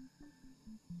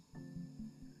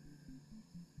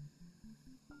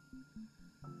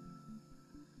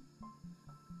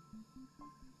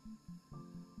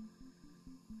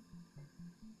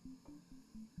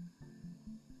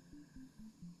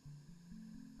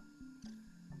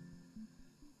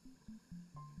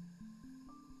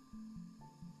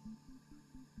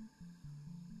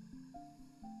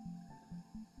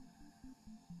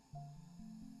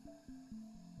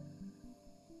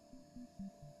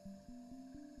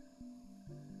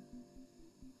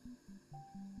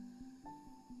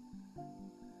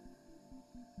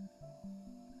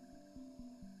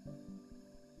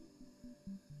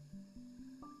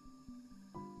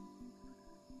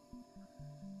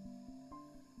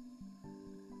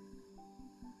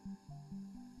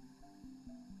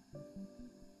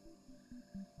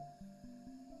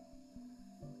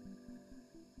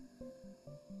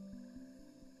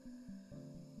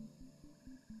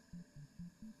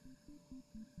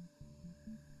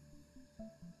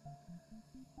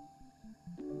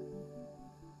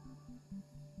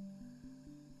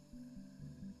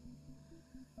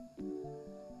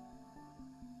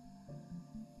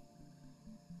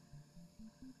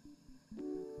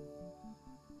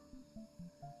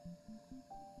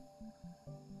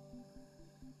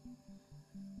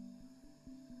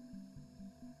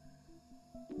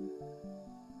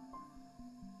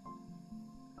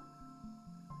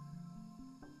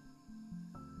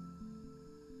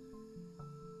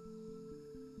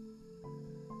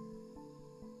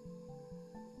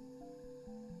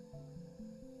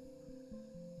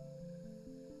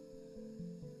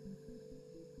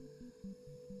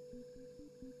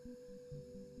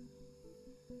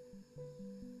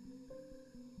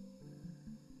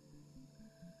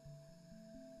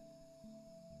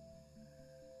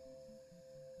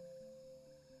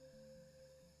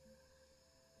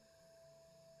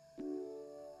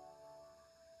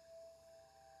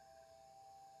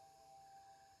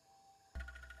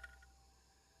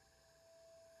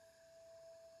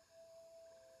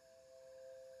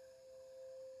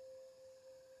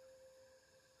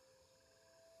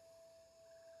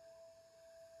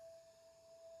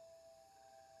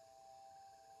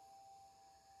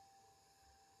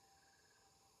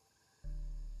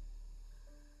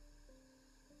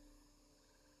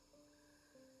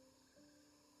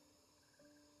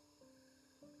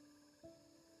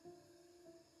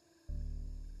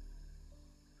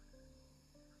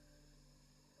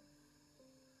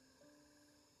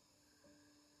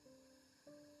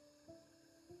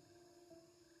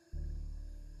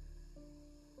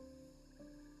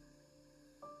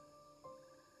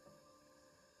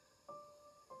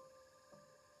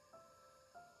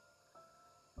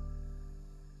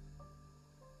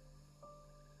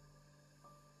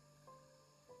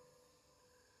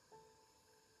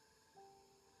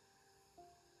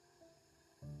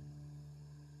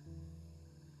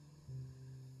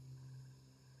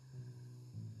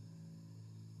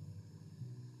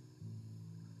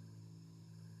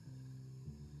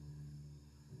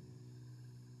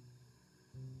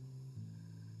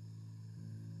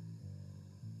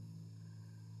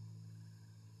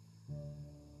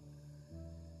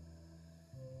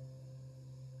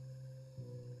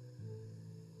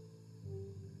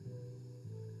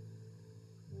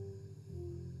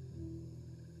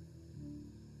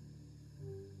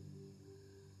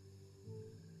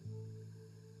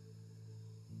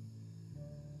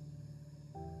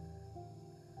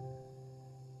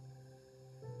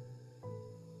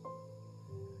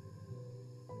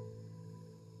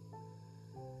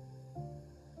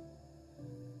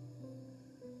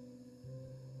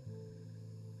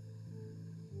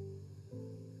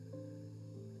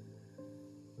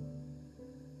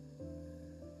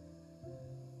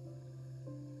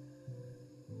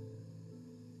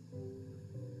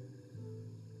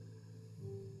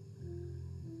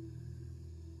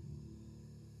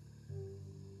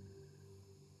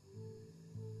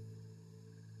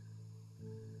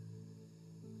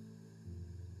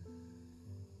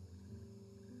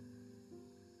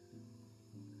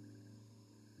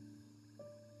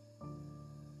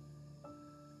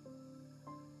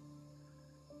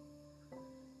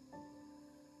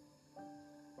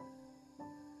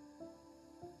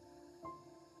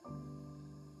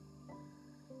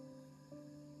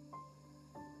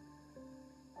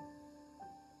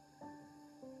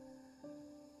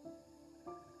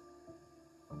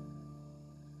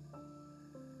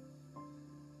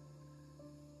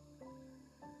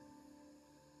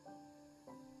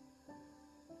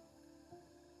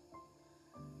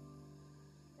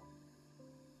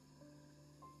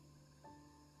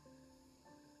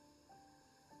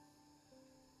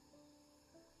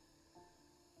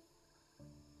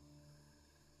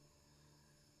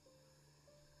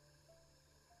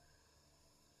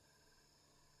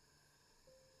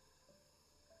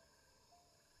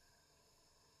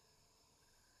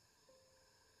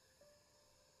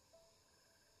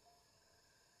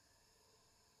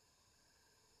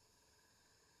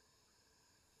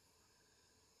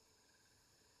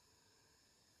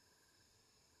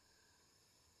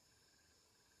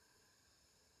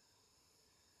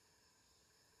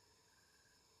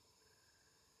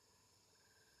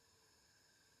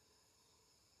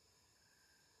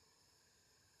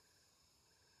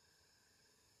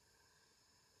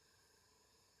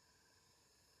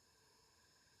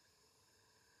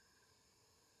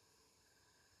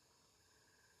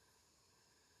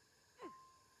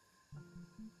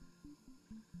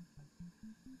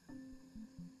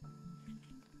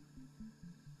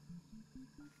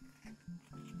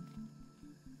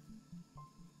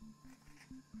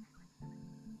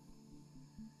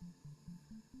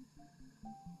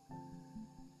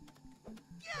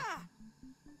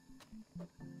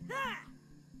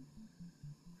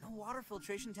 No water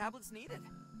filtration tablets needed.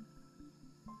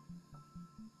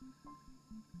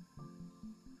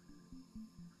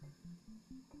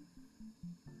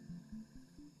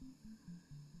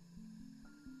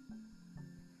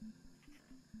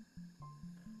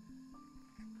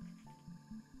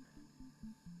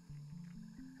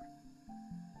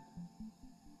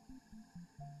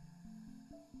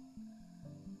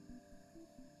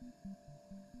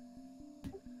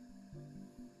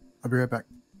 I'll be right back.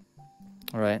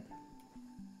 All right.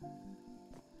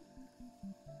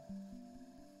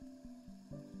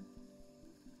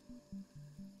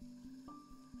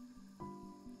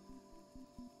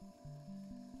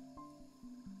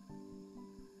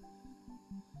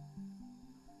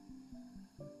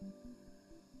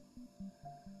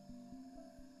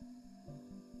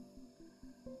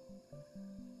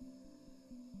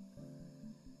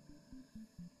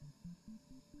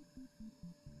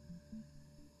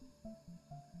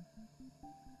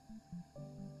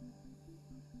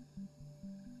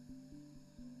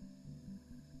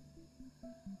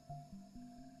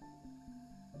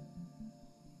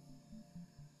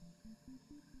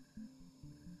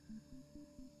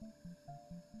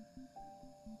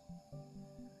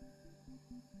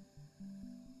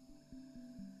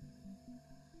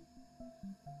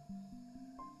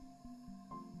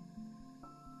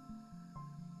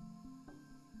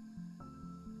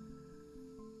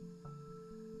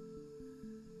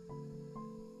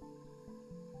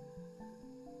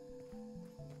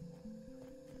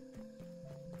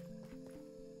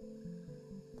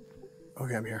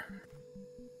 Okay, I'm here.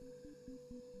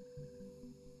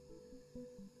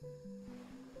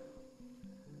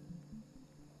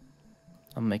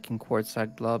 I'm making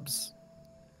quartzite gloves.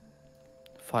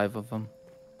 5 of them.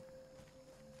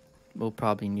 We'll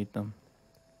probably need them.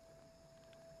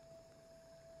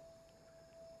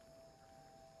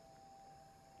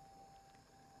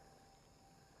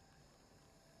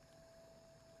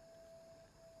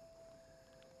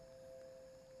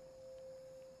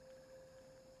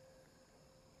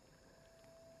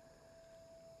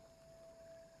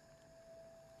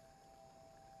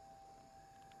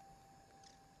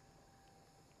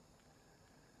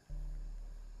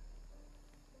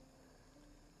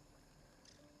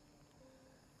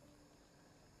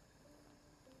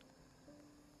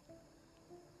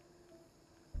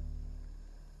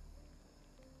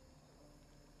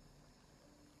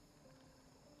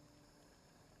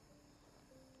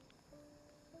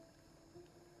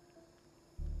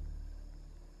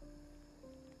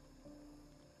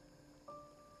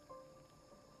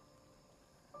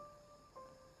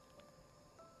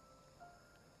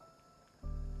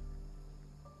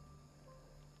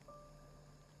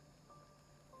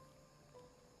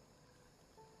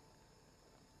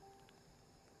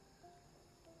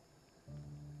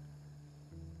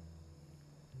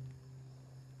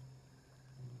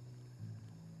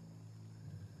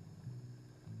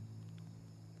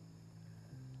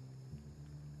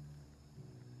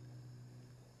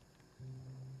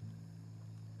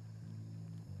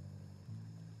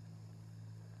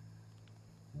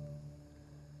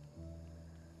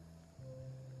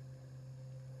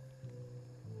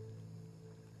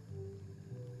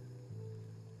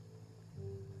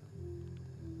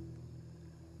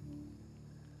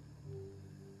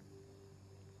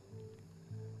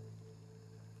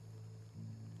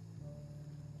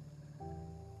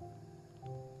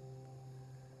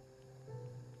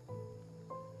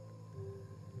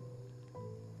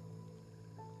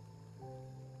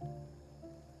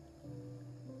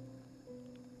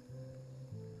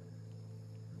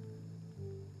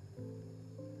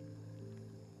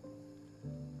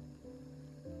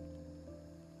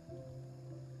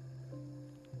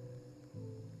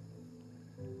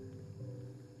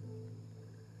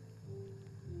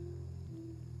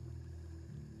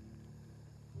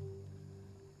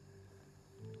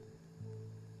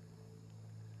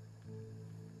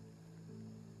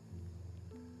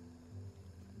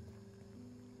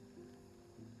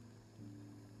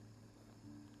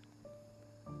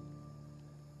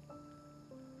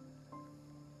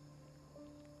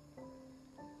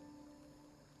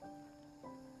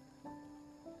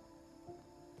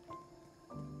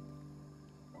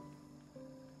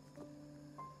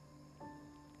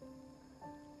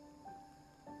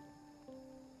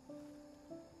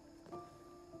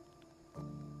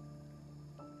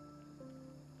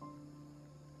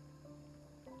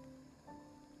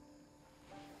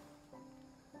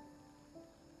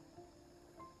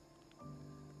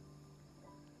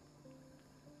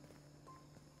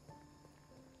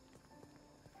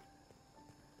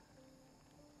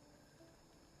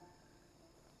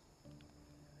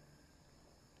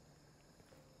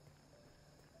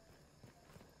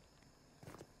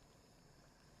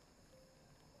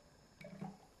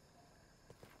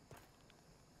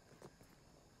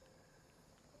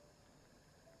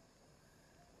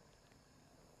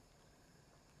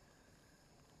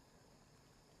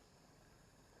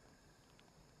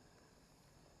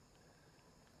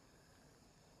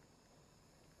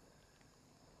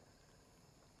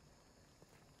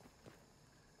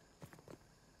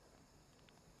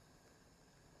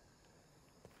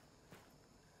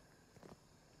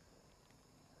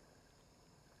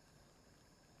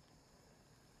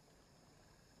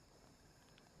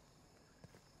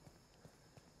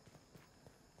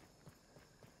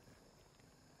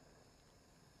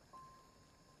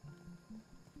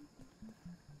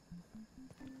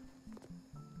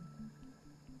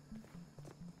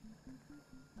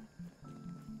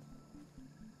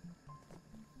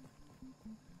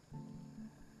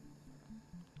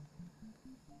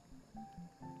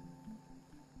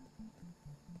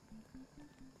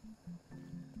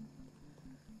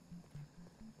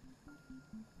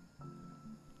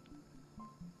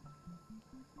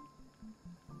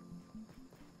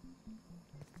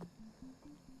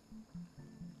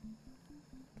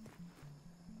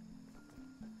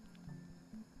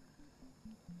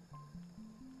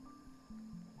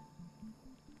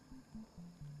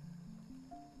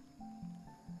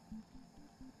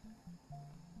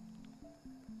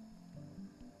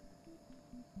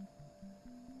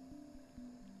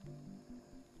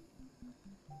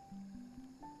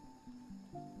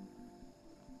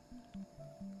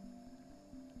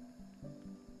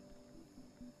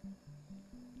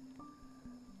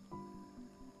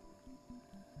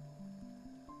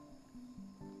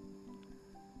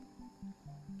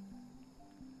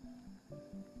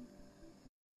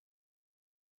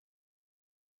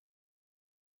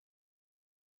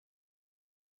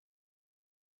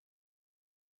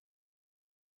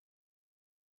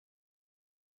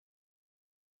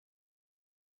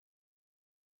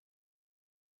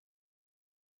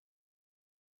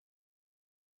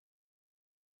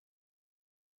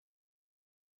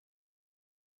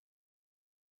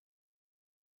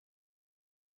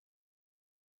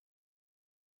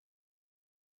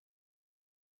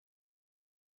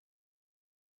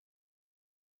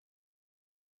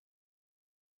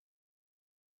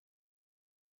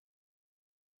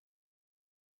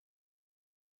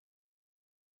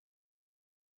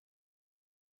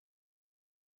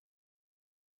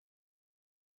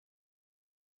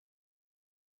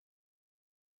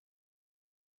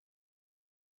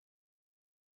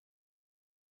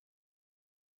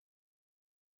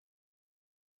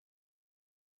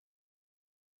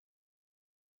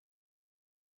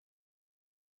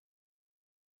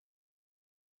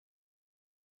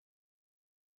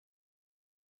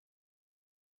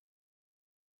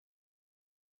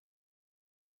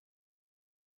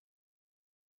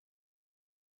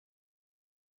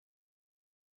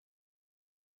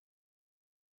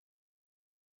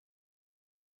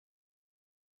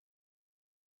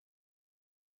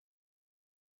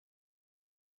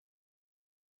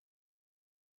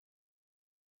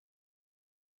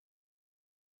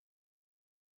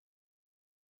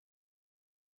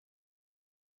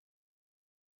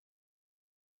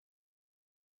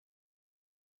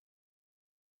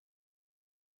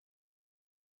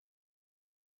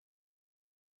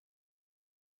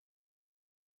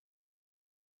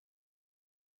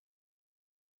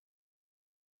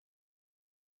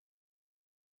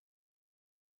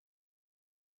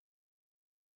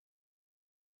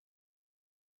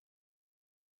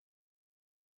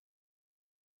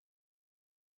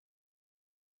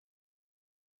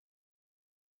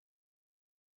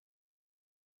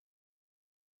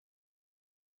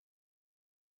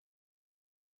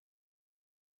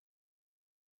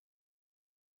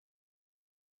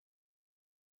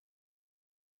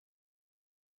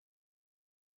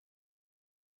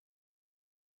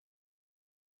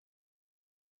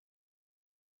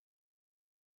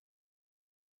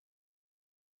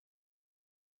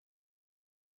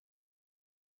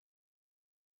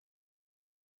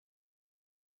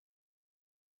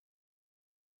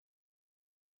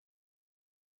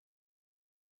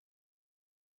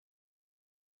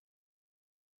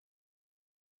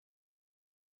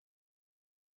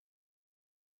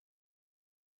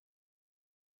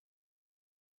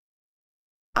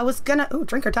 I was gonna... Ooh,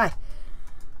 drink or die.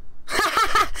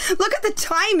 Look at the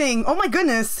timing! Oh my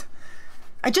goodness!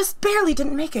 I just barely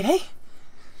didn't make it, hey?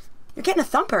 You're getting a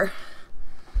thumper.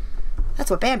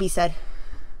 That's what Bambi said.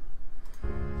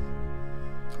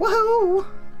 Woohoo!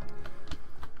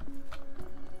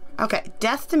 Okay,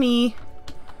 death to me.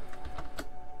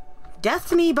 Death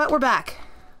to me, but we're back.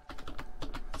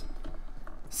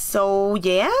 So,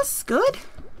 yes, good.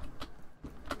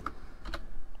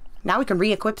 Now we can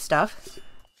re-equip stuff.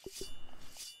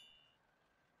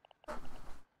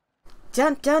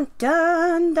 Dun dun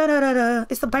dun da da da da.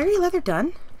 Is the berry leather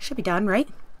done? Should be done, right?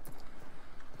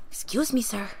 Excuse me,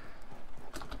 sir.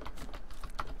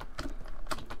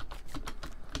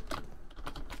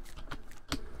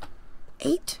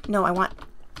 Eight? No, I want...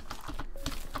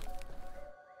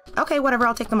 Okay, whatever,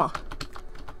 I'll take them all.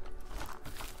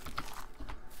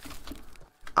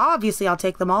 Obviously, I'll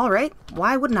take them all, right?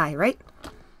 Why wouldn't I, right?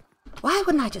 Why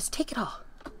wouldn't I just take it all?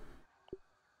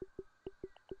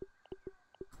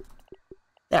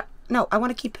 There. No, I want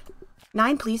to keep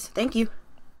 9, please. Thank you.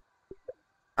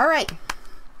 All right.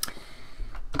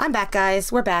 I'm back,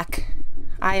 guys. We're back.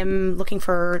 I am looking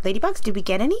for ladybugs. Did we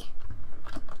get any?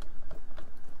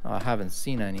 Oh, I haven't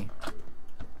seen any.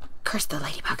 Curse the I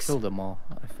ladybugs. killed them all,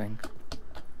 I think.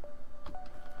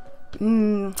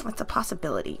 That's a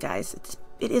possibility, guys.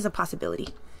 It is a possibility.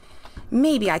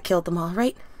 Maybe I killed them all,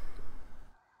 right?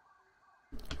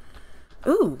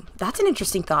 Ooh, that's an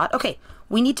interesting thought. Okay,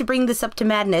 we need to bring this up to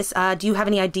madness. Do you have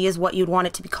any ideas what you'd want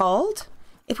it to be called?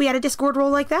 If we had a Discord role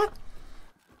like that?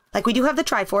 Like, we do have the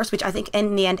Triforce, which I think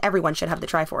in the end everyone should have the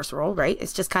Triforce role, right?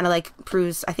 It's just kind of like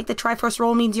proves... I think the Triforce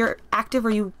role means you're active or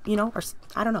you know, or...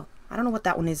 I don't know. I don't know what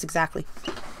that one is exactly.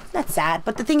 That's sad.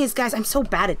 But the thing is, guys, I'm so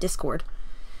bad at Discord.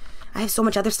 I have so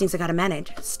much other things I gotta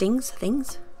manage.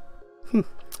 Things?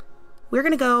 We're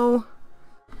gonna go...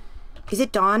 Is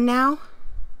it dawn now?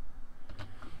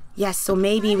 Yes, so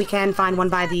maybe we can find one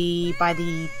by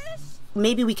the...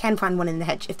 Maybe we can find one in the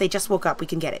hedge. If they just woke up, we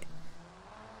can get it.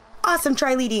 Awesome,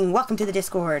 try leading. Welcome to the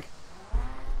Discord.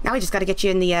 Now we just gotta get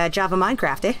you in the Java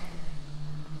Minecraft, eh?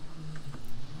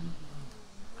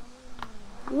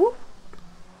 Whoop.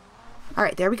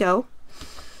 Alright, there we go.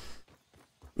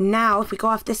 Now, if we go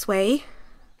off this way,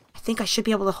 I think I should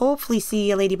be able to hopefully see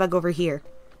a ladybug over here.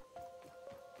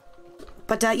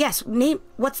 But, yes,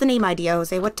 what's the name idea,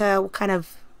 Jose? What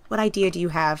idea do you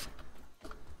have?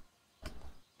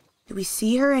 Do we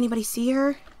see her? Anybody see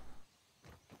her?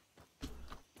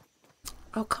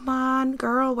 Oh, come on,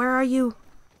 girl, where are you?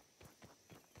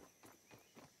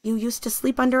 You used to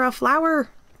sleep under a flower.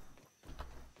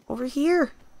 Over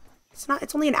here.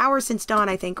 It's only an hour since dawn,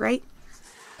 I think, right?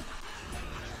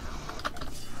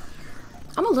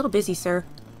 I'm a little busy, sir.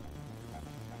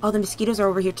 Oh, the mosquitoes are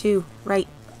over here too. Right.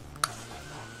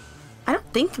 I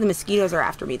don't think the mosquitoes are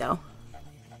after me, though.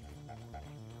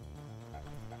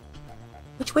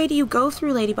 Which way do you go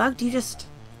through, Ladybug? Do you just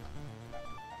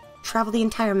travel the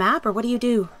entire map, or what do you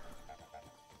do?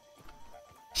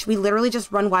 Should we literally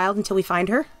just run wild until we find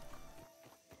her?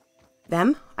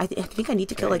 Them? I think I need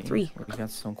to kill like 3. We got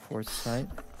some quartzite.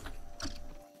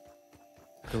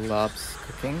 Globs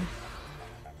cooking.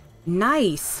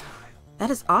 Nice. That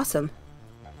is awesome.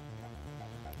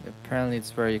 Apparently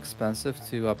it's very expensive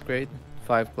to upgrade.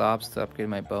 5 globs to upgrade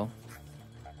my bow.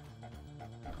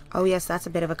 Oh yes, that's a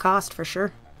bit of a cost for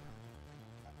sure.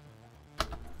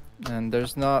 And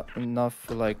there's not enough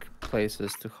like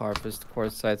places to harvest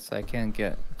quartzite, so I can't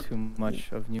get too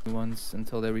much of new ones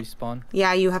until they respawn.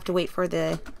 Yeah, you have to wait for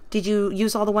the... Did you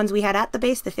use all the ones we had at the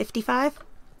base, the 55?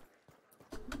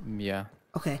 Yeah.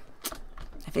 Okay.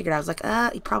 I figured, I was like,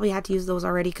 you probably had to use those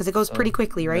already, because it goes pretty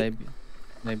quickly, right?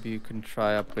 Maybe you can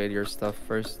try upgrade your stuff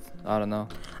first. I don't know.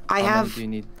 How many do you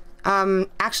need?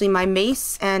 Actually, my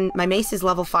mace is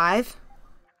level 5.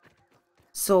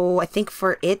 So I think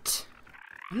for it,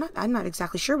 I'm not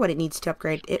exactly sure what it needs to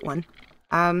upgrade it one.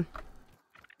 I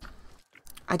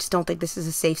just don't think this is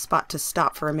a safe spot to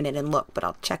stop for a minute and look, but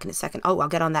I'll check in a second. Oh, I'll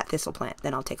get on that thistle plant,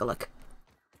 then I'll take a look.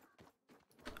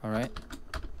 Alright.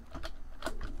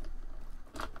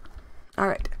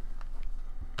 Alright.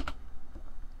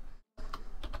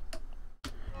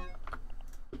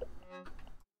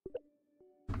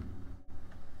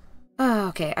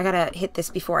 Okay, I gotta hit this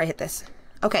before I hit this.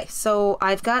 Okay, so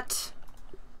I've got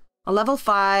a level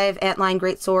 5 Antline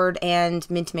Greatsword and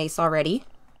Mint Mace already.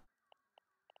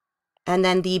 And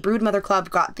then the Broodmother Club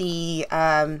got the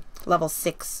level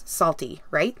 6 Salty,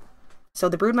 right? So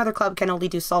the Broodmother Club can only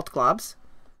do Salt Globs.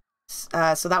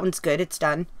 So that one's good, it's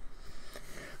done.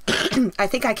 I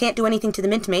think I can't do anything to the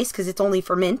Mint Mace because it's only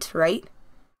for mint, right?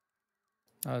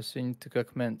 Oh, so you need to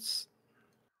cook mints.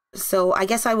 So I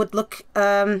guess I would look...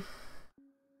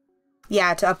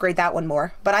 yeah, to upgrade that one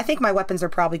more. But I think my weapons are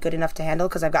probably good enough to handle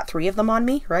because I've got 3 of them on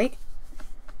me, right?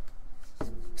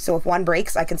 So if one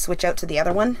breaks, I can switch out to the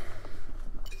other one.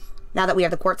 Now that we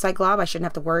have the Quartzite Glob, I shouldn't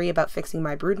have to worry about fixing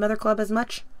my Broodmother Club as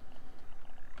much.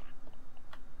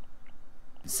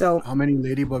 So... How many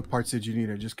ladybug parts did you need?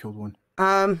 I just killed one.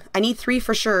 I need 3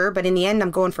 for sure, but in the end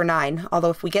I'm going for 9.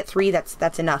 Although if we get 3,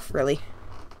 that's enough, really.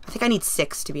 I think I need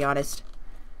 6, to be honest.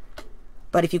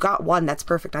 But if you got 1, that's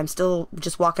perfect. I'm still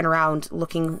just walking around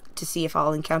looking to see if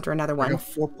I'll encounter another one. I got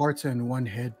 4 parts and 1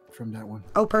 head from that one.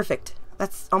 Oh, perfect.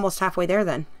 That's almost halfway there,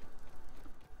 then.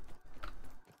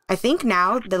 I think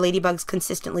now the ladybugs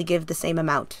consistently give the same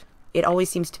amount. It always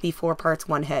seems to be 4 parts,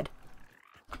 1 head.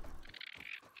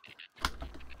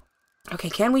 Okay,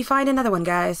 can we find another one,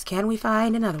 guys? Can we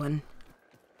find another one?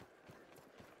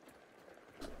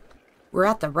 We're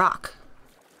at the rock.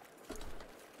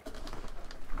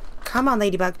 Come on,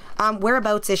 Ladybug.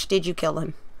 Whereabouts-ish did you kill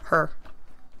him? Her.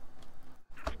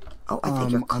 Oh, I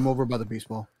think you're... I'm over by the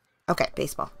baseball. Okay,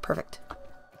 baseball. Perfect.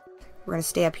 We're gonna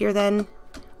stay up here then.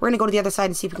 We're gonna go to the other side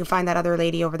and see if we can find that other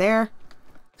lady over there.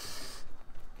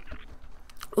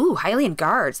 Ooh, Hylian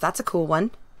guards. That's a cool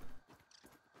one.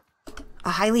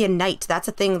 A Hylian knight. That's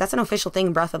a thing. That's an official thing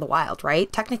in Breath of the Wild,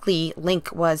 right? Technically,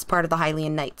 Link was part of the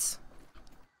Hylian knights.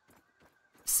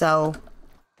 So,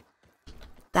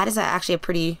 that is actually a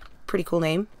pretty cool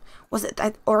name. Was it,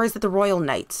 or is it the Royal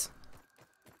Knights?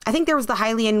 I think there was the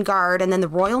Hylian Guard, and then the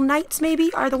Royal Knights,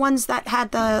 maybe, are the ones that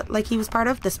had the, like he was part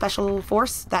of, the special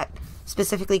force that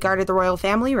specifically guarded the royal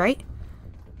family, right?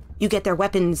 You get their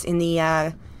weapons in the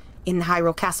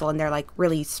Hyrule Castle, and they're, like,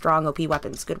 really strong OP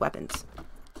weapons, good weapons.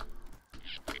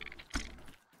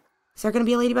 Is there gonna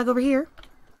be a ladybug over here?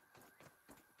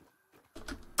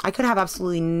 I could have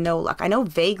absolutely no luck. I know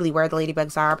vaguely where the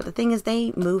ladybugs are, but the thing is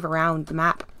they move around the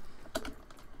map.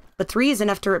 But 3 is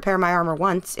enough to repair my armor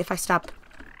once if I stop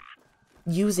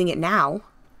using it now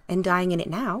and dying in it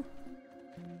now.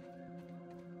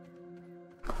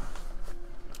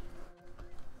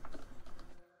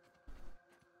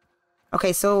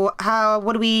 Okay, so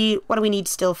what do we need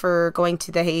still for going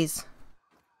to the Haze?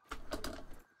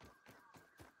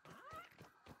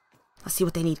 Let's see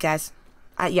what they need, guys.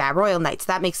 Yeah, Royal Knights.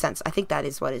 That makes sense. I think that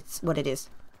is what it is.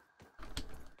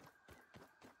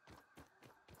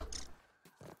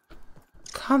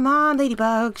 Come on,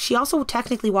 Ladybug. She also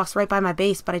technically walks right by my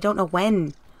base, but I don't know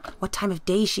when. What time of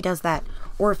day she does that.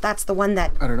 Or if that's the one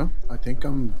that... I don't know. I think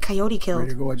I'm... Coyote killed.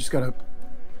 Ready to go. I just gotta...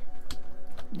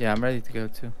 Yeah, I'm ready to go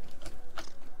too.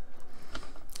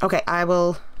 Okay, I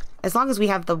will... As long as we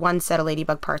have the one set of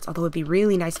Ladybug parts. Although it'd be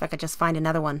really nice if I could just find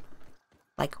another one.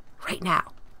 Like, right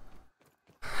now.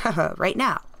 Right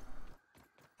now.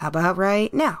 How about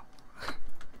right now?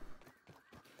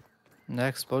 In the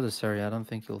exploders area, I don't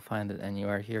think you'll find it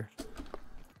anywhere here.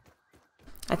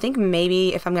 I think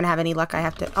maybe if I'm gonna have any luck, I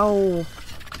have to... Oh.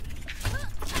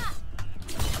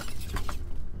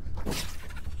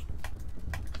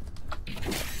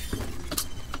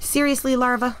 Seriously,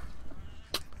 larva?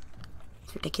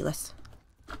 It's ridiculous.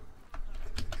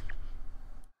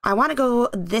 I want to go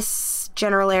this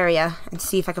general area and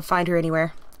see if I can find her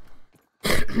anywhere.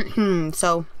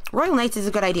 So, Royal Knights is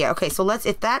a good idea. Okay, so let's...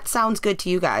 If that sounds good to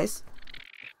you guys...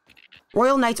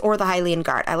 Royal Knights or the Hylian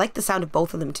Guard. I like the sound of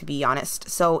both of them, to be honest.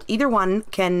 So, either one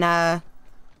can...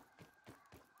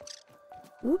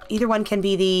 either one can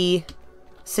be the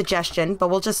suggestion, but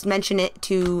we'll just mention it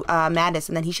to Madness,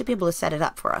 and then he should be able to set it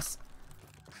up for us.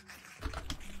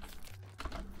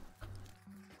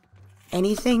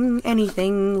 Anything,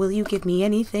 anything, will you give me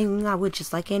anything? I would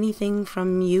just like anything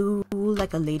from you,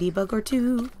 like a ladybug or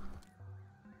two.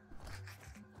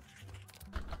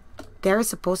 There is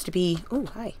supposed to be... Oh,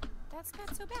 hi. That's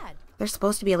not so bad. There's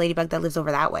supposed to be a ladybug that lives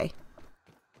over that way.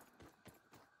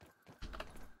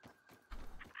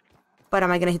 But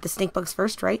am I gonna hit the stink bugs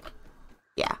first, right?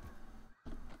 Yeah.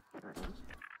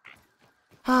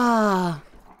 Ah.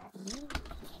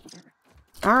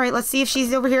 Alright, let's see if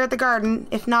she's over here at the garden.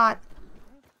 If not...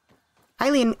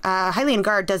 Hylian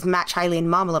Guard does match Hylian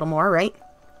Mom a little more, right?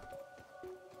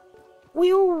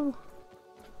 Whew.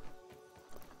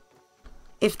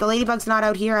 If the ladybug's not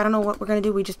out here, I don't know what we're gonna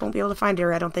do. We just won't be able to find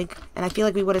her, I don't think. And I feel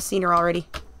like we would have seen her already.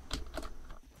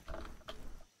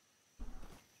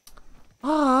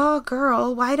 Aw,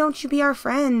 girl, why don't you be our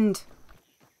friend?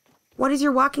 What is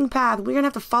your walking path? We're gonna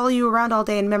have to follow you around all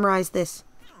day and memorize this.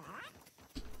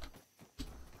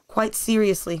 Quite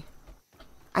seriously.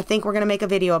 I think we're gonna make a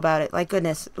video about it. Like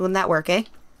goodness, wouldn't that work, eh?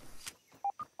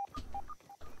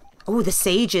 Oh, the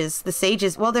sages. The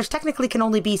sages. Well, there's technically can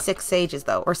only be 6 sages,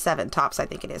 though. Or 7 tops, I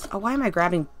think it is. Oh, why am I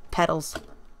grabbing petals?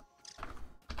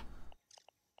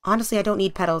 Honestly, I don't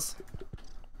need petals.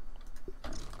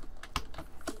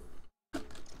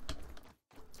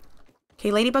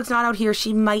 Okay, Ladybug's not out here.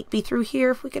 She might be through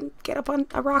here if we can get up on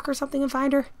a rock or something and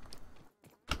find her.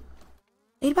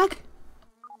 Ladybug?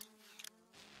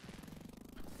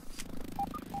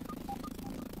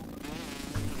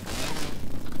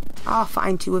 Oh,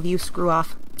 fine, 2 of you. Screw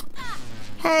off.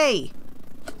 Hey!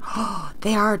 Oh,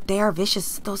 they are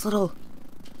vicious. Those little...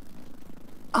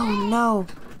 Oh, no.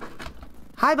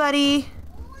 Hi, buddy.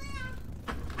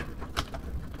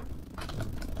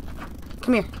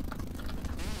 Come here.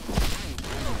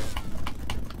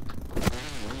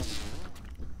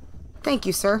 Thank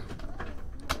you, sir.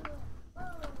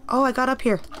 Oh, I got up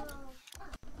here.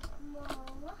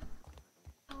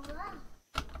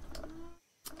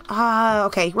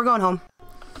 Okay, we're going home.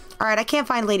 Alright, I can't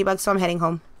find Ladybug, so I'm heading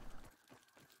home.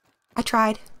 I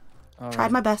tried.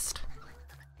 Tried my best.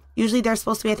 Usually there's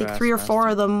supposed to be, I think, 3 or 4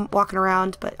 of them walking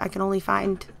around, but I can only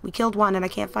find... We killed one, and I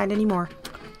can't find any more.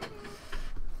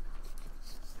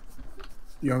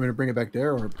 You want me to bring it back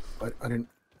there, or... I didn't...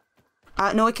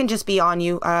 No, it can just be on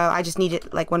you. I just need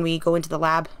it, like, when we go into the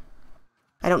lab.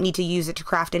 I don't need to use it to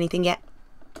craft anything yet.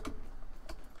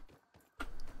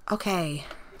 Okay.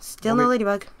 Still no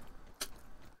ladybug.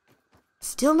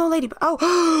 Still no ladybug.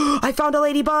 Oh, I found a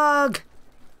ladybug!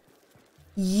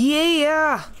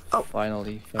 Yeah! Oh,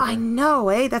 finally. I know,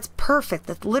 eh? That's perfect.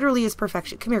 That literally is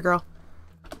perfection. Come here, girl.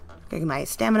 Get my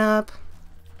stamina up.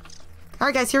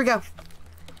 Alright, guys, here we go.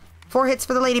 4 hits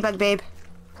for the ladybug, babe.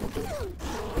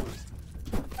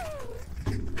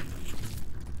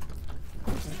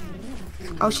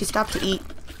 Oh, she stopped to eat.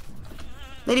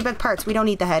 Ladybug parts. We don't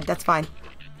need the head. That's fine.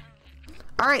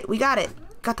 Alright, we got it.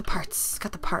 Got the parts.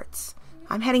 Got the parts.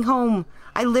 I'm heading home.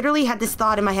 I literally had this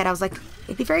thought in my head. I was like,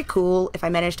 it'd be very cool if I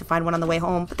managed to find one on the way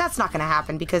home. But that's not going to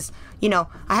happen because, you know,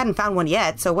 I hadn't found one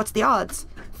yet. So what's the odds?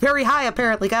 Very high,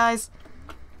 apparently, guys.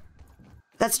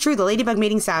 That's true. The ladybug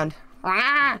mating sound.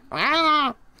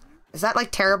 Is that,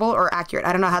 like, terrible or accurate?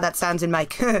 I don't know how that sounds in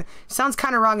mic. Sounds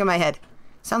kind of wrong in my head.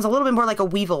 Sounds a little bit more like a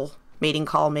weevil mating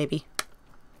call, maybe.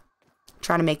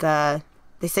 Trying to make a...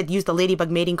 They said use the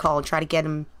ladybug mating call and try to get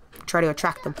them... Try to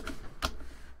attract them.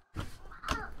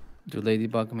 Do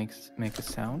ladybug make a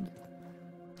sound?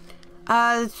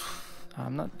 I'm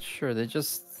not sure. They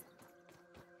just...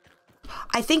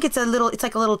 I think it's a little... It's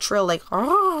like a little trill, like...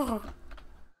 Oh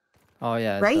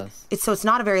yeah, it right? does. So it's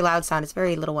not a very loud sound. It's a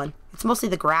very little one. It's mostly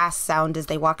the grass sound as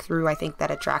they walk through, I think, that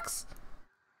attracts.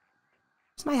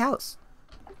 It's my house.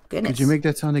 Goodness. Could you make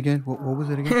that sound again? What was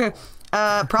it again?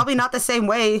 Probably not the same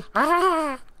way.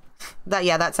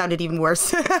 That sounded even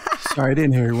worse. Sorry, I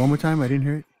didn't hear it. One more time, I didn't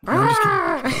hear it. No, I'm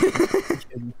just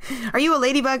kidding. Are you a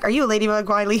ladybug? Are you a ladybug,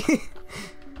 Wiley?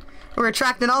 We're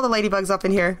attracting all the ladybugs up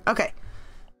in here. Okay.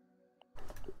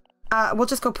 We'll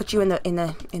just go put you in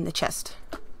the chest.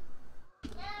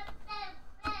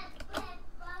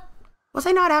 Was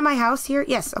I not at my house here?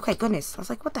 Yes. Okay, goodness. I was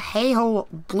like, what the hey-ho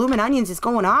bloomin' onions is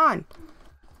going on?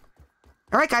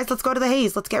 Alright, guys, let's go to the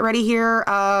Haze. Let's get ready here.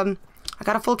 I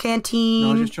got a full canteen. No,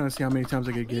 I was just trying to see how many times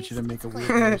I could get you to make a weird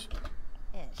noise.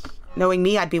 Knowing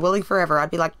me, I'd be willing forever.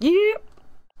 I'd be like, yeah.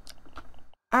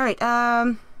 Alright,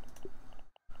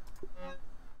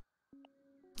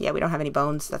 yeah, we don't have any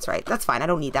bones. That's right. That's fine. I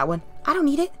don't need that one. I don't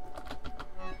need it.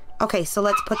 Okay, so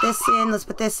let's put this in. Let's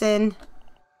put this in.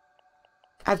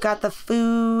 I've got the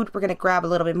food. We're going to grab a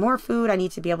little bit more food. I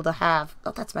need to be able to have...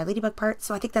 Oh, that's my ladybug part.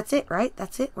 So I think that's it, right?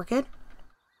 That's it. We're good.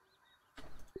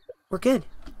 We're good.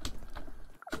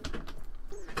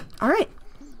 All right.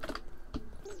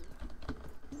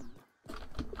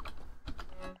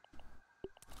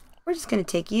 We're just going to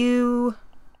take you...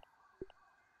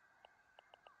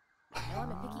 I know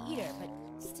I'm a picky eater, but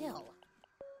still.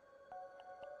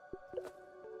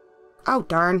 Oh,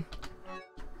 darn.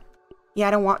 Yeah,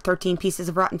 I don't want 13 pieces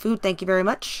of rotten food. Thank you very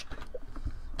much.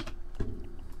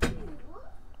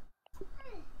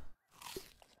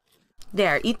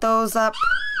 There, eat those up.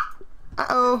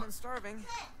 Uh-oh. I'm starving,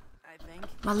 I think.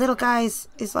 My little guys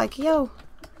is like, yo.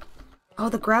 Oh,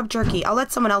 the grub jerky. I'll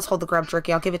let someone else hold the grub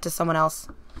jerky. I'll give it to someone else.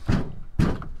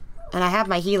 And I have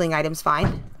my healing items,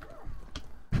 fine.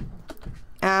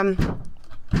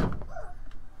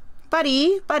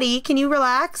 Buddy, can you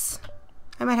relax?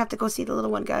 I might have to go see the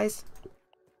little one, guys.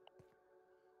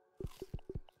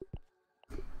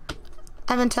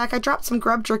 Evantek, I dropped some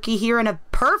grub jerky here in a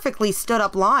perfectly stood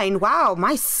up line. Wow,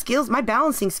 my skills, my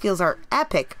balancing skills are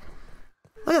epic.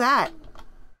 Look at that.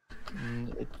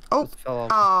 It Oh, just fell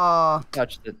off. oh,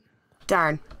 Touched it.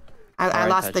 darn. I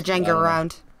lost the touched it. I Jenga don't know.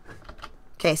 round.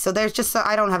 Okay, so there's just,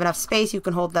 I don't have enough space. You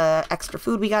can hold the extra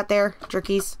food we got there,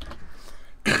 jerkies.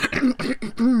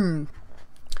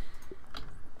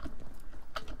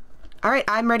 All right,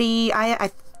 I'm ready.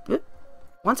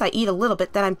 Once I eat a little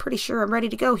bit, then I'm pretty sure I'm ready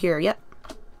to go here. Yep.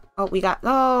 Oh, we got...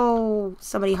 Oh,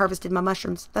 somebody harvested my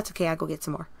mushrooms. That's okay. I'll go get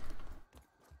some more.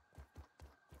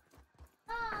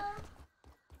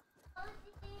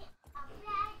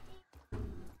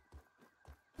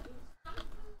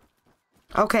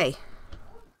 Okay.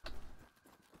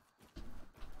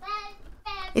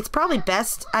 It's probably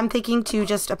best, I'm thinking, to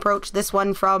just approach this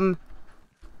one from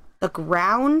the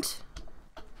ground.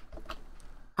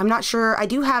 I'm not sure. I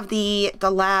do have the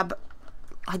lab.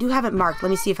 I do have it marked. Let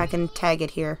me see if I can tag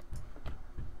it here.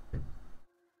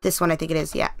 This one, I think it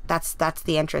is. Yeah, that's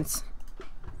the entrance.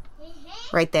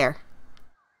 Right there.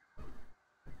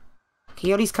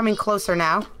 Coyote's coming closer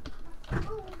now.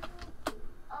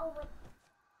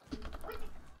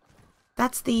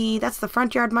 That's the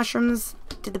front yard mushrooms.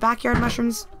 Did the backyard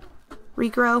mushrooms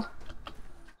regrow?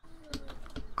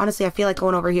 Honestly, I feel like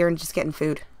going over here and just getting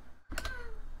food.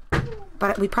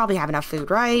 But we probably have enough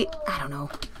food, right? I don't know.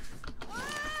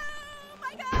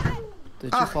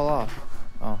 Did you fall off?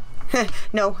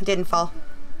 No, it didn't fall.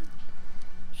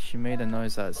 She made a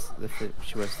noise as if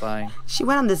she was flying. She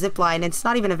went on the zip line, and it's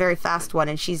not even a very fast one,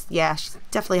 and she's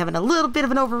definitely having a little bit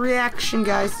of an overreaction,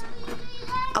 guys.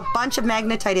 A bunch of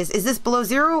magnetite is this below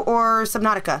zero or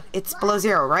Subnautica? It's below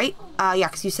zero, right? Yeah,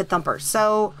 because you said thumper.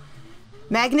 So,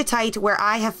 magnetite, where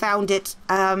I have found it,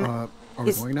 are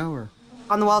we going now, or?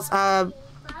 On the walls.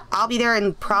 I'll be there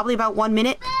in probably about 1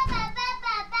 minute.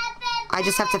 I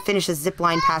just have to finish a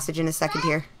zipline passage in a second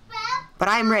here. But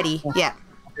I'm ready, yeah.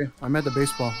 Okay, I'm at the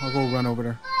baseball. I'll go run over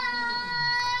there.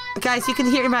 Guys, you can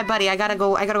hear my buddy. I gotta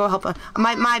go help him.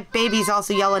 My baby's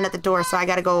also yelling at the door, so I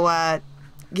gotta go,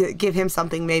 give him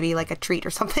something, maybe like a treat or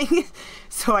something,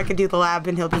 so I can do the lab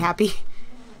and he'll be happy.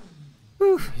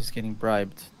 Whew. He's getting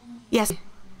bribed. Yes.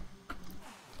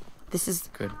 This is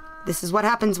good. This is what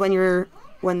happens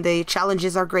when the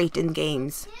challenges are great in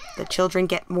games. The children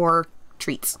get more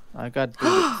treats. I got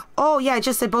booted. Oh yeah, I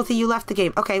just said both of you left the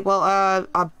game. Okay, well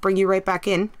I'll bring you right back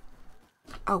in.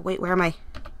 Oh wait, where am I?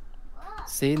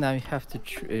 See, now you have to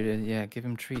give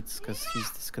him treats because he's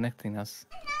disconnecting us.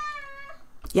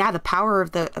 Yeah, the power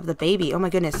of the baby. Oh my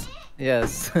goodness.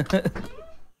 Yes.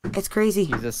 It's crazy.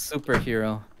 He's a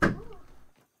superhero.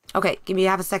 Okay, give me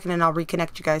half a second and I'll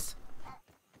reconnect you guys.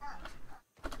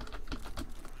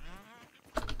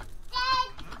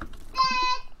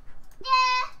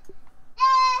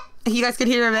 You guys could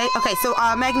hear him, eh? Okay, so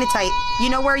magnetite. You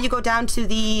know where you go down to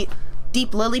the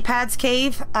deep lily pads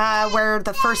cave, where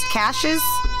the first cache is?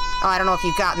 Oh, I don't know if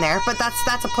you've gotten there, but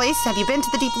that's a place. Have you been to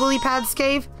the deep lily pads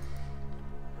cave?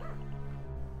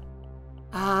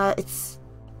 It's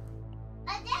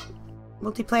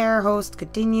multiplayer, host,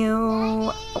 continue,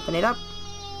 open it up,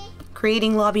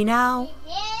 creating lobby now.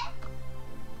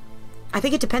 I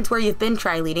think it depends where you've been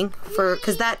tri-leading,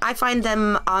 because I find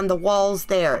them on the walls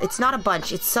there. It's not a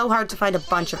bunch. It's so hard to find a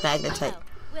bunch of magnetite.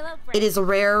 It is a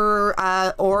rare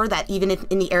ore that even if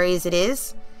in the areas it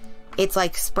is, it's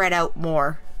like spread out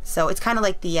more. So it's kind of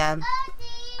like the You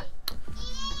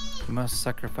must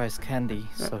sacrifice Candy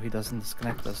so he doesn't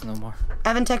disconnect us no more.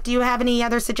 Evantek, do you have any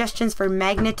other suggestions for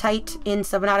magnetite in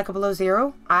Subnautica Below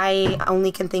Zero? I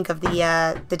only can think of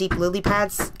the deep lily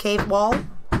pads cave wall.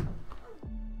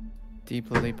 Deep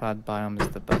lily pad biome is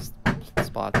the best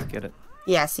spot to get it.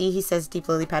 Yeah, see, he says deep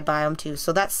lily pad biome too.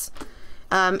 So that's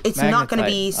it's magnetite. Not going to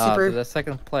be super. The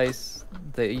second place,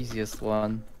 the easiest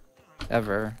one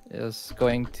ever, is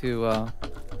going to.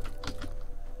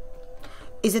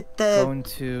 Is it the? Going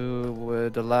to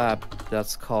the lab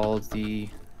that's called the.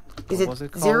 Is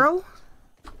it Zero?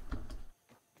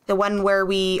 The one where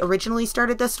we originally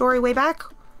started the story way back?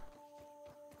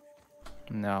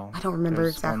 No. I don't remember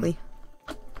exactly.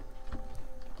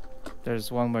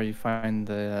 There's one where you find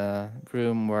the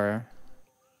room where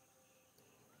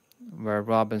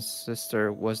Robin's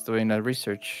sister was doing a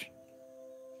research.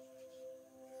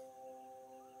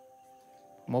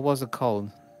 What was it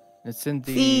called? It's in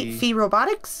the Phi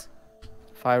Robotics?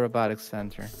 Phi Robotics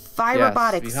Center. Phi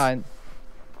Robotics.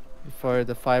 For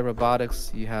the Phi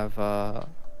Robotics, you have a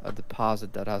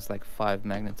deposit that has like 5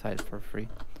 magnetite for free.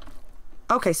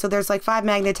 Okay, so there's like 5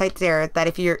 magnetite there that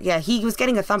if you're... Yeah, he was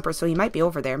getting a thumper, so he might be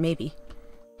over there, maybe.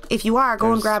 If you are,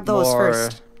 go and grab those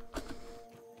first.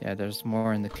 Yeah, there's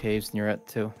more in the caves near it,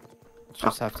 too.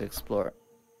 Just have to explore it.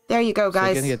 There you go,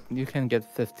 guys. So you can get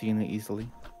 15 easily.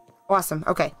 Awesome,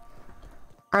 okay.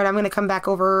 Alright, I'm going to come back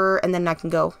over, and then I can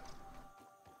go.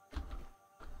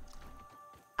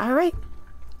 Alright.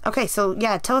 Okay, so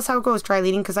yeah, tell us how it goes,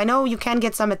 tri-leading, because I know you can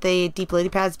get some at the deep lily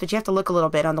pads, but you have to look a little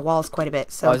bit on the walls quite a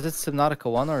bit. So. Oh, is it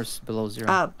Subnautica 1 or is it Below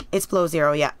Zero? It's Below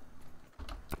Zero, yeah.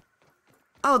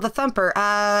 Oh, the thumper.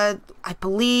 I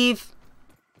believe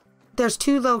there's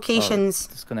 2 locations.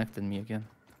 Oh, disconnected me again.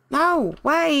 No,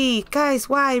 why? Guys,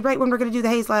 why? Right when we're going to do the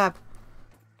Haze lab.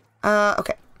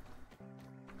 Okay.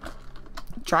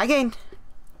 Try again.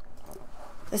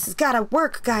 This has got to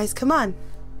work, guys. Come on.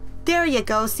 There you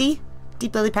go, see?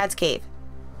 Deep Lily Pads Cave.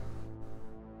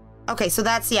 Okay, so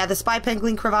that's, yeah, the Spy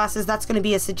Penguin crevasses. That's going to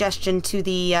be a suggestion to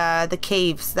the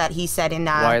caves that he said in...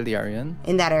 Wiley Aryan?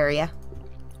 In that area.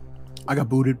 I got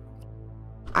booted.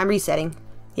 I'm resetting.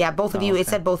 Yeah, both of you, okay. It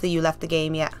said both of you left the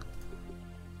game, yeah.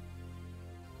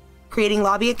 Creating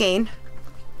lobby again.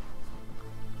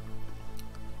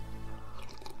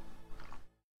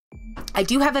 I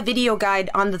do have a video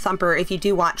guide on the thumper if you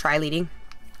do want tri-leading.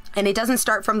 And it doesn't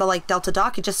start from the, like, Delta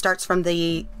dock. It just starts from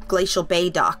the Glacial Bay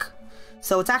dock.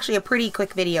 So it's actually a pretty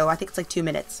quick video. I think it's like 2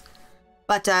 minutes.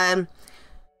 But,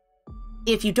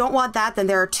 if you don't want that, then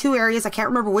there are 2 areas. I can't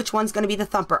remember which one's going to be the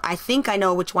thumper. I think I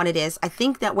know which one it is. I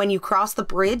think that when you cross the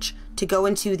bridge to go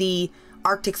into the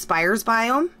Arctic Spires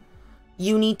biome,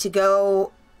 you need to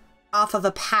go off of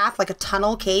a path, like a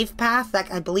tunnel cave path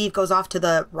that I believe goes off to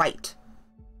the right.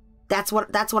 That's what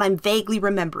I'm vaguely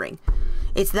remembering.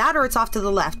 It's that or it's off to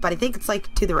the left, but I think it's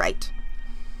like to the right.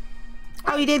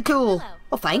 Oh, you did cool. Hello.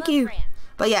 Well, thank Hello, you. friend.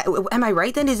 But yeah, am I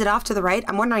right then? Is it off to the right?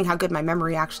 I'm wondering how good my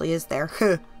memory actually is there.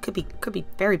 Could be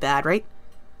very bad, right?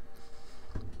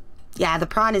 Yeah, the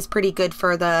prawn is pretty good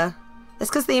for the...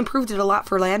 That's because they improved it a lot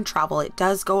for land travel. It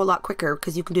does go a lot quicker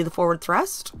because you can do the forward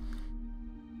thrust.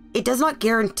 It does not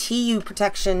guarantee you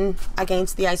protection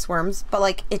against the ice worms, but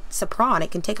like, it's a prawn.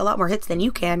 It can take a lot more hits than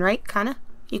you can, right? Kinda.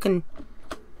 You can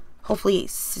hopefully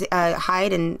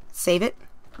hide and save it.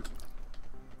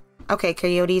 Okay,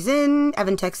 Coyote's in.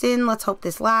 Evantek's in. Let's hope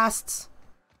this lasts.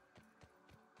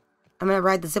 I'm gonna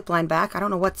ride the zipline back. I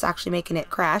don't know what's actually making it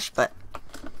crash, but...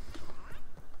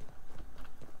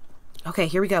 Okay,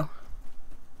 here we go.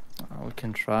 We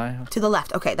can try. To the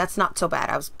left. Okay, that's not so bad.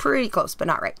 I was pretty close, but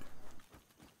not right.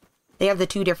 They have the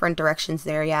two different directions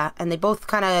there, yeah. And they both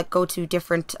kind of go to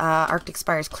different Arctic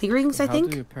Spires clearings, I think.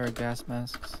 How do you repair gas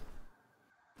masks?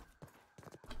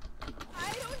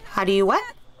 How do you what?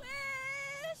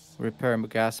 Repair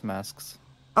gas masks.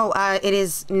 Oh, it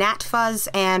is gnat fuzz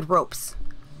and ropes.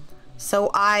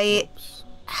 So I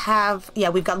have... Yeah,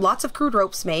 we've got lots of crude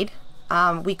ropes made.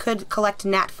 We could collect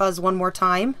gnat fuzz one more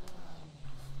time.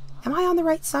 Am I on the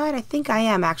right side? I think I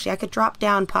am, actually. I could drop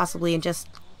down possibly and just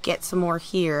get some more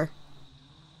here.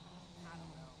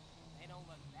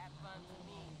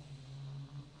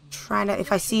 Trying to...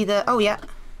 If I see the... Oh, yeah.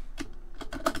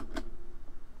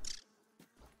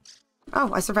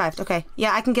 Oh, I survived. Okay.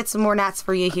 Yeah, I can get some more gnats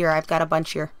for you here. I've got a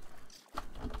bunch here.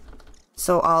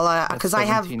 So I'll... Because I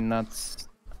have... Nuts.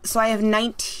 So I have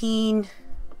 19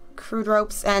 crude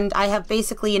ropes, and I have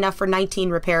basically enough for 19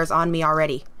 repairs on me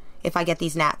already, if I get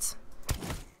these gnats.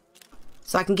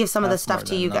 So I can give some of the stuff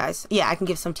to you guys. Yeah, I can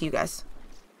give some to you guys.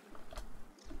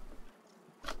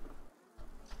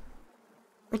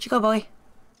 Where'd you go, boy?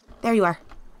 There you are.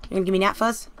 You're gonna give me gnat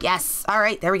fuzz? Yes!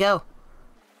 Alright, there we go.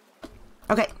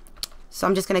 Okay. So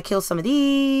I'm just gonna kill some of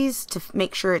these to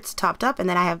make sure it's topped up, and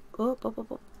then I have... Oh, oh, oh,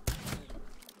 oh.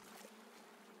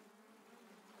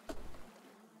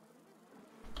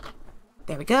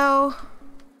 There we go.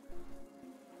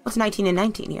 What's 19 and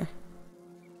 19 here?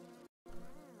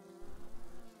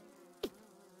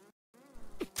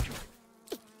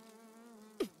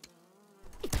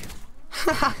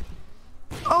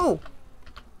 Oh!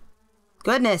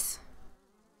 Goodness.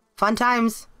 Fun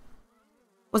times.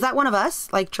 Was that one of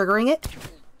us, like, triggering it?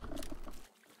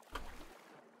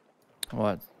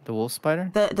 What? The wolf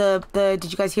spider?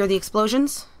 Did you guys hear the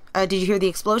explosions? Did you hear the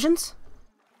explosions?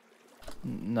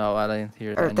 No, I didn't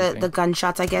hear Or anything. the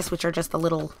gunshots, I guess, which are just the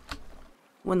little...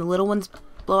 When the little ones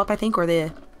blow up, I think, or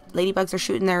the ladybugs are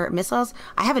shooting their missiles.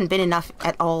 I haven't been enough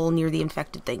at all near the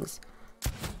infected things.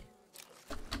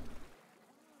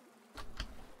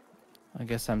 I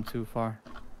guess I'm too far.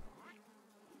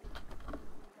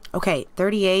 Okay,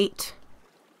 38.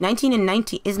 19 and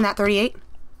 19. Isn't that 38?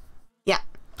 Yeah.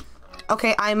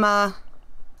 Okay, I'm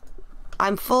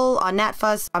full on gnat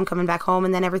fuzz. I'm coming back home,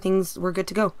 and then we're good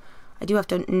to go. I do have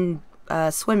to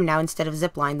swim now instead of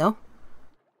zipline, though.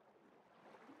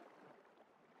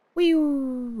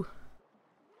 Whee!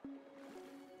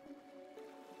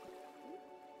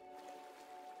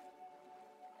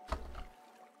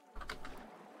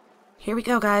 Here we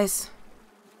go, guys.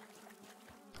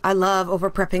 I love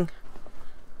over-prepping.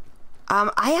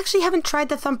 I actually haven't tried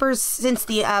the thumpers since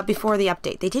the before the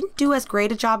update. They didn't do as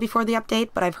great a job before the update,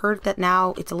 but I've heard that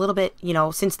now it's a little bit, you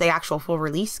know, since the actual full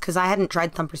release, because I hadn't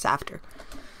tried thumpers after.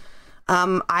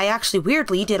 I actually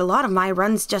weirdly did a lot of my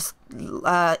runs just in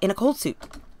a cold suit,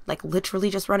 like literally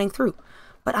just running through.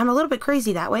 But I'm a little bit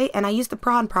crazy that way, and I used the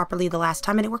prawn properly the last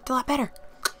time, and it worked a lot better.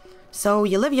 So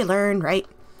you live, you learn, right?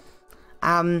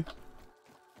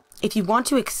 If you want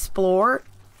to explore,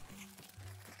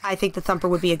 I think the thumper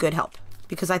would be a good help,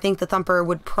 because I think the thumper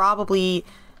would probably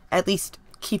at least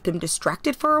keep them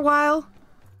distracted for a while.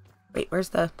 Wait, where's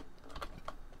the...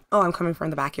 Oh, I'm coming from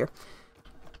the back here.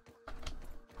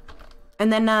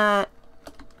 And then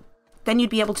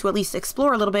you'd be able to at least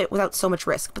explore a little bit without so much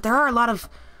risk. But there are a lot of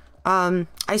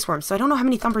ice worms, so I don't know how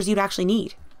many thumpers you'd actually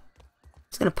need. I'm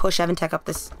just gonna push Evantek up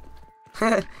this...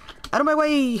 Out of my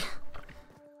way!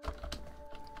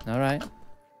 Alright.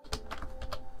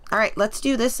 Alright, let's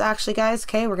do this actually, guys.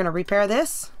 Okay, we're gonna repair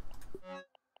this.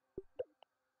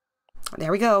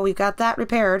 There we go, we've got that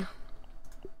repaired.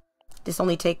 This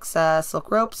only takes silk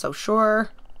rope, so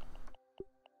sure.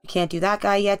 We can't do that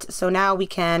guy yet, so now we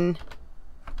can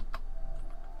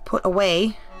put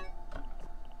away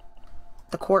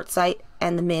the quartzite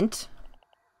and the mint.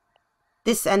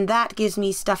 This and that gives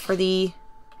me stuff for the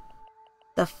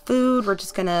the food. We're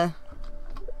just gonna...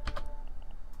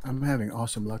 I'm having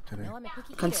awesome luck today. No, I'm a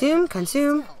picky Consume, eater,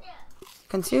 consume, still.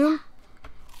 consume.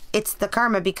 It's the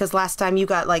karma because last time you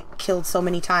got, like, killed so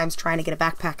many times trying to get a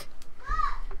backpack.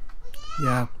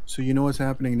 Yeah, so you know what's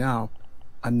happening now.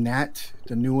 A gnat,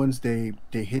 the new ones, they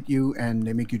hit you and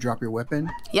they make you drop your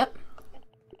weapon. Yep.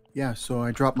 Yeah, so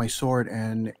I dropped my sword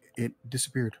and it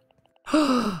disappeared.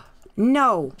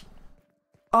 No.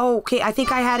 Oh, okay, I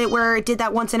think I had it where it did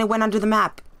that once and it went under the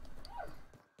map.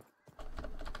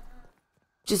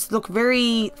 Just look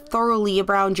very thoroughly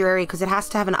around your area because it has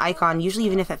to have an icon. Usually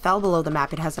even if it fell below the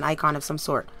map, it has an icon of some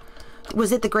sort.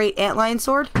 Was it the Great Antlion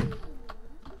Sword?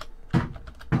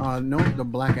 No, the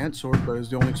black ant sword, but it's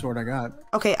the only sword I got.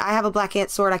 Okay, I have a black ant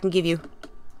sword I can give you.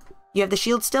 You have the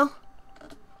shield still?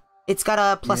 It's got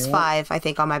a +5, I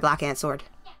think, on my black ant sword.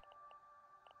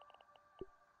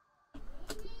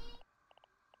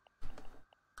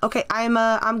 Okay,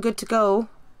 I'm good to go.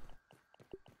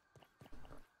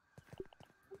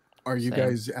 Are you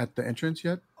guys at the entrance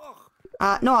yet?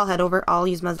 No, I'll head over. I'll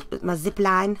use my zip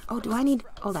line. Oh, do I need...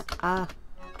 Hold on.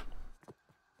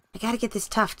 I gotta get this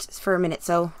tuft for a minute,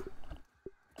 so...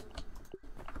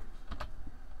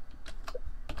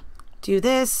 Do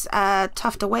this,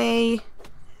 tuft away.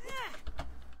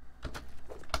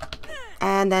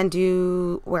 And then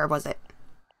do... Where was it?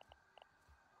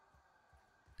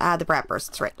 The brat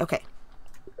bursts, right. Okay.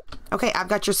 Okay, I've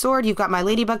got your sword. You've got my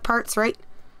ladybug parts, right?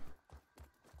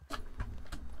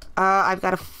 I've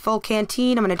got a full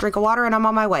canteen. I'm gonna drink a water and I'm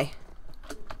on my way.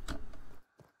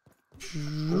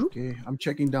 Okay, I'm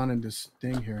checking down in this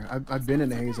thing here. I've been in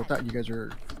the Haze. I thought you guys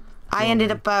were... I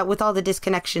ended up, with all the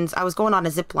disconnections, I was going on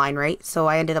a zip line, right? So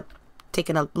I ended up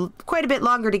taking quite a bit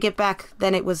longer to get back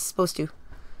than it was supposed to.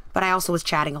 But I also was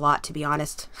chatting a lot, to be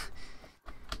honest.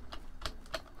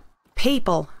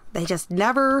 People, they just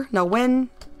never know when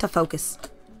to focus.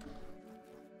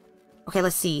 Okay,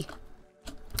 let's see.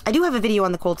 I do have a video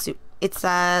on the cold suit. It's,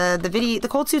 the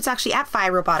cold suit's actually at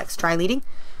Fire Robotics. Try leading.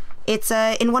 It's,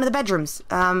 in one of the bedrooms.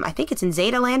 I think it's in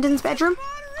Zeta Landon's bedroom.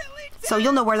 So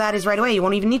you'll know where that is right away. You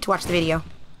won't even need to watch the video.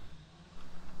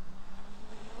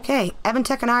 Okay,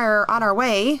 Evantek and I are on our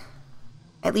way.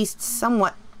 At least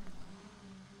somewhat.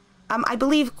 I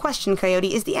believe, question,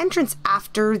 Coyote, is the entrance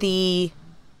after the,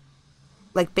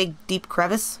 like, big, deep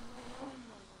crevice?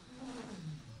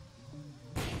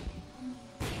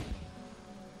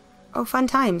 Oh, fun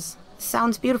times.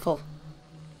 Sounds beautiful.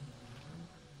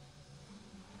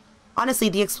 Honestly,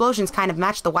 the explosions kind of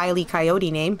match the Wile E.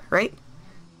 Coyote name, right?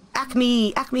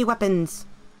 Acme weapons.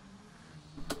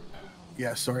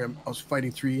 Yeah, sorry, I was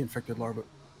fighting 3 infected larvae.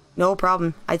 No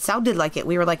problem. It sounded like it.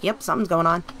 We were like, yep, something's going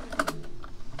on.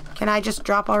 Can I just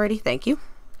drop already? Thank you.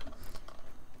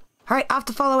 Alright, off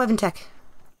to follow Evantek.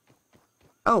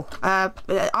 Oh,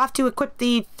 off to equip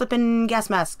the flippin' gas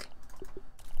mask.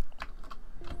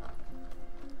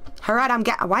 Alright,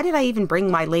 why did I even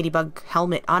bring my ladybug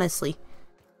helmet, honestly?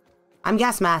 I'm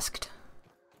gas masked.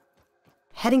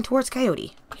 Heading towards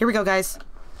Coyote. Here we go, guys.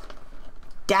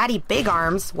 Daddy Big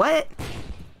Arms. What?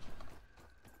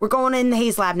 We're going in the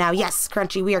Haze lab now. Yes,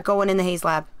 Crunchy, we are going in the Haze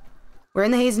lab. We're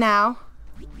in the Haze now.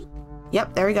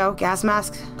 Yep, there we go. Gas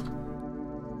mask.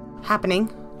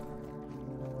 Happening.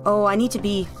 Oh, I need to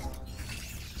be...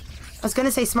 I was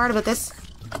gonna say smart about this.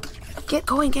 Get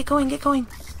going, get going, get going.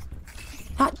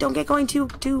 Don't get going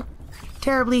too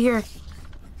terribly here.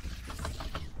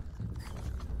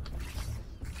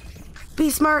 Be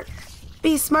smart.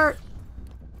 Be smart.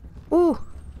 Ooh.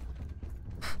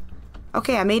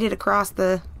 Okay, I made it across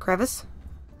the crevice.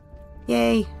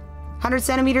 Yay. 100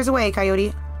 centimeters away,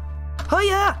 Coyote. Oh,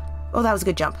 yeah! Oh, that was a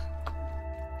good jump.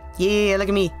 Yeah, look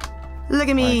at me. Look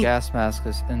at me. My gas mask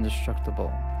is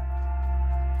indestructible.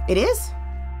 It is?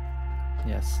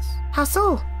 Yes. How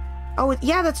so? Oh,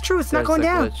 yeah, that's true. It's not going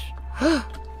down. Glitch.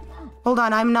 Hold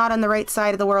on, I'm not on the right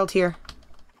side of the world here.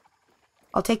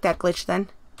 I'll take that glitch then.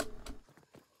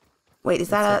 Wait, is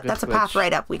that that's a path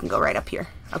right up? We can go right up here.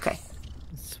 Okay.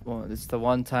 It's the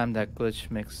one time that glitch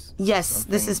makes. Yes,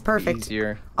 this is perfect.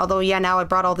 Easier. Although, yeah, now I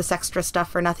brought all this extra stuff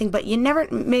for nothing, but you never,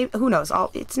 who knows?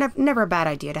 It's never a bad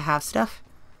idea to have stuff.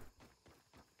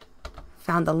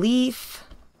 Found the leaf.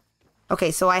 Okay,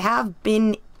 so I have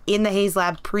been in the Haze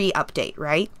Lab pre-update,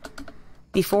 right?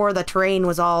 Before the terrain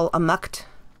was all amucked.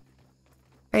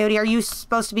 Coyote, are you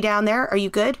supposed to be down there? Are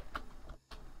you good?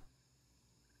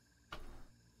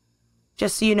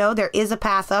 Just so you know, there is a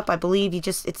path up. I believe you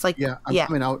just, it's like... Yeah, I'm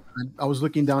coming out. I was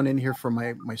looking down in here for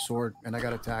my sword, and I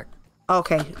got attacked.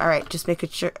 Okay, alright, just making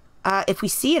sure. If we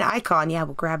see an icon, yeah,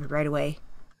 we'll grab it right away.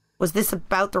 Was this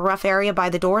about the rough area by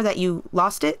the door that you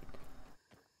lost it?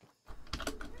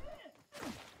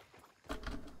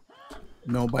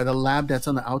 No, by the lab that's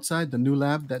on the outside, the new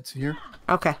lab that's here.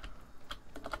 Okay.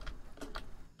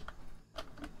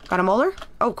 Got a molar?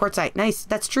 Oh, quartzite. Nice.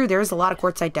 That's true. There is a lot of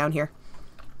quartzite down here.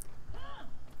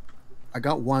 I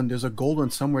got one. There's a gold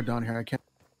one somewhere down here. I can't.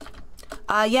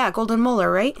 Yeah, golden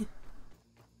molar, right?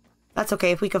 That's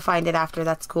okay. If we could find it after,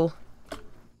 that's cool.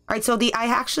 All right, so I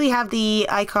actually have the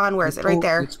icon. Where is it? Right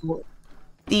there.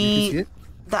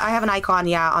 I have an icon,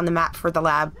 yeah, on the map for the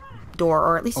lab door,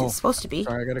 or at least it's supposed to be.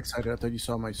 Sorry, I got excited. I thought you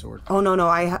saw my sword. Oh, no,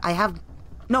 I have...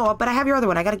 No, but I have your other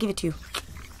one. I gotta give it to you.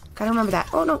 Gotta remember that.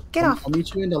 Oh, no, get off. I'll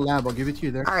meet you in the lab. I'll give it to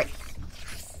you there. All right.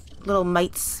 Little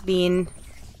mites being...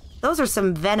 Those are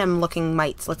some venom-looking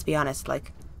mites, let's be honest.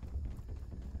 Like,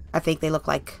 I think they look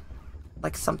like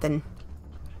something...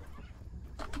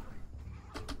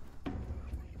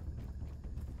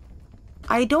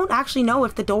 I don't actually know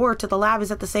if the door to the lab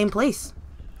is at the same place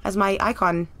as my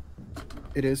icon.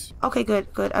 It is. Okay,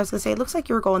 good, good. I was gonna say, it looks like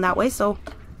you were going that way, so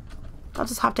I'll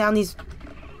just hop down these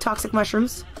toxic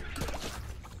mushrooms.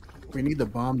 We need the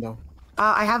bomb, though.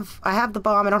 I have the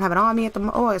bomb. I don't have it on me at the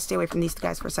moment. Oh, I gotta stay away from these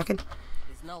guys for a second.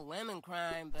 It's no lemon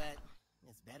crime, but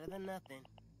it's better than nothing.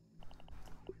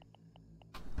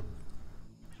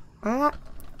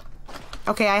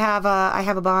 Okay, I have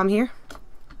a bomb here.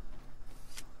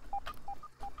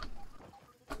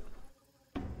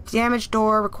 Damaged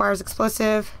door requires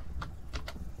explosive.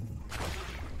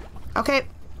 Okay.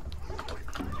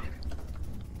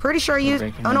 Pretty sure I used...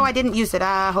 Oh, no, I didn't use it.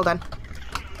 Hold on.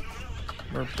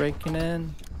 We're breaking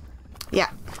in.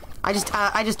 Yeah. I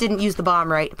just didn't use the bomb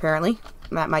right, apparently.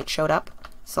 That might showed up.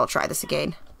 So I'll try this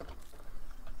again.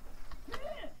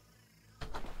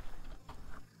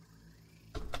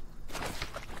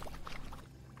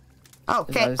 Oh,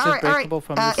 okay. All right.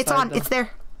 It's on. Though? It's there.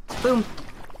 Boom.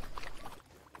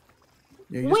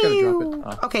 Yeah, you just gotta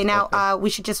drop it. Oh, okay, now we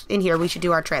should just in here. We should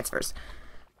do our transfers.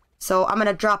 So I'm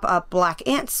gonna drop a black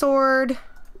ant sword.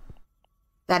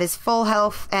 That is full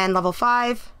health and level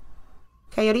 5.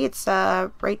 Coyote, it's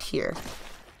right here.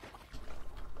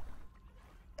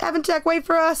 Evantek, wait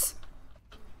for us.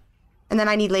 And then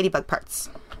I need ladybug parts.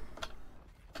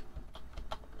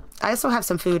 I also have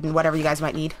some food and whatever you guys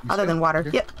might need, other than water. Okay.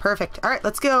 Yep, perfect. All right,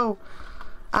 let's go.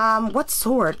 What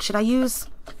sword should I use?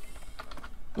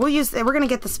 We're gonna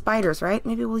get the spiders, right?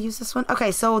 Maybe we'll use this one.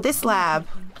 Okay, so this lab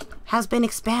has been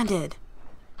expanded.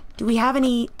 Do we have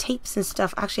any tapes and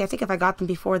stuff? Actually, I think if I got them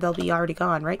before, they'll be already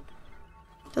gone, right?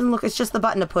 Doesn't look... It's just the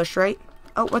button to push, right?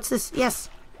 Oh, what's this? Yes.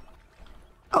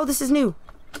 Oh, this is new.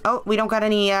 Oh, we don't got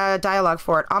any dialogue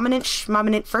for it. Ominent,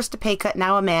 schmominent, first a pay cut,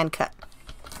 now a man cut.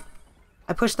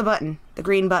 I push the button. The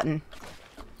green button.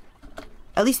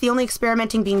 At least the only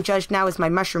experimenting being judged now is my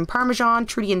mushroom parmesan.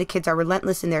 Trudy and the kids are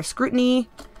relentless in their scrutiny.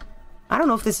 I don't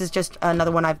know if this is just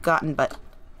another one I've gotten, but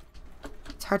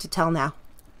it's hard to tell now.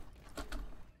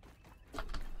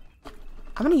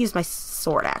 I'm gonna use my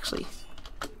sword, actually.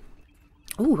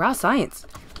 Ooh, raw science.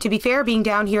 To be fair, being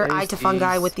down here, eye to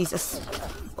fungi with these...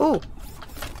 Ooh.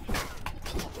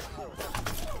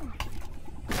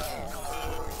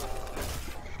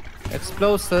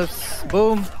 Explosives.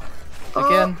 Boom.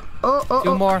 Again.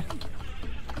 Two more.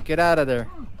 Get out of there.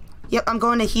 Yep, I'm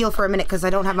going to heal for a minute because I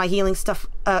don't have my healing stuff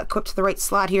equipped to the right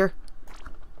slot here.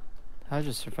 How'd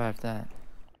you survive that?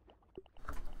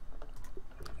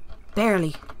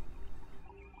 Barely.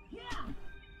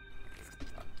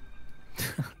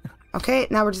 Okay,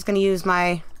 now we're just going to use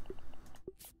my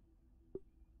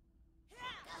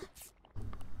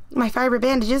fiber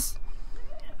bandages.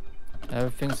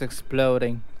 Everything's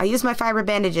exploding. I use my fiber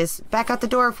bandages. Back out the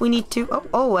door if we need to.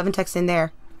 Oh, Evantek's in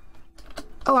there.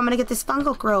 Oh, I'm gonna get this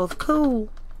fungal growth. Cool.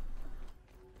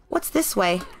 What's this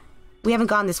way? We haven't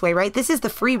gone this way, right? This is the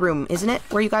free room, isn't it?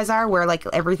 Where you guys are, where like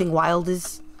everything wild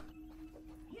is.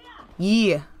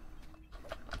 Yeah.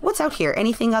 What's out here?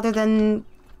 Anything other than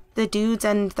the dudes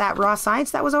and that raw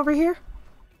science that was over here?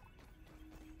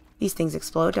 These things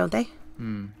explode, don't they?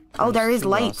 Oh, there is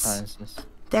lights.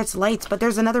 That's lights, but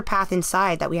there's another path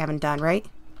inside that we haven't done, right?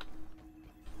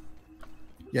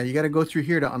 Yeah, you got to go through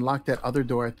here to unlock that other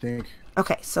door, I think.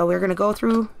 Okay, so we're gonna go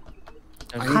through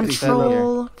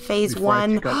control phase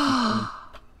 1.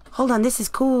 Hold on, this is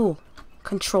cool.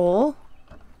 Control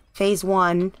phase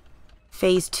 1,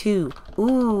 phase 2.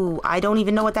 Ooh, I don't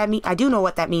even know what that means. I do know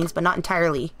what that means, but not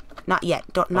entirely. Not yet.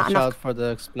 Not enough. Watch out for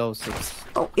the explosives.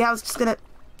 Oh, yeah, I was just gonna...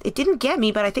 It didn't get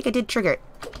me, but I think I did trigger it.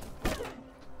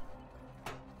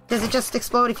 Does it just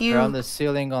explode if you... They're on the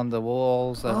ceiling, on the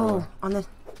walls. Oh, on the...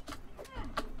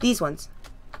 These ones.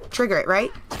 Trigger it,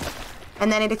 right?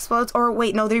 And then it explodes? Or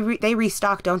wait, no, they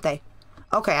restock, don't they?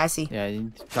 Okay, I see. Yeah, you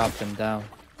need to drop them down.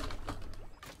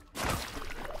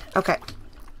 Okay.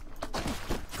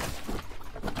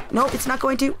 No, it's not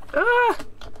going to. Ah!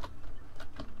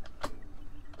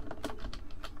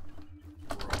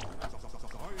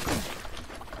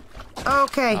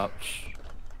 Okay. Ouch.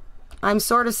 I'm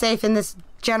sort of safe in this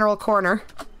general corner.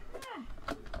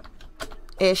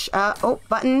 Ish. Oh,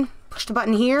 button. Push the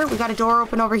button here. We got a door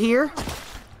open over here.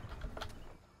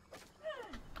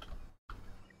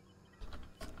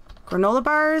 Granola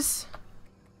bars.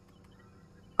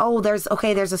 Oh, there's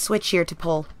a switch here to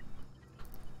pull.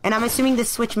 And I'm assuming this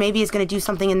switch maybe is going to do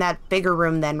something in that bigger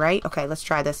room then, right? Okay, let's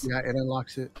try this. Yeah, it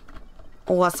unlocks it.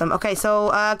 Awesome. Okay,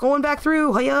 so going back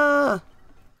through. Hiya!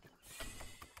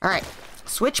 Alright.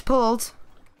 Switch pulled.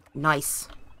 Nice.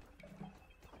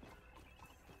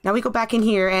 Now we go back in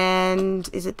here and...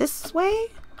 Is it this way?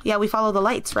 Yeah, we follow the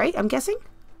lights, right? I'm guessing?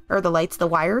 Or the lights, the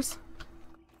wires.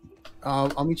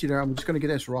 I'll meet you there. I'm just going to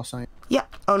get this raw science. Yeah.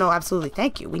 Oh, no, absolutely.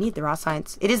 Thank you. We need the raw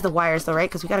science. It is the wires, though, right?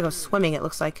 Because we got to go swimming, it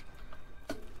looks like.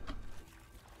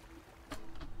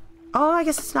 Oh, I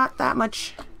guess it's not that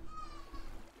much.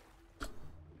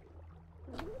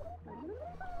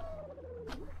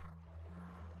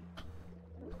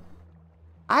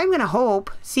 I'm going to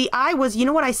hope. See, you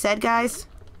know what I said, guys?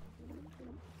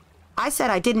 I said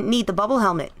I didn't need the bubble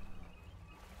helmet.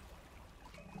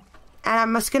 And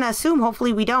I'm just going to assume,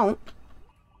 hopefully, we don't.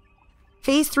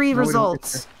 Phase 3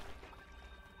 results.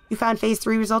 You found phase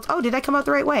 3 results? Oh, did I come out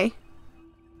the right way?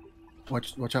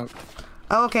 Watch out.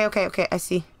 Oh, okay. I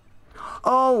see.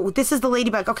 Oh, this is the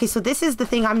ladybug. Okay, so this is the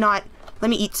thing I'm not... Let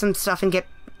me eat some stuff and get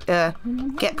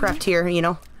prepped here, you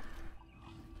know.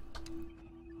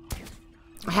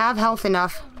 I have health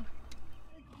enough.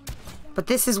 But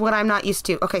this is what I'm not used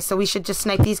to. Okay, so we should just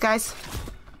snipe these guys.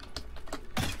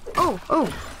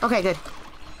 Oh, okay, good.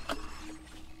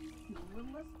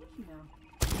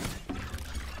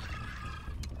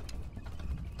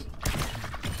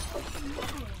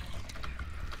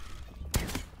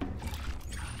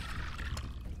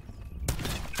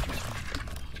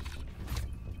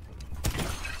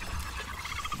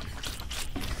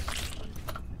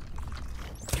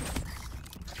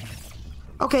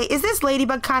 Okay, is this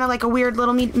ladybug kind of like a weird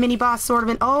little mini boss sort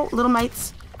of oh, little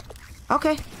mites.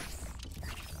 Okay.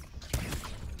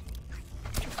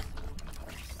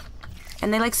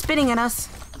 And they like spitting at us.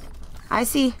 I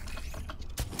see.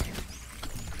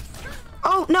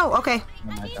 Oh, no, okay.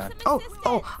 Oh my god.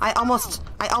 Oh, I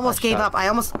almost gave up. I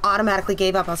almost automatically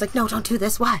gave up. I was like, no, don't do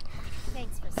this. Why?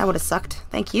 That would have sucked.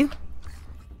 Thank you.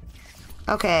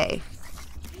 Okay.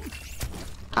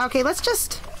 Okay, let's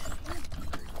just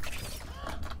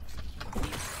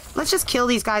kill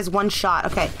these guys one shot.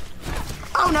 Okay.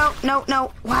 Oh,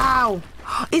 no. Wow.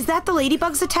 Is that the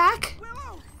ladybug's attack?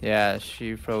 Yeah,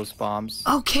 she throws bombs.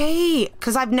 Okay,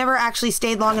 because I've never actually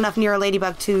stayed long enough near a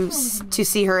ladybug to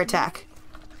see her attack.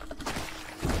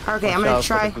 Okay, I'm gonna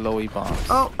try. For the glowy bombs.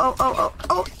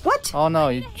 Oh, what? Oh no,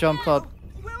 you jumped out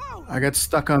I got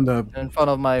stuck on the... in front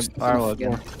of my arrow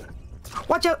again.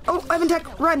 Watch out. Oh,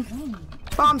 Evantek, run.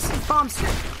 Bombs.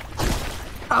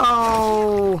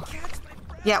 Oh.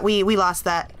 Yeah, we lost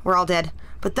that. We're all dead.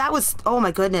 But that was... Oh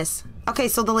my goodness. Okay,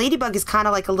 so the ladybug is kind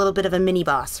of like a little bit of a mini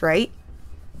boss, right?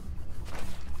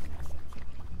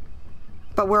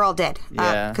 But we're all dead.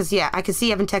 Yeah. Because, I can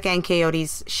see Evantek and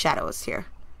Coyote's shadows here.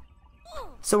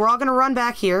 So we're all going to run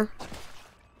back here.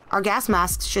 Our gas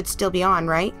masks should still be on,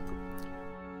 right?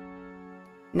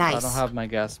 Nice. I don't have my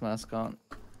gas mask on.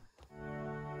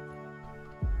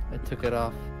 I took it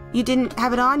off. You didn't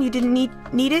have it on? You didn't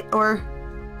need it? Or...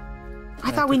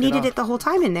 I thought we needed it the whole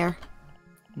time in there.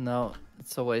 No,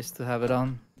 it's a waste to have it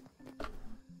on.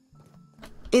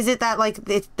 Is it that, like,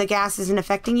 the gas isn't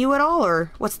affecting you at all?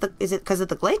 Or is it because of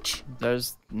the glitch?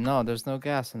 There's no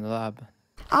gas in the lab.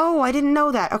 Oh, I didn't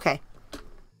know that. Okay.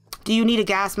 Do you need a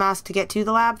gas mask to get to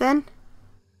the lab then?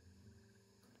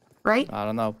 Right? I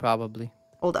don't know, probably.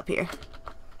 Hold up here.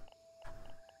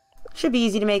 Should be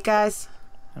easy to make, guys.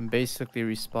 I'm basically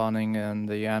respawning in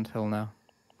the anthill now.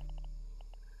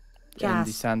 Gas.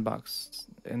 In the sandbox.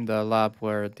 In the lab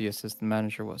where the assistant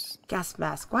manager was. Gas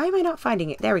mask. Why am I not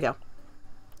finding it? There we go.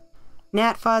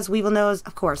 Gnat fuzz, weevil nose.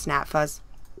 Of course, gnat fuzz.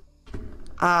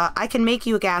 I can make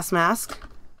you a gas mask.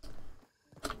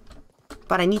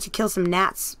 But I need to kill some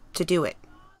gnats to do it.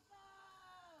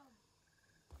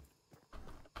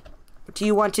 Do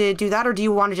you want to do that, or do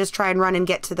you want to just try and run and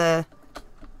get to the...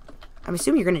 I'm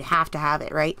assuming you're going to have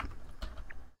it, right?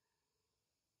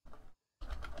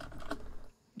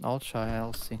 I'll try,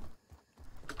 I'll see.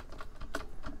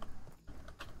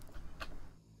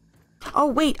 Oh,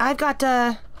 wait, I've got,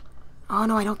 Oh,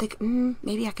 no, I don't think...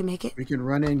 maybe I can make it. We can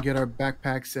run in, get our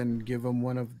backpacks, and give them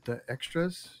one of the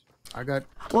extras. I got.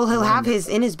 Well, he'll have his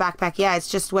in his backpack. Yeah, it's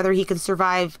just whether he can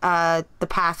survive the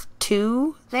path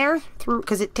to there through,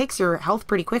 because it takes your health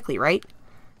pretty quickly, right?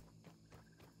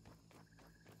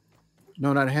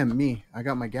 No, not him. Me. I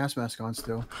got my gas mask on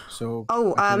still, so.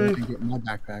 Oh, I can get my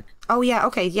backpack. Oh yeah.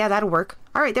 Okay. Yeah, that'll work.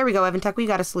 All right, there we go, Evantek. We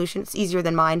got a solution. It's easier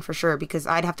than mine for sure because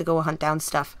I'd have to go hunt down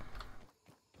stuff.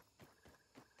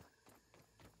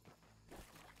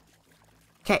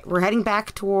 Okay, we're heading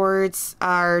back towards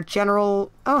our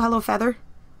general... Oh, hello, Feather.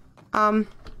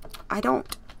 I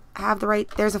don't have the right...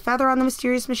 There's a feather on the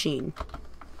mysterious machine.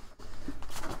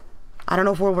 I don't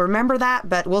know if we'll remember that,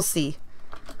 but we'll see.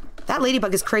 That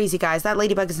ladybug is crazy, guys. That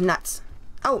ladybug is nuts.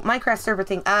 Oh, Minecraft server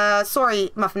thing.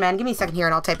 Sorry, Muffin Man. Give me a second here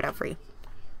and I'll type it out for you.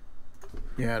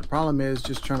 Yeah, the problem is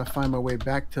just trying to find my way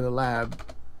back to the lab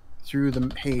through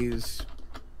the haze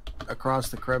across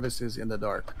the crevices in the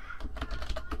dark.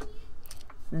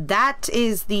 That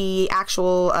is the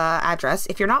actual address.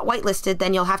 If you're not whitelisted,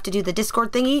 then you'll have to do the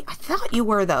Discord thingy. I thought you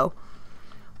were, though.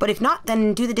 But if not,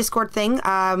 then do the Discord thing.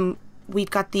 We've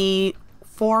got the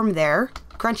form there.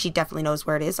 Crunchy definitely knows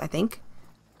where it is, I think.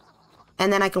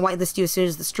 And then I can whitelist you as soon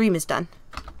as the stream is done.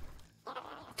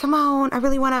 Come on, I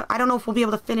really want to... I don't know if we'll be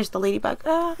able to finish the ladybug.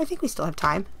 I think we still have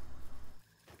time.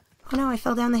 Oh no, I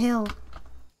fell down the hill.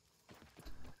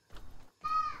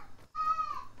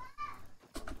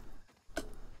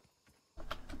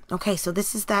 Okay, so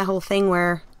this is that whole thing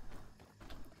where...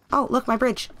 Oh, look, my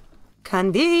bridge.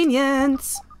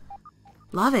 Convenience!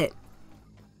 Love it.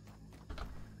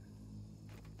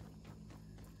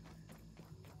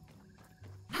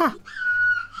 Huh.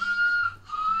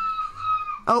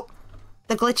 Oh,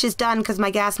 the glitch is done because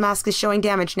my gas mask is showing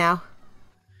damage now.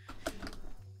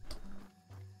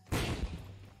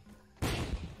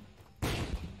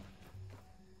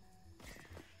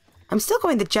 I'm still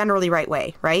going the generally right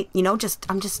way, right? You know,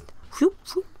 I'm just... Whoop,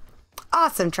 whoop.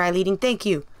 Awesome, try leading. Thank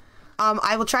you.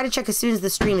 I will try to check as soon as the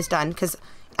stream is done, because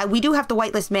we do have to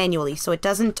whitelist manually, so it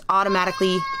doesn't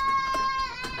automatically...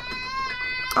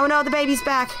 Oh no, the baby's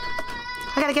back.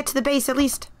 I gotta get to the base at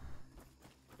least.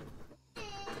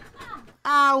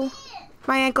 Ow.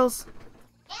 My ankles.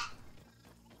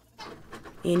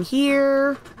 In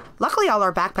here. Luckily, all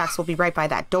our backpacks will be right by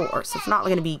that door, so it's not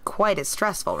going to be quite as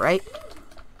stressful, right?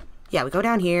 Yeah, we go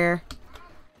down here.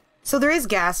 So there is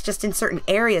gas just in certain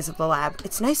areas of the lab.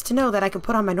 It's nice to know that I can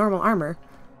put on my normal armor.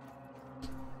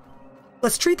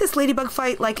 Let's treat this ladybug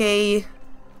fight like a...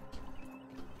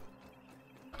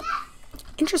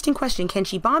 Interesting question. Can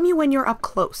she bomb you when you're up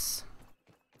close?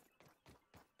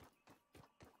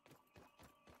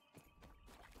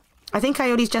 I think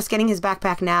Coyote's just getting his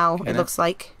backpack now, it looks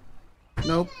like.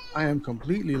 Nope, I am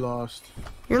completely lost.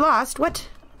 You're lost? What?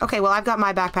 Okay, well, I've got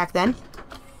my backpack then.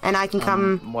 And I can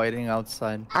come... I'm waiting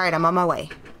outside. Alright, I'm on my way.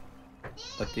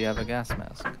 But do you have a gas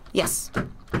mask? Yes.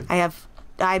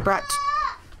 I brought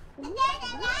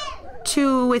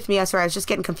 2 with me. I'm sorry, I was just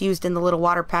getting confused in the little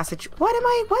water passage.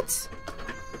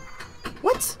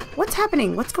 What's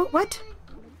happening? What?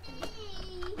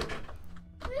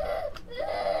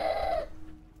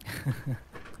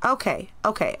 Okay,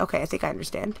 I think I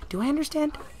understand. Do I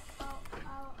understand?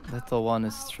 Little one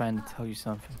is trying to tell you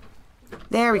something.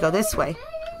 There we go, this way.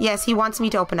 Yes, he wants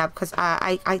me to open up because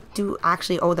I do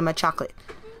actually owe them a chocolate.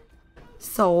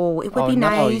 So it would be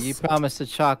nice. Oh, you promised a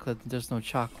chocolate. There's no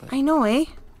chocolate. I know, eh?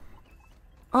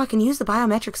 Oh, I can use the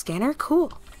biometric scanner?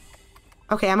 Cool.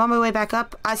 Okay, I'm on my way back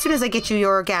up. As soon as I get you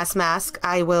your gas mask,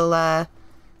 I will,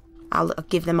 I'll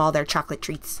give them all their chocolate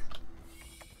treats.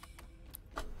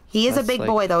 He is a big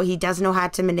boy, though. He does know how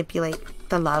to manipulate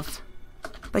the love.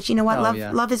 But you know what?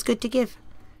 Love is good to give.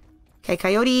 Okay,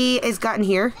 Coyote has gotten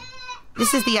here.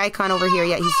 This is the icon over here.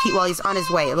 Yeah, he's on his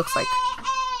way, it looks like.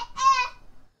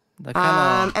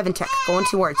 Evantek, going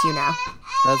towards you now.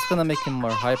 That's gonna make him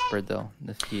more hyper, though,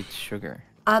 if he eats sugar.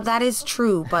 That is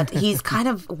true, but he's kind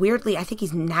of weirdly, I think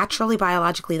he's naturally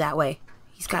biologically that way.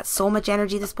 He's got so much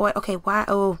energy, this boy. Okay, wow.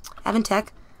 Oh,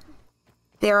 Evantek.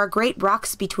 There are great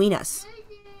rocks between us.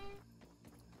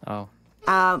 Oh.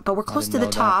 But we're close to the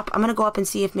top. I'm gonna go up and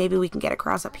see if maybe we can get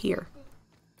across up here.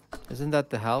 Isn't that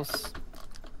the house?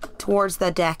 Towards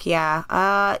the deck, yeah.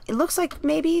 It looks like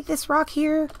maybe this rock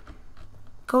here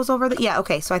goes over the... Yeah,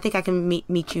 okay, so I think I can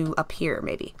meet you up here,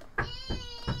 maybe.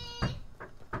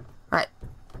 Alright.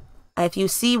 If you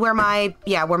see where my...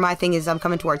 Yeah, where my thing is, I'm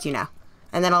coming towards you now.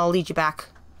 And then I'll lead you back.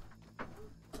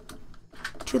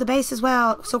 To the base as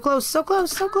well. So close, so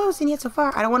close, so close, and yet so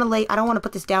far. I don't want to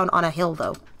put this down on a hill,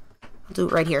 though. I'll do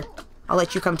it right here. I'll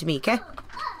let you come to me, okay?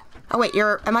 Oh, wait,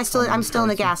 I'm still in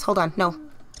the gas. Hold on, no.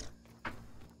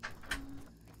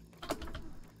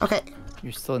 Okay.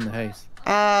 You're still in the haze.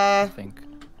 I think.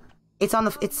 It's on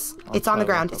the on the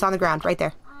ground. It's on the ground right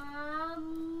there.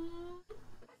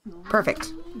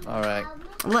 Perfect. All right.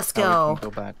 Let's Now we go. can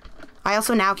go back. I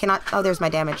also now cannot. Oh, there's my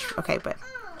damage. Okay, but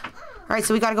all right.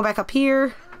 So we got to go back up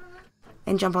here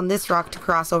and jump on this rock to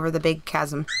cross over the big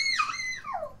chasm.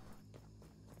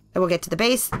 And we'll get to the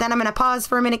base. Then I'm gonna pause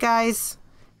for a minute, guys.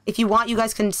 If you want, you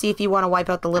guys can see if you want to wipe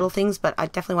out the little things, but I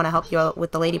definitely want to help you out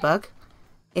with the ladybug,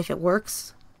 if it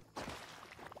works. I'm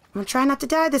gonna try not to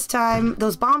die this time.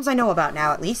 Those bombs I know about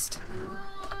now, at least.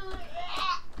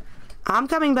 I'm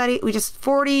coming, buddy. We just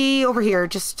 40 over here,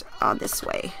 just on this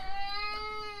way.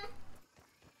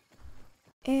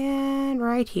 And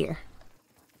right here.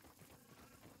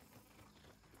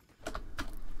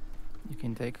 You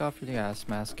can take off your gas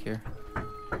mask here.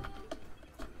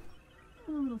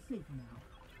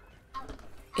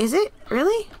 Is it?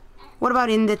 Really? What about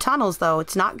in the tunnels, though?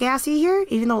 It's not gassy here,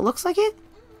 even though it looks like it?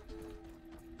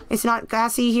 It's not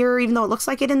gassy here, even though it looks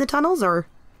like it in the tunnels, or?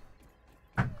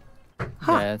 Huh.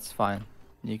 Yeah, it's fine.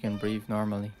 You can breathe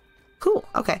normally. Cool.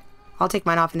 Okay. I'll take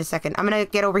mine off in a second. I'm gonna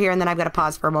get over here, and then I've got to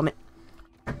pause for a moment.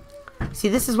 See,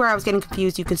 this is where I was getting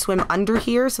confused. You can swim under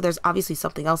here, so there's obviously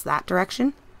something else that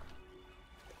direction.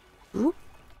 Ooh.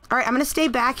 All right, I'm gonna stay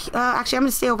back. Actually, I'm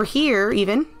gonna stay over here,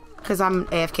 even, because I'm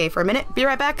AFK for a minute. Be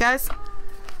right back, guys.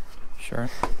 Sure.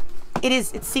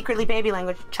 It's secretly baby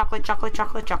language. Chocolate, chocolate,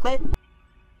 chocolate, chocolate.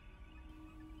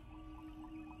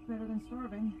 Better than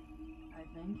starving, I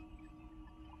think.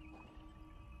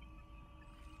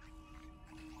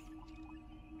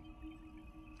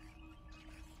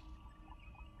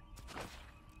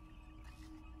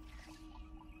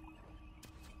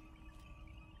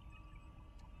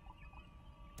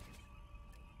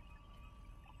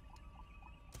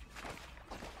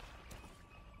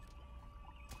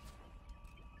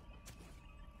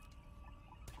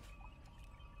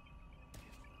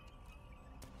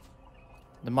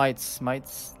 The mites.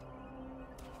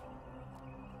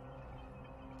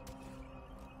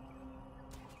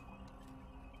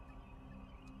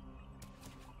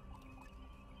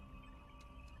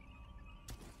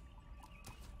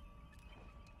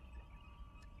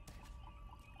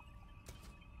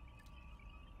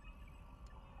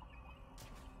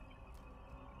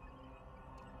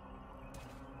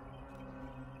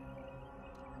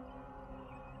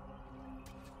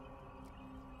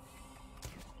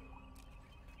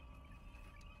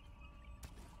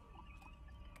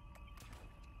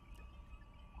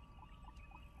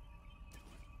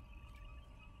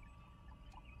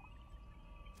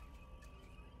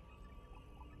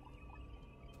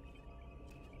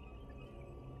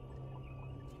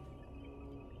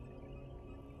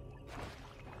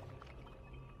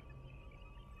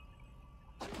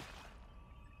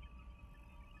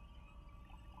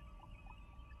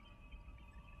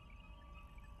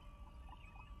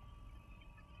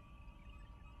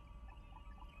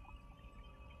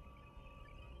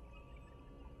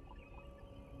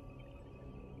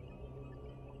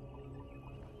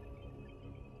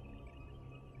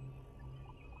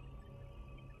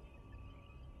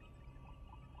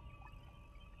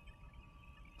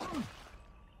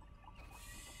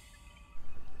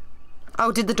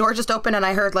 Oh, did the door just open and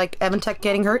I heard, like, Evantek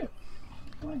getting hurt?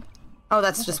 Oh,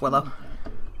 that's just Willow.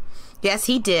 Yes,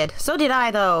 he did. So did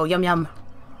I, though. Yum, yum.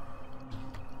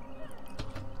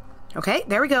 Okay,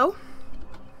 there we go.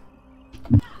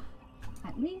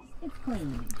 At least it's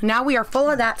clean. Now we are full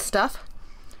of that stuff.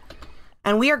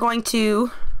 And we are going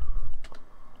to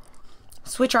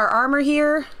switch our armor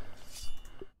here.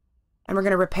 And we're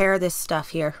going to repair this stuff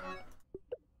here.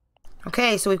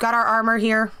 Okay, so we've got our armor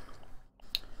here.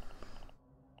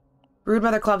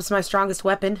 Broodmother Club's my strongest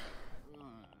weapon.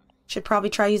 Should probably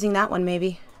try using that one,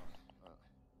 maybe.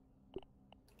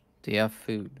 Do you have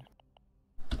food?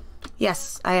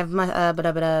 Yes, I have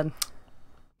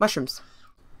mushrooms.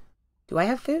 Do I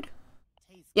have food?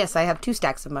 Yes, I have 2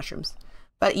 stacks of mushrooms.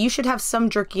 But you should have some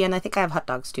jerky, and I think I have hot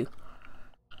dogs, too.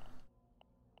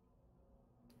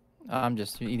 I'm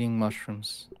just eating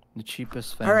mushrooms. The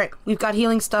cheapest thing. Alright, we've got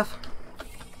healing stuff.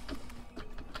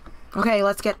 Okay,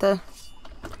 let's get the...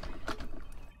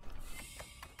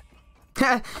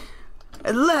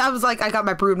 I was like, I got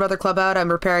my Broodmother Club out,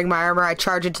 I'm repairing my armor, I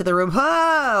charge into the room.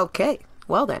 Oh, okay,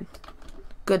 well then.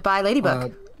 Goodbye,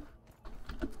 Ladybug.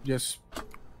 Just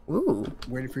Ooh.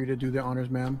 waiting for you to do the honors,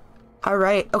 ma'am.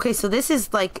 Alright, okay, so this is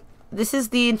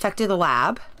the infected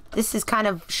lab. This is kind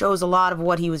of shows a lot of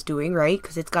what he was doing, right?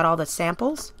 Because it's got all the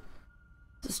samples.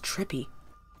 This is trippy.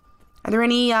 Are there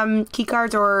any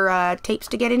keycards or tapes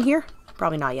to get in here?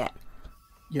 Probably not yet.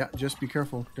 Yeah, just be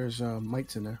careful. There's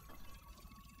mites in there.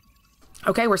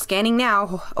 Okay, we're scanning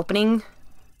now. Opening.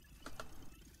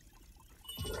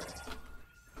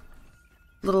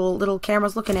 Little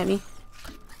camera's looking at me.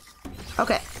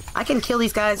 Okay, I can kill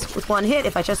these guys with one hit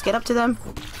if I just get up to them.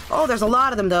 Oh, there's a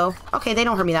lot of them though. Okay, they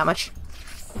don't hurt me that much.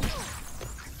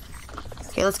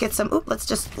 Okay, let's get some... Oop, let's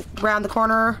just round the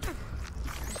corner.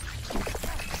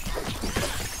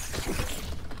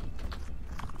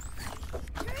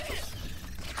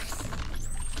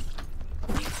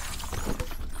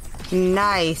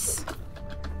 Nice.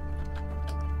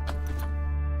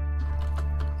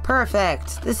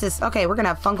 Perfect. This is... Okay, we're gonna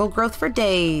have fungal growth for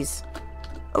days.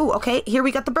 Oh, okay, here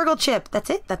we got the Burgle chip. That's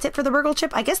it? That's it for the Burgle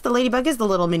chip? I guess the ladybug is the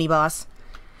little mini boss.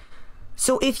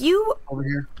 So if you... Over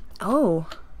here. Oh.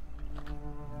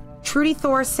 Trudy,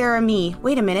 Thor, Sarah, me.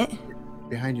 Wait a minute.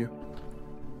 Behind you.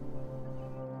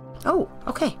 Oh,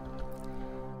 okay.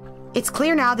 It's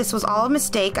clear now this was all a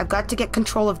mistake. I've got to get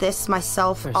control of this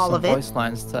myself, There's all some of it. voice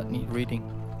lines that need reading.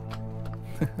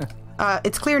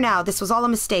 It's clear now this was all a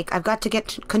mistake. I've got to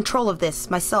get control of this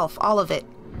myself, all of it.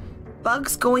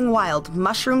 Bugs going wild,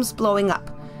 mushrooms blowing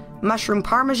up. Mushroom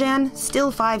Parmesan,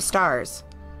 still 5 stars.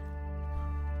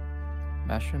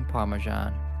 Mushroom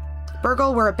Parmesan.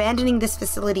 Burgle, we're abandoning this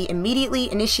facility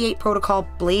immediately. Initiate protocol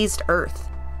Blazed Earth.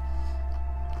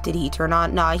 Did he turn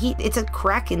on? No, it's a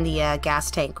crack in the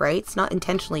gas tank, right? It's not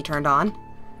intentionally turned on.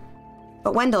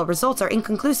 But Wendell, results are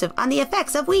inconclusive on the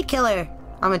effects of Weed Killer.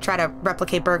 I'm gonna try to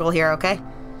replicate Burgle here, okay?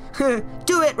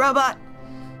 Do it, robot!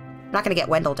 I'm not gonna get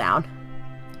Wendell down.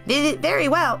 Very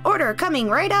well. Order coming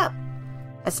right up.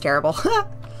 That's terrible.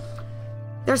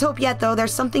 There's hope yet, though.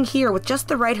 There's something here with just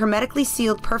the right hermetically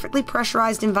sealed, perfectly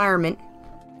pressurized environment.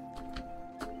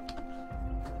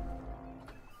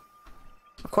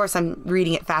 Of course, I'm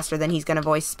reading it faster than he's gonna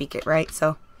voice speak it, right?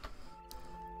 So...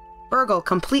 Burgle,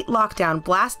 complete lockdown.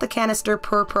 Blast the canister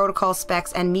per protocol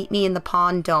specs and meet me in the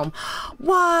pond dome.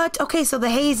 What? Okay, so the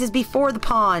haze is before the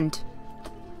pond.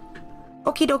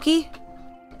 Okie dokie.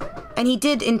 And he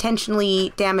did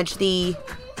intentionally damage the...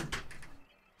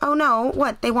 Oh no,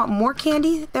 what? They want more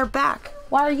candy? They're back.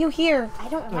 Why are you here? I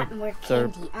don't want more They're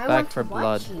candy. I back want for to blood.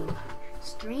 watch you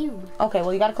stream. Okay,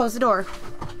 well you gotta close the door.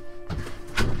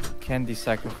 Candy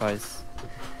sacrifice.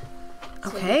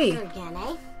 Okay. So you're here again,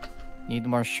 eh? Need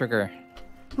more sugar.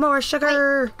 More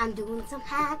sugar. Wait, I'm doing some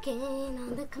hacking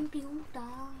on the computer.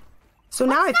 So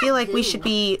now I What's feel that like we goo? should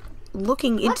be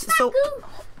looking into... What's that So goo?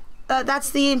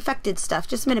 that's the infected stuff.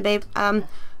 Just a minute, babe.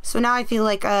 So now I feel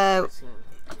like Those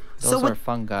so are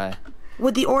fungi.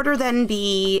 would the order then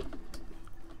be...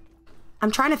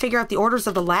 I'm trying to figure out the orders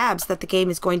of the labs that the game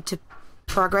is going to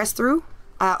progress through.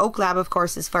 Oak Lab, of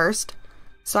course, is first.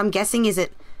 So I'm guessing, is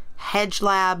it Hedge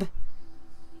Lab?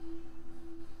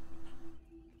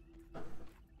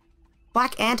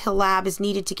 Black Anthill Lab is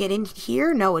needed to get in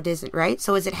here? No, it isn't, right?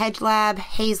 So is it Hedge Lab,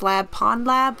 Haze Lab, Pond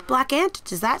Lab, Black Ant?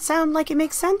 Does that sound like it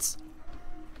makes sense?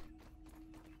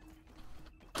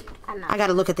 I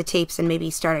gotta look at the tapes and maybe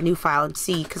start a new file and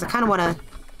see, because I kind of want to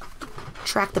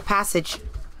track the passage.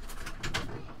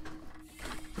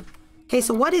 Okay,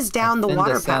 so what is down the Then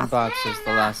water the path? sandbox is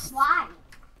the last. Why?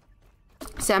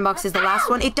 Sandbox is the last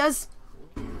one. It does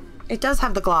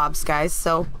have the globs, guys,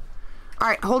 so...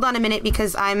 Alright, hold on a minute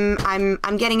because I'm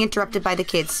getting interrupted by the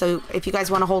kids, so if you guys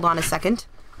want to hold on a second.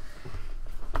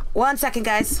 1 second,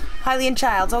 guys. Hylian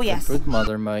Childs, oh yes. Brood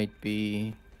Mother might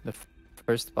be the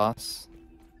first boss.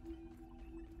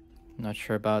 Not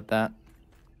sure about that.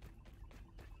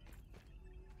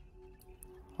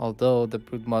 Although the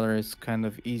Brood Mother is kind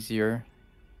of easier.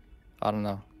 I don't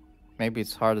know. Maybe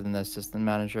it's harder than the Assistant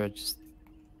Manager,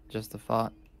 just a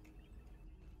thought.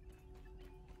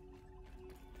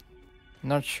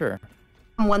 Not sure.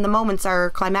 When the moments are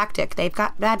climactic. They've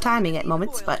got bad timing at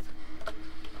moments, but...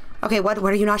 Okay, what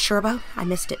are you not sure about? I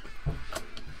missed it.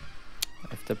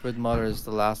 If the Brood Mother is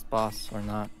the last boss or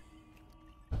not.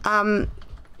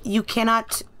 You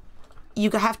cannot...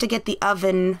 You have to get the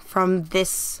oven from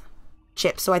this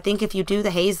chip. So I think if you do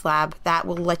the Haze Lab, that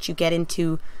will let you get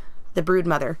into the Brood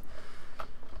Mother.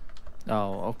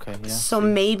 Oh, okay, yeah. So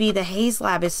maybe the Haze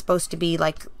Lab is supposed to be,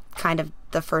 like, kind of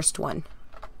the first one.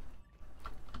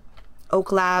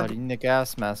 Oak Lab. But you need a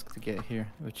gas mask to get here,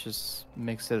 which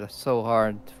makes it so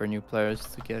hard for new players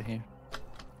to get here.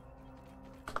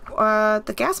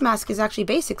 The gas mask is actually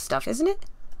basic stuff, isn't it?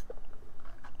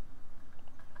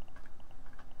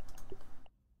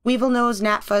 Weevil Nose,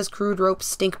 Gnat Fuzz, Crude Rope,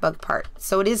 Stink Bug part.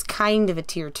 So it is kind of a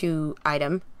tier 2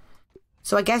 item.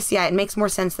 So I guess, yeah, it makes more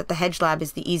sense that the Hedge Lab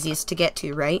is the easiest to get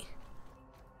to, right?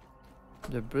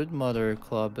 The Brood Mother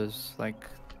Club is like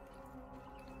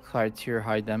high tier,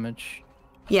 high damage.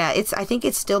 Yeah, I think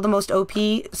it's still the most OP.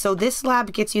 So this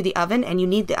lab gets you the oven, and you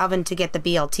need the oven to get the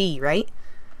BLT, right?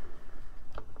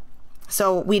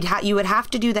 So you would have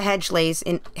to do the hedge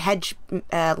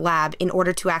lab in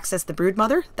order to access the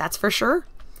broodmother. That's for sure.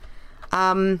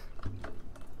 And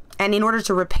in order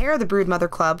to repair the broodmother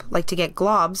club, like to get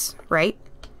globs, right?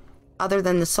 Other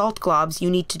than the salt globs, you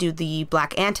need to do the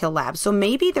black anthill lab. So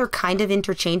maybe they're kind of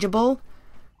interchangeable.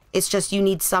 It's just you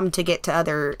need some to get to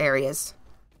other areas.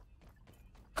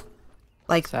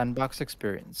 Like sandbox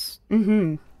experience.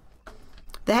 Mm-hmm.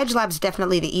 The hedge lab's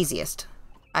definitely the easiest.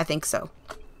 I think so.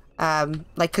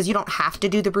 Like, because you don't have to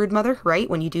do the broodmother, right?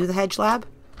 When you do the hedge lab.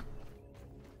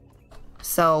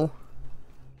 So,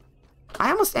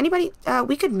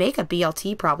 we could make a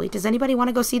BLT probably. Does anybody want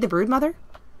to go see the broodmother?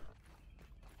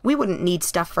 We wouldn't need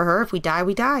stuff for her. If we die,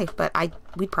 we die. But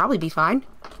we'd probably be fine.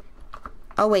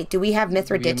 Oh wait, do we have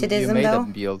Mithridatism you made though? a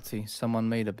BLT. Someone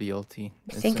made a BLT.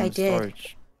 I think I did.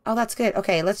 Storage. Oh, that's good.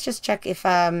 Okay, let's just check if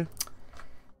I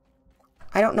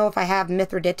don't know if I have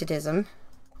Mithridatism.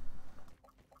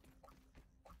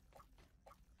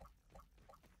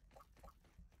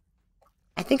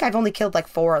 I think I've only killed like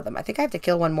 4 of them. I think I have to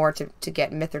kill one more to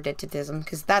get Mithridatism,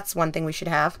 because that's one thing we should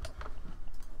have.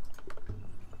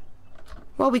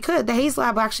 Well, we could. The Haze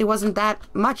lab actually wasn't that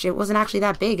much. It wasn't actually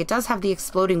that big. It does have the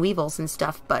exploding weevils and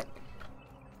stuff, but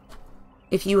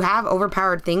if you have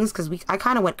overpowered things, because I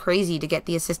kind of went crazy to get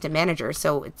the assistant manager,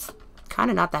 so it's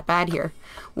kind of not that bad here.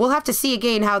 We'll have to see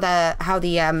again how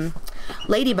the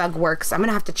ladybug works. I'm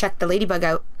gonna have to check the ladybug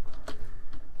out.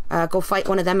 Go fight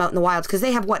one of them out in the wilds, because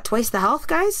they have what, twice the health,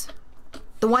 guys?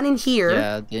 The one in here.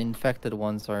 Yeah, the infected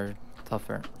ones are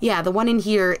tougher. Yeah, the one in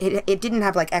here, it didn't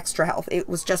have like extra health. It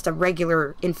was just a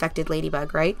regular infected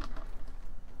ladybug, right?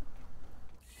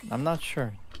 I'm not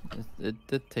sure. It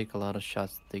did take a lot of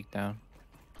shots to take down.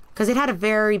 Because it had a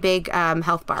very big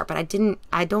health bar, but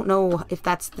I don't know if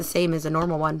that's the same as a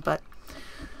normal one, but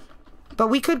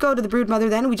we could go to the broodmother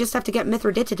then. We just have to get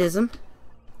Mithridatism.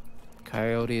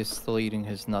 Coyote is still eating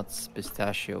his nuts,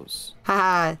 pistachios.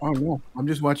 Haha. Oh no, I'm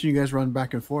just watching you guys run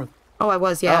back and forth. Oh, I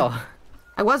was, yeah. Oh.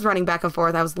 I was running back and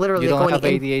forth. I was literally You don't going have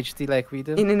ADHD like we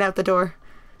do? in and out the door.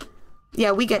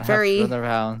 Yeah, we get very... run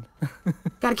around.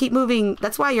 Gotta keep moving.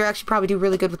 That's why you're actually probably do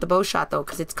really good with the bow shot, though,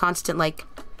 because it's constant, like...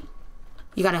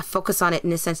 You gotta focus on it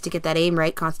in a sense to get that aim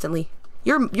right constantly.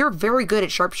 You're very good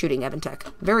at sharpshooting,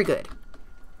 Evantek. Very good.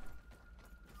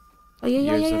 Oh,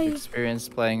 yeah. Years of experience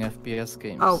playing FPS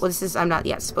games. Oh, well, I'm not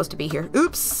yet supposed to be here.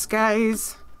 Oops,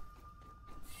 guys.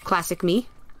 Classic me.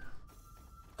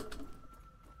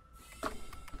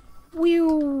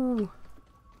 Whew.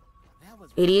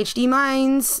 ADHD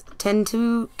minds tend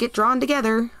to get drawn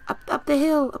together. Up the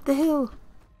hill.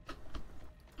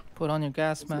 Put on your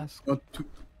gas mask.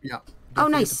 Yeah. Oh,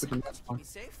 nice.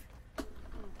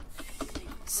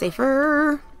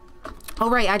 Safer. Oh,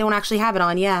 right, I don't actually have it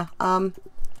on, yeah.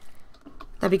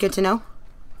 That'd be good to know.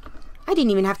 I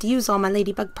didn't even have to use all my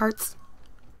ladybug parts.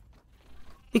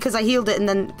 Because I healed it and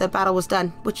then the battle was done.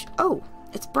 Which, oh,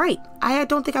 it's bright. I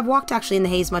don't think I've walked actually in the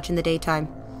haze much in the daytime.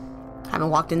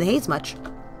 Haven't walked in the haze much.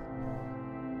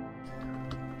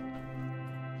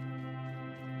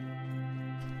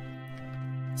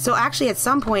 So actually at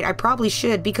some point I probably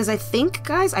should, because I think,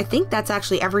 guys, that's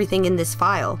actually everything in this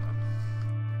file.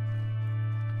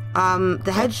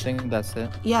 The hedge... I think that's it.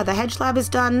 Yeah, the hedge lab is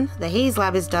done. The haze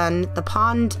lab is done. The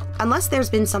pond... Unless there's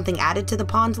been something added to the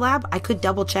pond lab, I could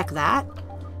double check that.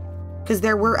 Because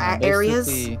there were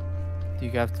areas... You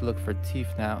have to look for teeth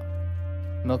now.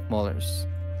 Milk molars.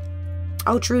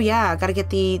 Oh, true, yeah. Gotta get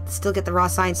still get the raw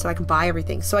science so I can buy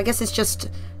everything. So I guess it's just...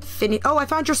 Oh, I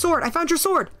found your sword! I found your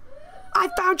sword!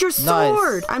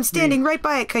 Nice. I'm standing right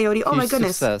by it, Coyote. Oh my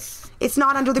goodness. Success. It's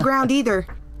not under the ground either.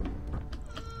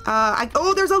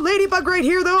 Oh, there's a ladybug right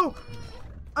here, though.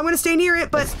 I'm gonna stay near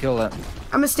it, but... Let's kill it.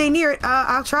 I'm gonna stay near it.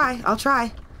 I'll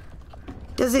try.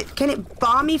 Can it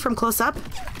bomb me from close up?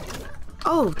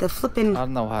 Oh, the flippin'... I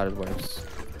don't know how it works.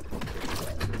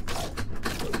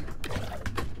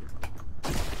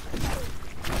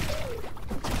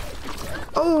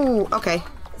 Oh, okay.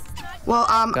 Well,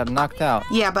 Got knocked out.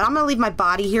 Yeah, but I'm gonna leave my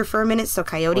body here for a minute so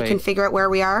Coyote can figure out where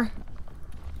we are.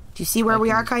 Do you see where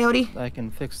we are, Coyote? I can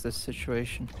fix this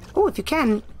situation. Oh, if you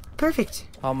can. Perfect.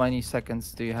 How many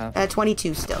seconds do you have?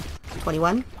 22 still.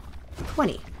 21.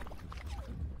 20.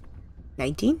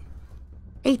 19.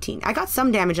 18. I got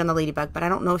some damage on the ladybug, but I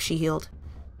don't know if she healed.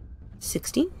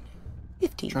 16.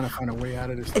 15. Trying to find a way out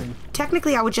of this thing.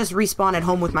 Technically, I would just respawn at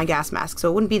home with my gas mask, so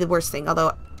it wouldn't be the worst thing,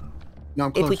 although... No,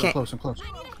 I'm close, if we can't... I'm close.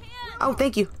 Oh,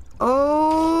 thank you.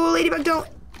 Oh, ladybug, don't.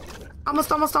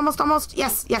 Almost.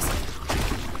 Yes.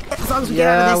 As long as we get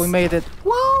out of this. Yeah, we made it.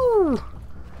 Whoa.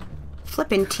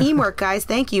 Flippin' teamwork, guys.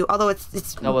 Thank you. Although it's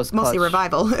that was mostly clutch.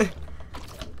 revival.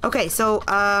 Okay, so,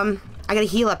 I I gotta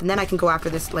heal up and then I can go after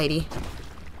this lady.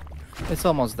 It's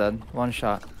almost dead. One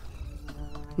shot.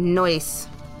 Nice.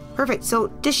 Perfect. So,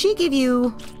 does she give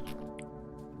you...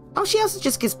 Oh, she also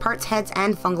just gives parts, heads,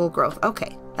 and fungal growth.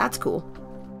 Okay, that's cool.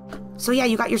 So yeah,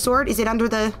 you got your sword. Is it under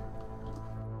the...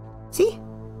 See?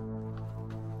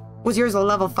 Was yours a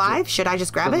level 5? Should I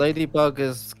just grab the it? Ladybug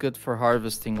is good for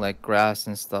harvesting like grass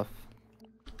and stuff.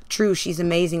 True, she's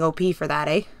amazing OP for that,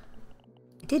 eh?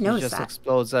 I did notice It just that.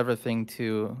 explodes everything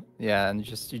too. Yeah, and you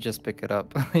just pick it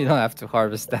up. You don't have to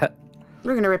harvest that.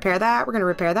 We're gonna repair that. We're gonna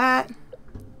repair that.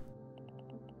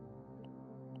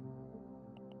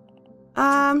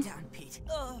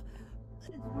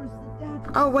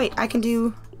 Oh wait, I can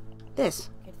do this.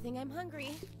 Good thing I'm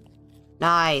hungry.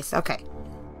 Nice. Okay.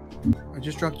 I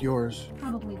just dropped yours.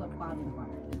 Probably what Bobby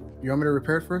wanted. You want me to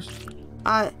repair it first?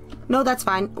 No, that's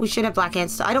fine. We should have black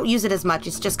ants. I don't use it as much.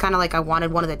 It's just kind of like I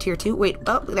wanted one of the tier 2. Wait.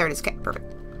 Oh, there it is. Okay,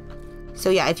 perfect. So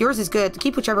yeah, if yours is good,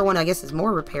 keep whichever one I guess is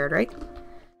more repaired, right?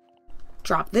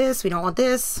 Drop this. We don't want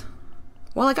this.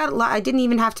 Well, I got a lot. I didn't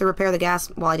even have to repair the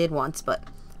gas. Well, I did once, but.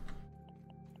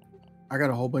 I got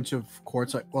a whole bunch of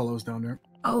quartz while I was down there.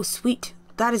 Oh, sweet.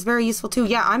 That is very useful too.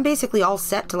 Yeah, I'm basically all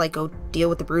set to like go deal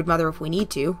with the broodmother if we need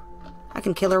to. I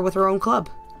can kill her with her own club.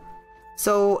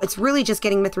 So it's really just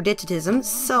getting Mithridatism.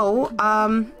 So,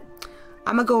 I'm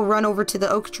gonna go run over to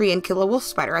the oak tree and kill a wolf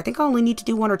spider. I think I only need to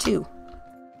do 1 or 2.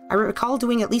 I recall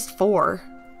doing at least 4.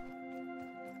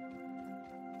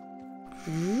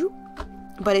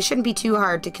 But it shouldn't be too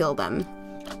hard to kill them.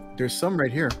 There's some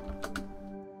right here.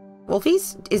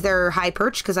 Wolfies? Is there high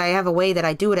perch? Because I have a way that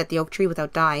I do it at the oak tree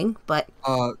without dying, but...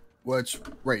 Well, it's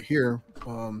right here.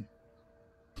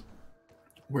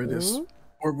 Where this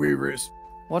orb weaver is.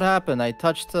 What happened? I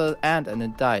touched the ant and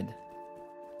it died.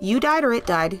 You died or it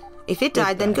died? If it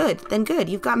died, then good. Then good.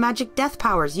 You've got magic death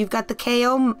powers. You've got the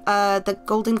KO, the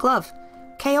golden glove.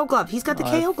 KO glove. He's got the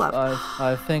KO glove.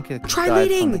 I think it Try died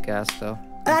leading. from the gas, though.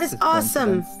 That is It's a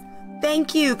awesome. coincidence.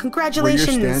 Thank you.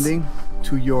 Congratulations. Where you're standing,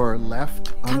 to your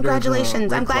left. Congratulations. Under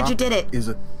the I'm glad you did it. Is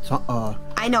a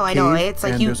I know. cave, It's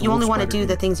like and you there's a only wolf want to spider do in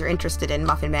the it. things you're interested in,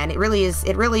 Muffin Man. It really is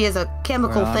a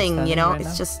chemical Where I'm thing, you standing know? right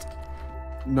It's now? just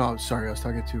No, sorry, I was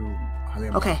talking to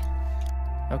Halima. okay.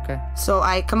 Okay. So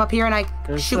I come up here and I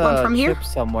There's shoot one from here. Chip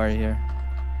somewhere here.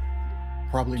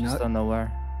 Probably Just not. don't know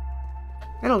where.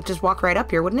 It'll just walk right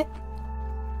up here, wouldn't it?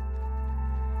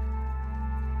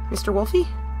 Mr. Wolfie?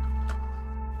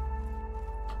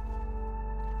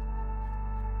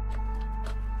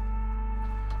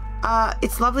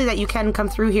 It's lovely that you can come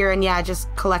through here and, yeah,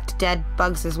 just collect dead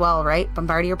bugs as well, right?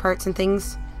 Bombardier parts and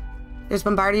things. There's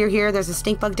Bombardier here. There's a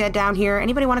stink bug dead down here.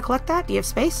 Anybody want to collect that? Do you have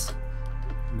space?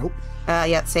 Nope.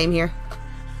 Yeah, same here.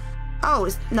 Oh,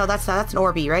 no, that's not. That's an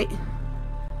Orby, right?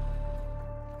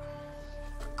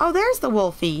 Oh, there's the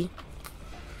Wolfie.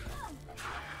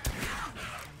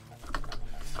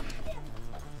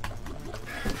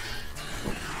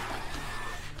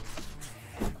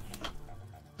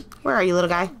 Where are you, little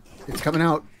guy? It's coming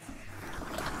out.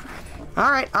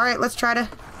 All right, let's try to...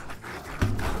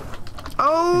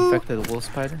 Oh! Infected wolf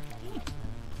spider?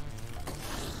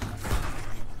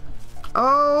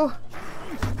 Oh!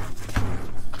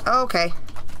 Okay.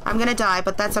 I'm gonna die,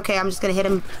 but that's okay. I'm just gonna hit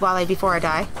him before I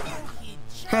die.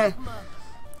 I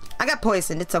got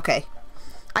poisoned. It's okay.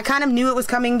 I kind of knew it was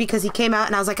coming because he came out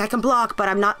and I was like, I can block, but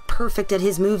I'm not perfect at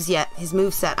his moves yet. His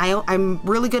moveset. I'm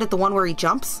really good at the one where he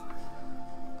jumps.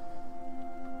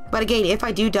 But again, if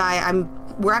I do die,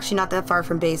 we're actually not that far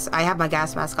from base. I have my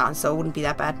gas mask on, so it wouldn't be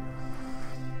that bad.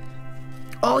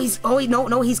 Oh,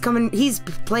 no, he's coming. He's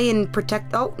playing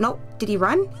protect. Oh, no. Did he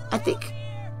run? I think.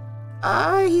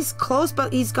 He's close,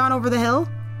 but he's gone over the hill.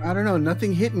 I don't know.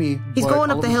 Nothing hit me. He's but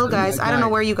going all up of the a hill, sudden guys. I don't know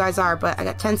died. where you guys are, but I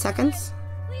got 10 seconds.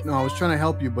 No, I was trying to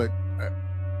help you, but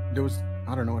there was...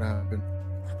 I don't know what happened.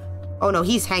 Oh, no,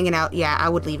 he's hanging out. Yeah, I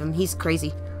would leave him. He's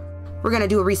crazy. We're gonna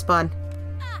do a respawn.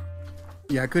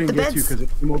 Yeah, I couldn't The get to you beds- because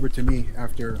it came over to me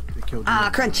after it killed you.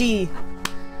 Crunchy.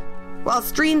 Well,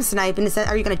 stream snipe, and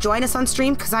are you gonna join us on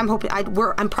stream? Because I'm hoping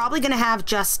I'm probably gonna have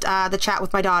just the chat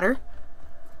with my daughter.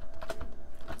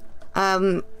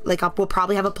 We'll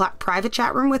probably have a private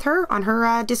chat room with her on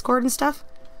her Discord and stuff.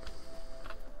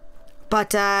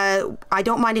 But I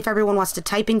don't mind if everyone wants to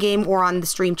type in game or on the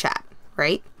stream chat,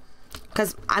 right?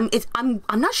 Because I'm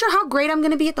not sure how great I'm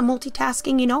gonna be at the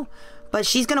multitasking, you know. But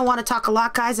she's gonna want to talk a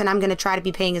lot, guys, and I'm gonna try to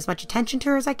be paying as much attention to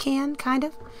her as I can, kind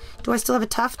of. Do I still have a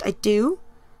tuft? I do.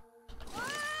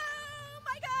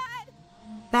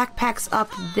 Backpack's up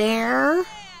there.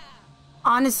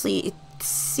 Honestly, it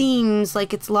seems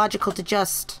like it's logical to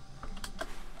just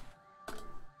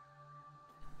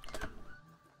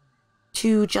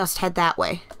head that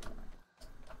way.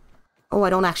 Oh, I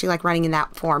don't actually like running in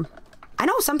that form. I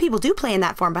know some people do play in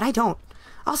that form, but I don't.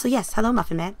 Also, yes, hello,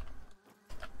 Muffin Man.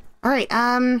 Alright,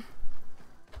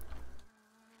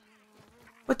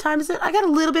 what time is it? I got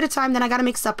a little bit of time, then I gotta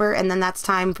make supper, and then that's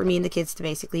time for me and the kids to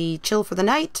basically chill for the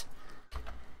night.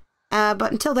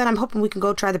 But until then, I'm hoping we can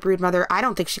go try the Broodmother. I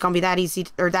don't think she's gonna be that easy,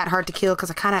 or that hard to kill,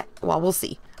 because I kinda... Well, we'll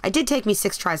see. I did take me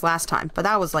 6 tries last time, but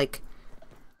that was, like...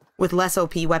 with less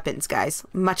OP weapons, guys.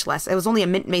 Much less. It was only a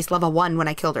Mint Mace level 1 when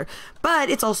I killed her. But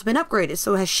it's also been upgraded,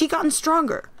 so has she gotten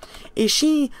stronger? Is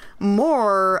she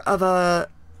more of a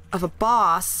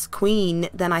boss queen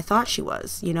than I thought she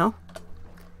was, you know?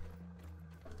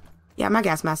 Yeah, my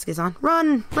gas mask is on.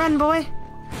 Run! Run, boy!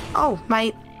 Oh,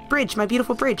 my bridge. My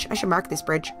beautiful bridge. I should mark this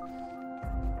bridge.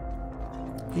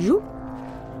 Yoop.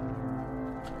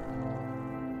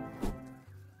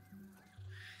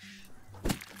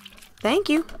 Thank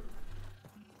you.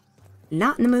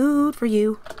 Not in the mood for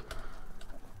you.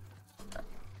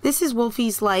 This is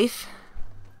Wolfie's life.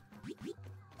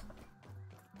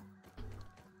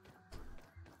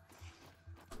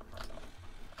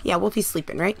 Yeah, Wolfie's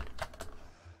sleeping, right?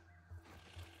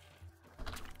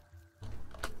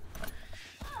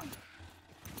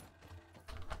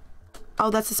 Oh,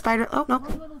 that's a spider. Oh, no.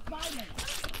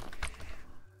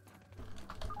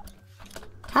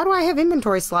 How do I have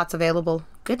inventory slots available?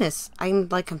 Goodness, I'm,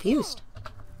 like, confused.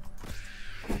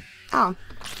 Oh.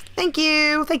 Thank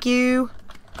you! Thank you!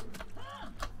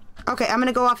 Okay, I'm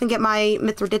gonna go off and get my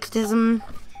Mithridatism.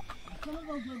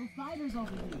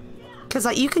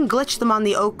 Because you can glitch them on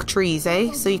the oak trees,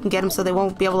 eh? So you can get them so they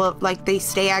won't be able to, like, they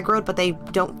stay aggroed, but they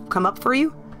don't come up for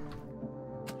you.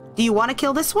 Do you want to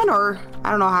kill this one, or...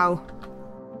 I don't know how...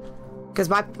 Because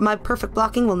my perfect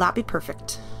blocking will not be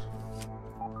perfect.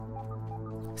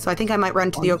 So I think I might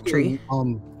run to the oak tree.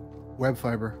 Web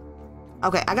fiber.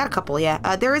 Okay, I got a couple,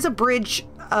 yeah. There is a bridge,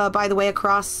 by the way,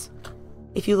 across.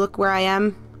 If you look where I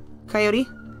am, Coyote.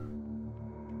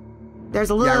 There's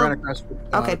a little... Yeah, I ran across.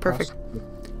 Okay, perfect.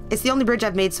 It's the only bridge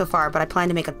I've made so far, but I plan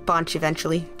to make a bunch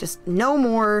eventually. Just no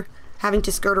more having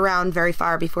to skirt around very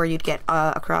far before you'd get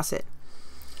across it.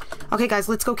 Okay, guys,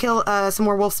 let's go kill some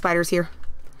more wolf spiders here.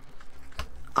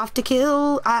 Off to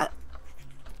kill...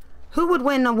 who would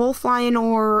win, a wolf lion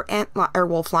or a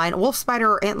wolf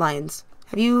spider or antlions?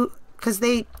 Have you... Because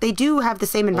they do have the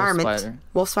same environment. Wolf spider.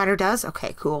 Wolf spider does?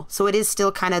 Okay, cool. So it is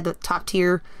still kind of the top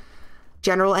tier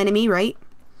general enemy, right?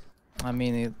 I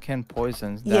mean, it can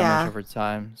poison damage over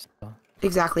time. So.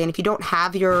 Exactly, and if you don't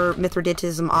have your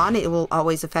Mithridatism on, it will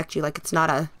always affect you. Like, it's not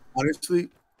a... Honestly,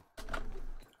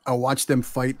 I watch them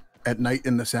fight at night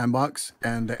in the sandbox,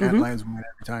 and the antlions win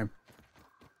every time.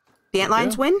 The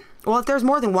antlions win? Well, if there's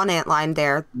more than one antlion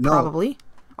there, probably.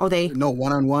 Oh, they... No,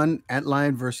 one-on-one,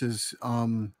 antlion versus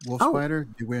wolf spider,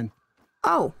 you win.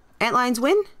 Oh, antlions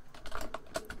win?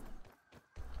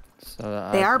 So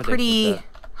they are pretty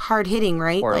hard-hitting,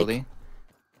 right? Like,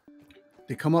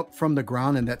 they come up from the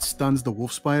ground, and that stuns the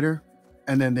wolf spider,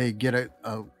 and then they get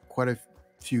quite a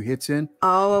few hits in.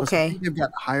 Oh, Plus, I okay. think they've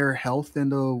got higher health than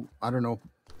the... I don't know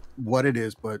what it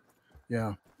is, but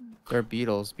yeah. They're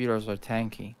beetles. Beetles are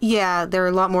tanky. Yeah, they're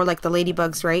a lot more like the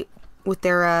ladybugs, right? With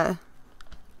their,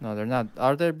 No, they're not.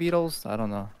 Are there beetles? I don't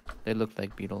know. They look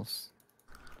like beetles.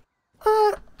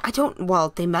 I don't...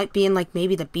 Well, they might be in, like,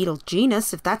 maybe the beetle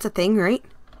genus, if that's a thing, right?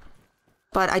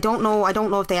 But I don't know. I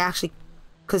don't know if they actually...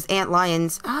 Because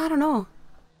antlions... I don't know.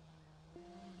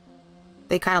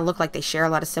 They kind of look like they share a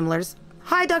lot of similars.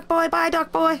 Hi, Duck Boy. Bye,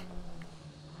 Duck Boy.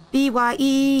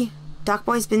 B-Y-E. Duck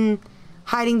Boy's been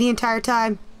hiding the entire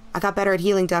time. I got better at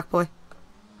healing, Duck Boy.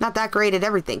 Not that great at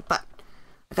everything, but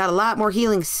I got a lot more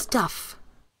healing stuff.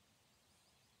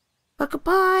 But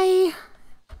goodbye.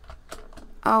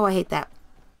 Oh, I hate that.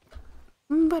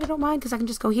 But I don't mind because I can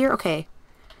just go here. Okay.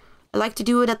 I like to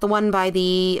do it at the one by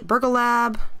the Burgle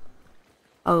Lab.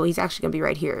 Oh, he's actually going to be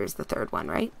right here. Is the third one,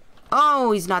 right?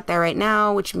 Oh, he's not there right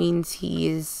now, which means he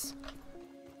is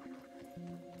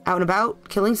out and about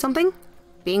killing something?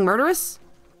 Being murderous?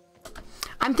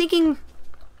 I'm thinking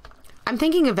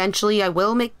eventually I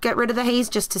will get rid of the haze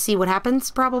just to see what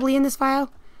happens probably in this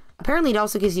file. Apparently it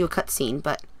also gives you a cutscene,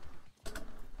 but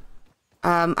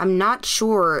I'm not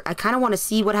sure. I kind of want to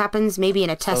see what happens maybe in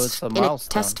a test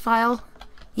test file.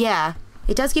 Yeah,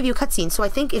 it does give you a cutscene, so I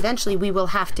think eventually we will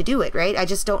have to do it, right? I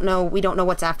just don't know. We don't know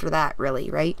what's after that, really,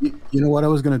 right? You know what I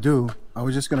was gonna do? I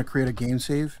was just gonna create a game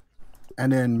save,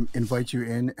 and then invite you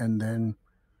in, and then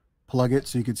plug it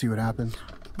so you can see what happens.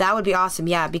 That would be awesome,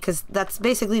 yeah, because that's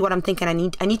basically what I'm thinking. I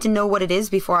need to know what it is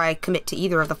before I commit to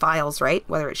either of the files, right?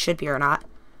 Whether it should be or not.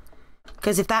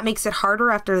 Because if that makes it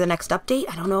harder after the next update,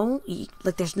 I don't know.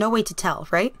 Like, there's no way to tell,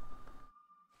 right?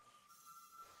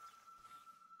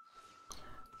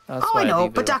 That's Oh, why I know,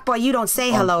 leave but it Doc Boy, you don't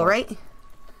say on hello, top. right?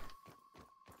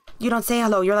 You don't say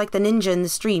hello, you're like the ninja in the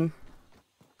stream.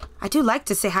 I do like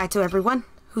to say hi to everyone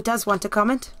who does want to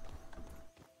comment.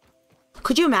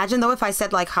 Could you imagine, though, if I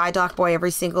said, like, hi, Doc Boy,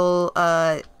 every single,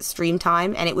 stream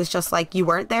time, and it was just, like, you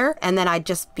weren't there, and then I'd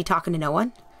just be talking to no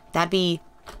one? That'd be...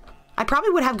 I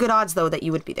probably would have good odds, though, that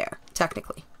you would be there,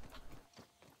 technically.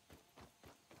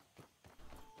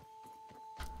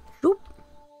 Shoop.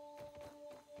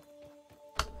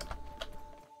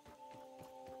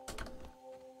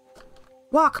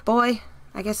 Walk, boy.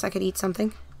 I guess I could eat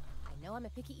something. I know I'm a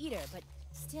picky eater, but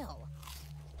still.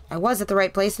 I was at the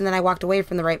right place, and then I walked away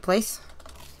from the right place.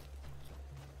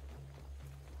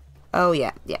 Oh,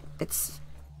 yeah, it's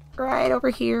right over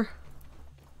here.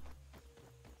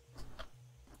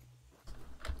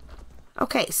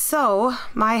 Okay, so,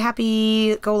 my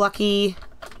happy-go-lucky...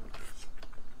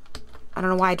 I don't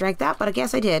know why I drank that, but I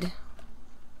guess I did.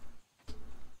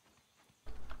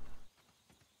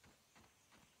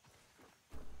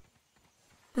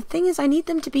 The thing is, I need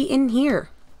them to be in here.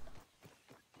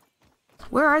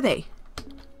 Where are they?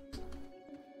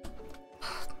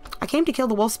 I came to kill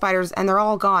the wolf spiders, and they're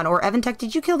all gone. Or, Evantek,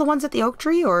 did you kill the ones at the oak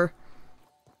tree, or...?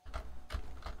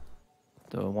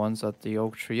 The ones at the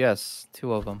oak tree, yes,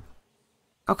 2 of them.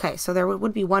 Okay, so there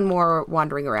would be one more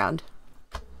wandering around.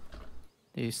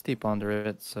 They steep under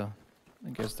it, so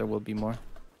I guess there will be more.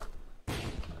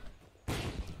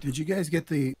 Did you guys get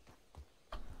the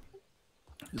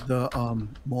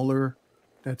molar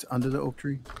that's under the oak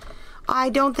tree? I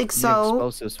don't think The so.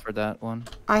 explosives for that one.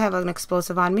 I have an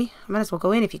explosive on me. I might as well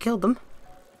go in if you killed them.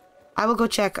 I will go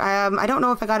check. I don't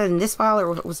know if I got it in this file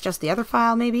or if it was just the other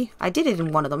file, maybe. I did it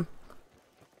in one of them.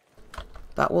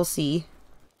 But we'll see.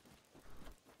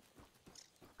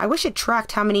 I wish it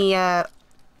tracked how many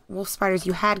wolf spiders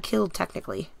you had killed,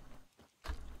 technically.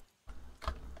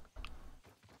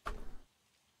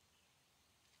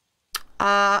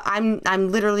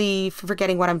 I'm literally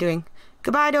forgetting what I'm doing.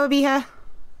 Goodbye, Dobieha.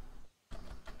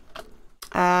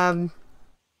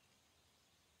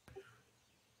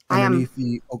 Underneath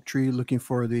the oak tree, looking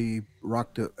for the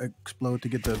rock to explode to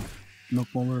get the milk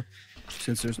molar,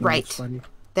 since there's no Right. spider.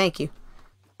 Thank you.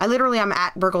 I literally am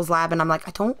at Burgle's lab and I'm like,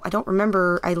 I don't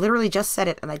remember. I literally just said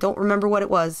it and I don't remember what it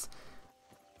was.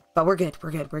 But we're good.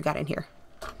 We're good. We got in here.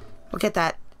 We'll get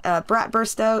that brat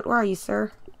burst out. Where are you,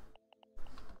 sir?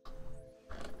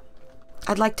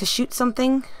 I'd like to shoot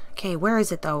something. Okay, where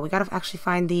is it though? We gotta actually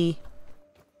find the...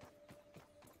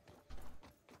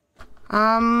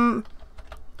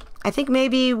 I think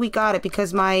maybe we got it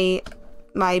because the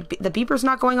beeper's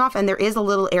not going off and there is a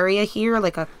little area here,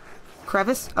 like a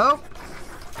crevice. Oh!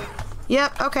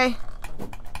 Yep, okay.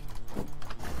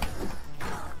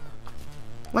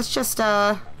 Let's just,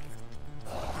 honestly,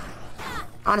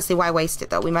 why waste it,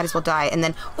 though? We might as well die, and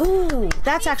then... Ooh,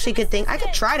 that's actually a good thing. I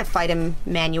could try to fight him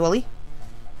manually.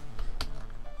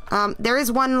 There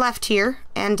is one left here,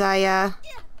 and I,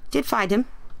 did find him.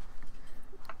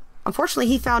 Unfortunately,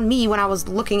 he found me when I was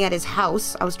looking at his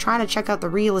house. I was trying to check out the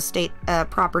real estate,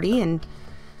 property, and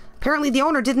apparently the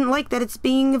owner didn't like that it's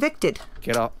being evicted.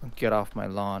 Get off my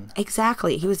lawn.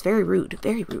 Exactly. He was very rude.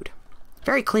 Very rude.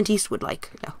 Very Clint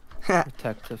Eastwood-like. No.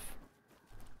 Protective.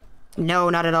 No,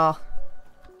 not at all.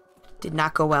 Did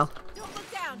not go well. Don't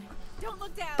look down. Don't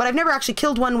look down. But I've never actually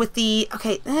killed one with the...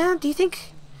 Okay, do you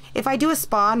think... If I do a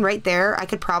spawn right there, I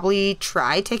could probably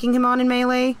try taking him on in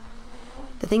melee?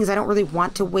 The thing is, I don't really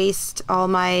want to waste all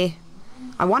my...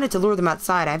 I wanted to lure them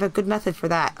outside. I have a good method for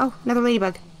that. Oh, another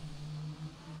ladybug.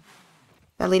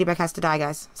 That ladybug has to die,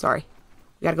 guys. Sorry.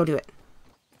 We gotta go do it.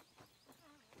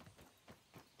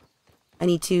 I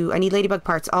need ladybug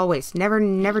parts, always. Never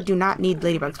do not need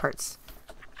ladybug parts.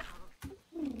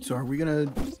 So are we gonna...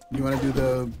 You wanna do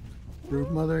the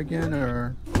brood mother again,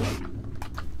 or...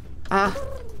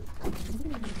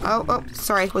 Oh,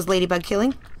 sorry. Was ladybug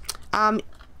killing?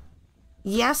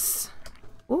 Yes.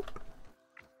 Ooh.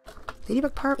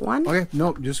 Ladybug part 1? Okay,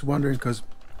 no, just wondering, because...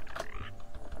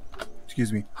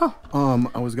 Excuse me. Huh.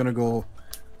 I was gonna go...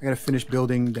 I gotta finish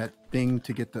building that thing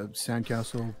to get the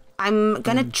sandcastle. I'm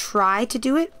gonna try to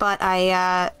do it, but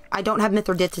I don't have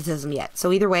Mithridatism yet.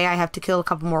 So either way, I have to kill a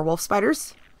couple more wolf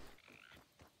spiders.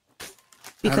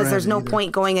 Because there's no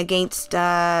point going against,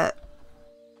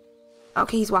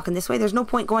 Okay, he's walking this way. There's no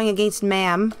point going against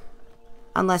Ma'am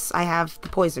unless I have the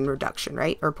poison reduction,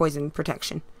 right? Or poison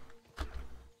protection.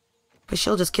 Because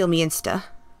she'll just kill me insta.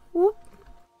 Whoop.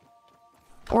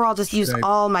 Or I'll just use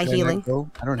all my healing.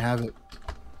 I don't have it.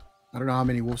 I don't know how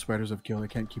many wolf spiders I've killed. I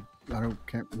can't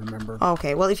remember.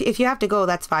 Okay, well, if you have to go,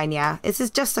 that's fine, yeah. This is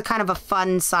just a kind of a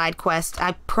fun side quest.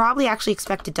 I probably actually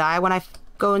expect to die when I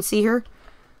go and see her.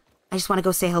 I just want to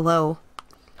go say hello.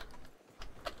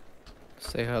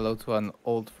 Say hello to an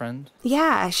old friend.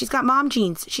 Yeah, she's got mom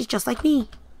jeans. She's just like me.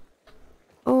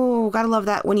 Oh, gotta love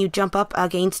that when you jump up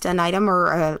against an item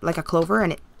or like a clover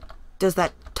and it does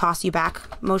that toss you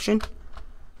back motion.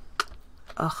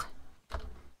 Ugh.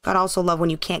 Gotta also love when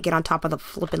you can't get on top of the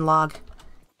flippin' log.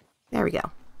 There we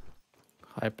go.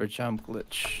 Hyper jump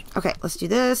glitch. Okay, let's do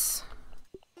this.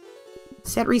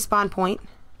 Set respawn point.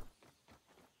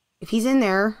 If he's in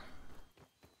there...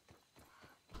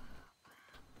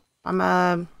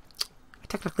 I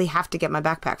technically have to get my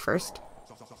backpack first.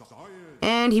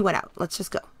 And he went out. Let's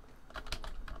just go.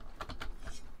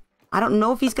 I don't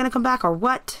know if he's gonna come back or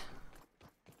what.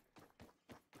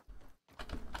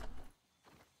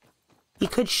 He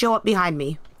could show up behind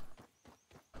me.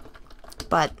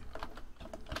 But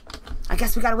I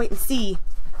guess we gotta wait and see.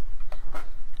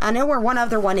 I know where one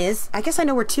other one is. I guess I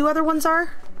know where two other ones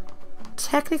are.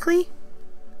 Technically.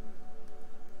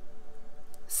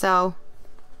 So,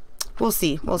 we'll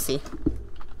see. We'll see.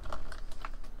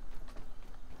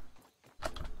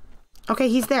 Okay,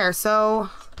 he's there, so...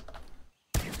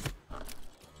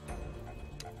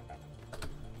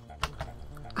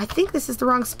 I think this is the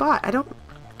wrong spot. I don't...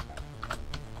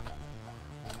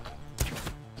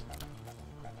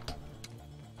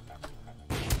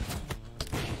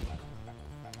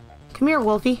 Come here,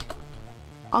 Wolfie.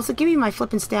 Also, give me my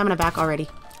flippin' stamina back already.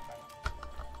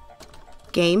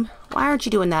 Game, why aren't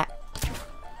you doing that?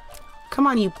 Come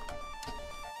on, you...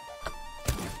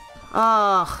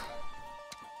 Ugh.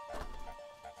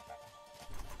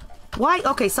 Why?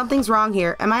 Okay, something's wrong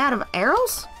here. Am I out of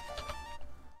arrows?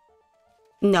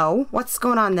 No. What's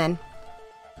going on then?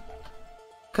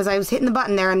 Because I was hitting the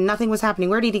button there and nothing was happening.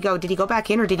 Where did he go? Did he go back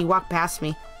in or did he walk past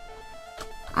me?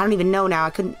 I don't even know now. I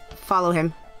couldn't follow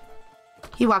him.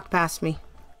 He walked past me.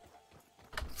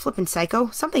 Flippin'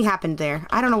 psycho. Something happened there.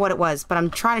 I don't know what it was, but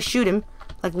I'm trying to shoot him.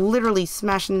 Like, literally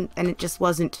smashing, and it just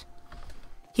wasn't...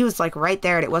 He was, like, right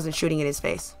there, and it wasn't shooting in his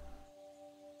face.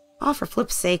 Oh, for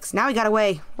flip's sakes. Now he got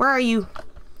away. Where are you?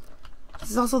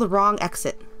 This is also the wrong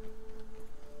exit.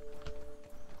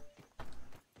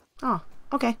 Oh,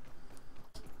 okay.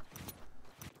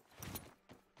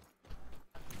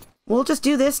 We'll just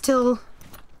do this till...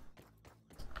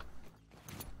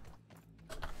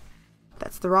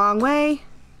 That's the wrong way.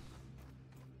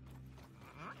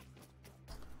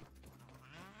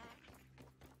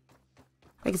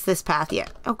 I think it's this path, yeah.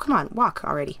 Oh, come on, walk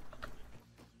already.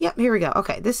 Yep, here we go.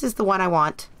 Okay, this is the one I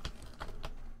want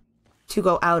to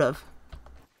go out of.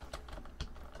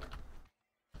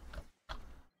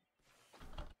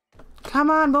 Come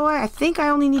on, boy. I think I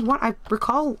only need one. I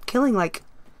recall killing, like,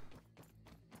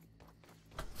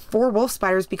 4 wolf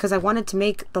spiders because I wanted to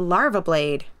make the larva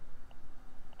blade.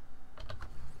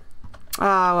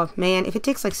 Oh, man. If it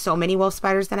takes, like, so many wolf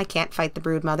spiders, then I can't fight the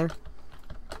brood mother.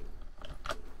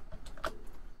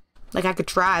 Like, I could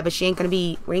try, but we ain't gonna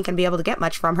be able to get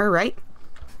much from her, right?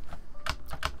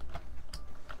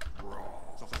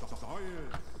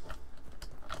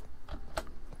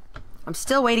 I'm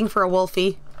still waiting for a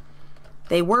wolfie.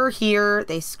 They were here.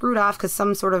 They screwed off because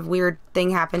some sort of weird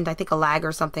thing happened. I think a lag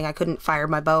or something. I couldn't fire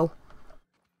my bow.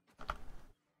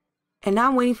 And now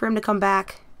I'm waiting for him to come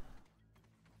back.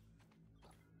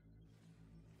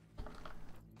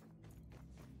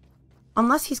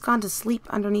 Unless he's gone to sleep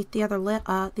underneath the other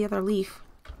leaf.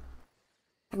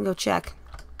 I can go check.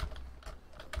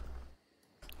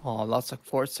 Oh, lots of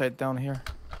quartzite down here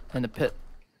in the pit.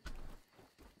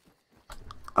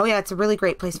 Oh yeah, it's a really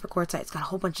great place for quartzite. It's got a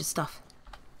whole bunch of stuff.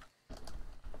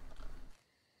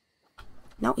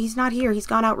 No, he's not here. He's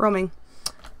gone out roaming.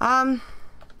 I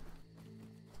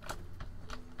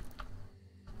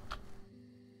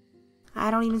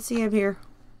don't even see him here.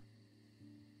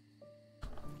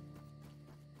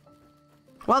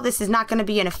 Well, this is not going to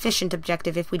be an efficient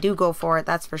objective if we do go for it,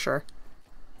 that's for sure.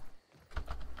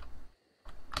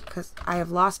 Because I have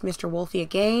lost Mr. Wolfie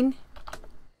again.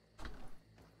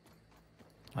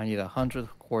 I need 100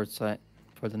 quartzite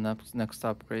for the next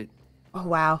upgrade. Oh,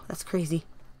 wow. That's crazy.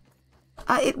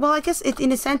 Well, I guess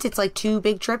in a sense it's like 2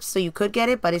 big trips, so you could get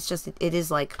it, but it's just, it is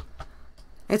like,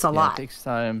 it's a lot. It takes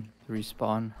time to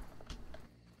respawn.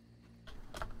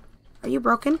 Are you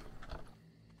broken?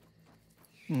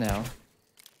 No.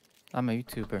 I'm a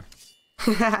YouTuber.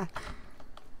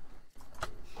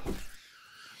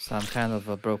 So I'm kind of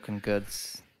a broken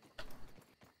goods.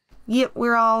 Yep,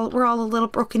 we're all a little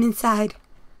broken inside.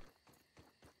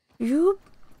 Yoop.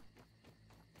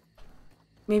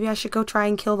 Maybe I should go try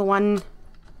and kill the one.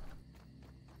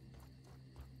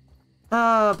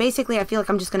 Basically I feel like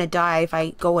I'm just gonna die if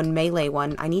I go and melee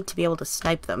one. I need to be able to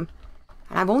snipe them.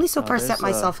 And I've only so far set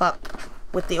myself up.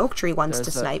 with the oak tree ones to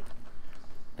There's a snipe.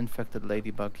 infected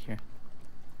ladybug here.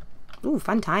 Ooh,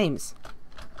 fun times.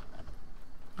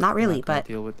 Not really, Not gonna but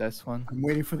deal with this one. I'm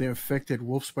waiting for the infected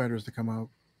wolf spiders to come out.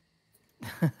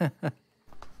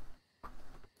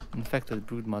 Infected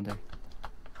broodmother.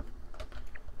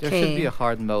 There should be Okay. a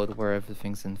hard mode where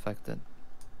everything's infected.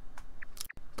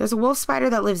 There's a wolf spider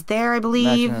that lives there, I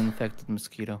believe. Imagine an infected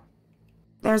mosquito.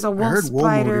 There's a I wolf heard wolf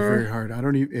mode is very spider. hard. I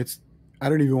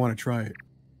don't even want to try it.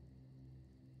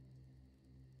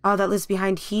 Oh, that lives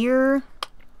behind here.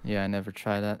 Yeah, I never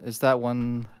tried that. Is that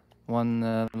one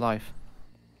life?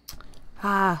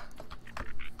 Ah,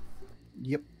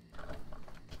 Yep.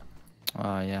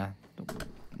 Oh yeah.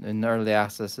 In early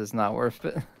access is not worth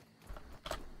it.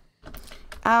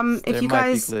 if There you might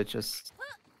guys be glitches.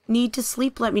 need to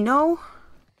sleep, let me know.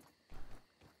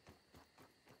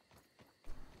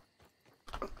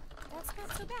 That's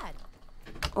not so bad.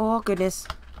 Oh goodness.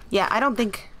 Yeah, I don't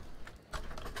think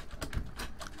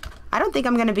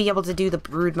I'm gonna be able to do the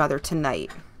broodmother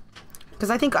tonight. Because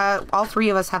I think all three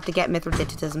of us have to get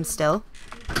Mithridatism still.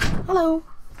 Hello.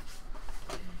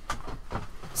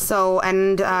 So,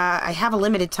 and I have a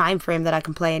limited time frame that I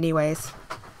can play anyways.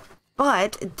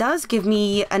 But it does give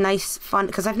me a nice fun,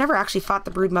 because I've never actually fought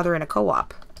the broodmother in a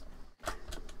co-op.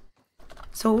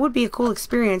 So it would be a cool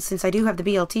experience since I do have the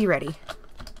BLT ready.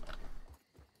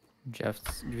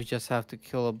 You just have to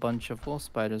kill a bunch of wolf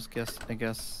spiders, I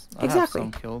guess. I Exactly.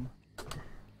 have some killed.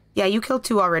 Yeah, you killed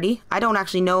 2 already. I don't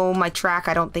actually know my track.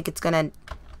 I don't think it's gonna...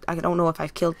 I don't know if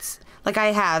I've killed... Like, I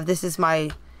have. This is my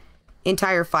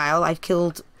entire file. I've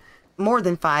killed more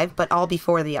than 5, but all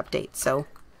before the update, so...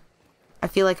 I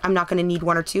feel like I'm not gonna need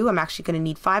 1 or 2. I'm actually gonna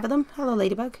need 5 of them. Hello,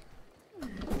 Ladybug.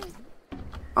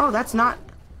 Oh, that's not...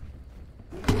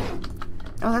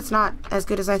 Oh, that's not as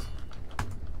good as I...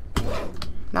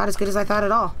 Not as good as I thought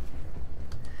at all.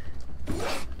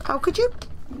 Oh, could you...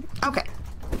 Okay.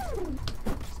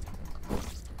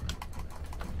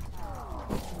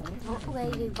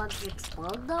 Ladybugs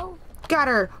explode though? Got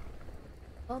her.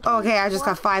 Oh, okay, I just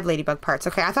got 5 ladybug parts.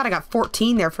 Okay, I thought I got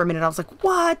 14 there for a minute. I was like,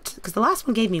 what? Because the last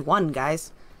one gave me 1,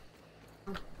 guys.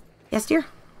 Yes, dear?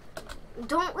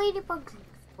 Don't ladybugs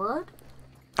explode?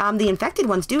 The infected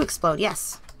ones do explode.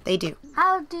 Yes, they do.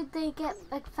 How did they get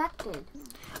infected?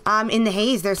 In the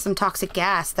haze, there's some toxic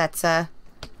gas that's,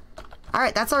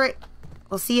 Alright, that's alright.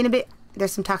 We'll see you in a bit.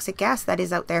 There's some toxic gas that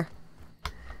is out there.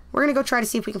 We're gonna go try to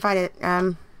see if we can find it.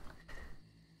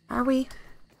 Are we?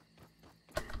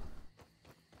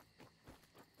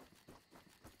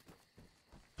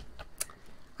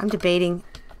 I'm debating.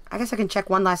 I guess I can check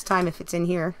one last time if it's in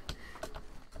here.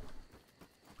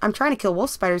 I'm trying to kill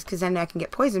wolf spiders because then I can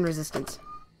get poison resistance.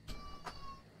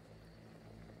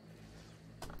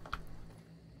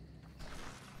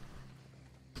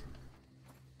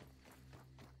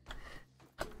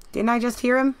 Didn't I just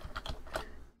hear him?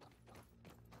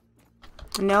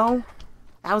 No.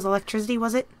 That was electricity,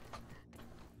 was it?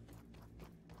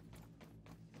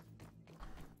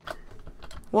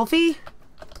 Wolfie?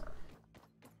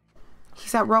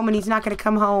 He's out roaming. He's not going to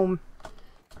come home.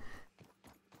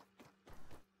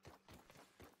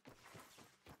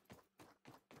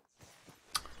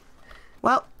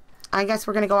 Well, I guess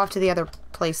we're going to go off to the other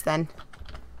place then.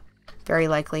 Very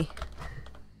likely.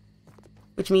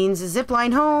 Which means a zip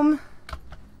line home.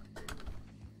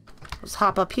 Let's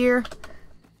hop up here.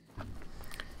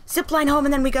 Zip line home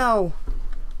and then we go.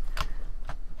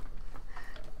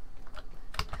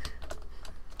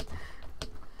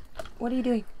 What are you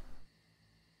doing?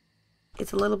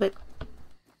 It's a little bit...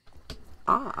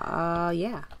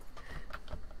 yeah.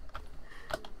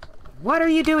 What are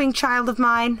you doing, child of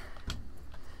mine?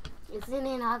 Isn't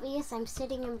it obvious? I'm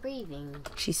sitting and breathing.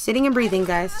 She's sitting and breathing,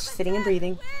 guys. She's sitting and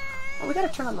breathing. Oh, we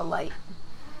gotta turn on the light.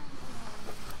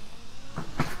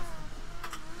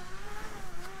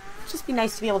 Just be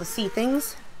nice to be able to see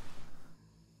things.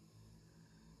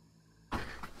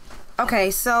 Okay,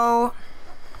 so...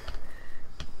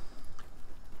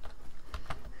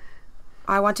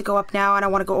 I want to go up now and I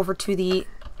want to go over to the...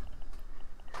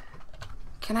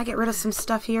 Can I get rid of some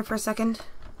stuff here for a second?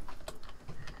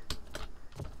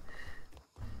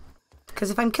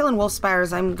 Because if I'm killing wolf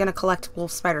spiders, I'm gonna collect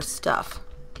wolf spider stuff.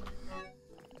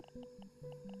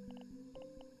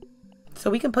 So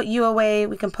we can put you away.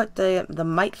 We can put the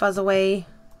mite fuzz away.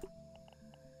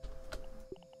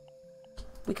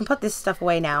 We can put this stuff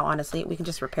away now, honestly. We can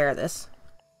just repair this.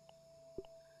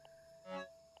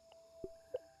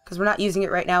 Because we're not using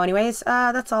it right now anyways.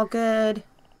 That's all good.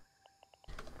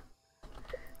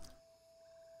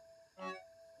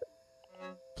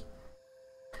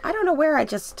 I don't know where I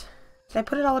just... Did I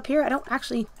put it all up here? I don't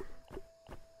actually...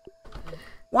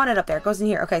 wanted up there. It goes in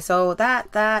here. Okay, so that.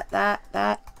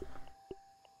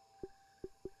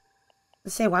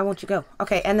 Let's say, why won't you go?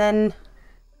 Okay, and then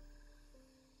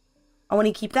I want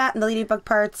to keep that and the ladybug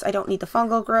parts. I don't need the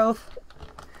fungal growth.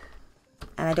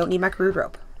 And I don't need my crude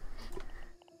rope.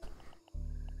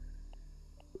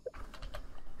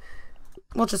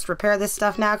 We'll just repair this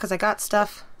stuff now because I got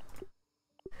stuff.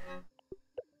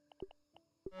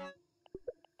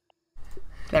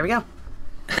 There we go.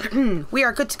 We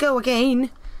are good to go again.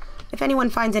 If anyone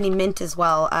finds any mint as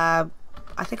well, I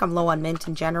think I'm low on mint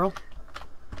in general.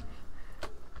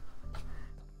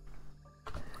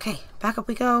 Okay, back up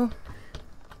we go.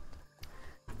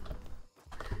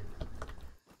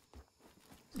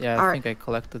 Yeah, I think I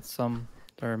collected some.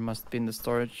 There must be in the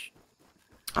storage.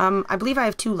 I believe I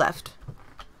have 2 left.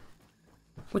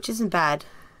 Which isn't bad.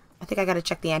 I think I gotta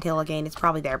check the anthill again. It's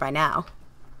probably there by now.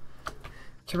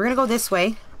 Okay, we're gonna go this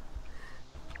way.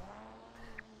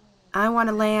 I want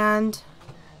to land...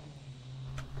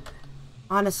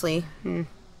 Honestly,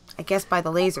 I guess by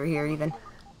the laser here even.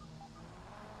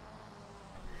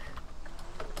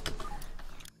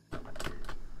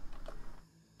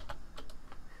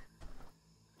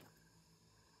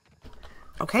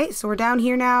 Okay, so we're down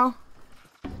here now.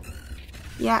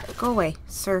 Yeah, go away,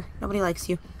 sir. Nobody likes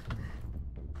you.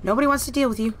 Nobody wants to deal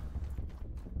with you.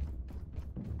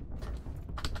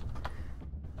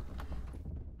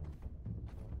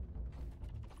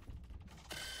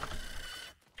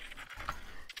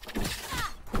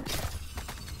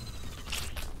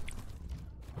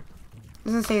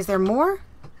 Doesn't say, is there more?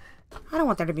 I don't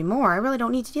want there to be more. I really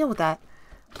don't need to deal with that.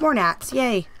 More gnats,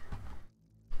 yay.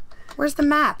 Where's the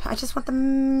map? I just want the...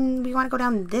 we want to go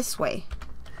down this way.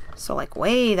 So, like,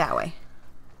 way that way.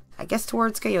 I guess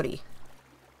towards Coyote.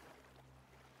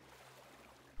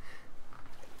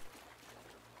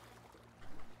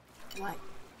 What?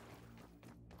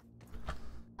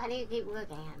 Why do you keep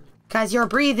looking at me? Because you're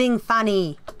breathing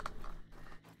funny.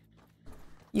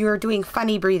 You're doing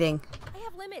funny breathing. I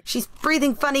have limits. She's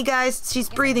breathing funny, guys. She's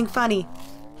breathing funny.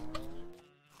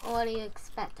 What do you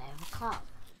expect? I have a cough.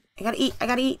 I gotta eat. I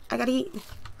gotta eat. I gotta eat.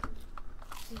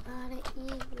 You gotta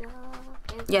eat, love.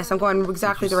 Yes, I'm going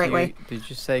exactly the right way. Did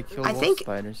you say kill I wolf think...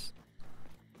 spiders?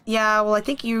 Yeah, well, I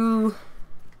think you...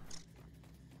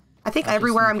 I think I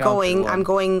everywhere I'm going,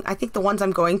 one. I think the ones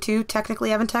I'm going to,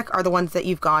 technically, Evantek, are the ones that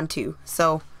you've gone to,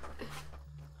 so...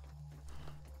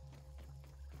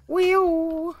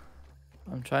 Wheel!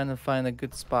 I'm trying to find a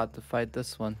good spot to fight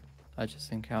this one. I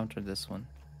just encountered this one.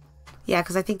 Yeah,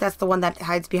 because I think that's the one that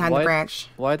hides behind the branch.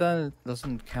 Why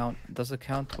doesn't count? Does it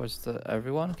count towards the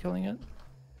everyone killing it?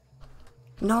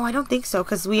 No, I don't think so,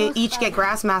 because we each get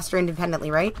Grassmaster independently,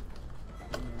 right?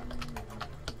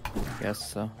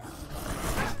 Guess so.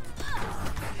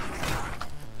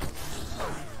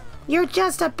 You're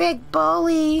just a big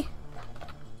bully!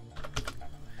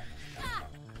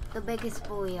 The biggest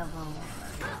bully of all.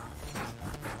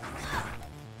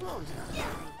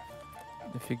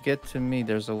 If you get to me,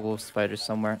 there's a wolf spider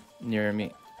somewhere near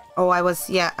me. Oh, I was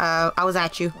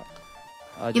at you.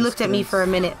 He looked at me for a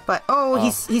minute, but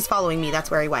he's following me. That's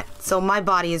where he went. So my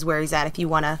body is where he's at if you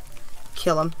want to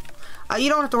kill him. You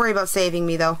don't have to worry about saving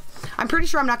me, though. I'm pretty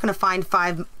sure I'm not going to find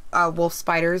 5 wolf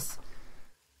spiders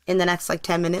in the next, like,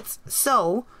 10 minutes.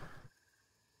 So,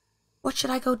 what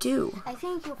should I go do? I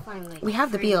think you'll find like We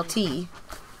have the 3. BLT.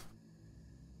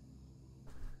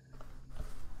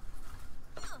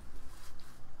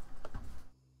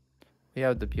 We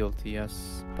have the BLT,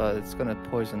 yes, but it's gonna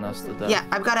poison us to death. Yeah,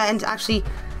 I've got to end, actually,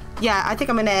 yeah, I think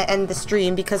I'm going to end the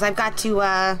stream because I've got to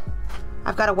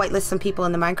whitelist some people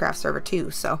in the Minecraft server too,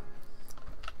 so.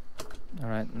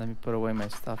 Alright, let me put away my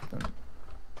stuff then.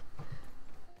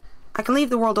 I can leave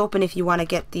the world open if you want to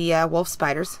get the wolf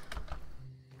spiders.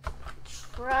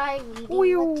 Try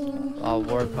reading. I'll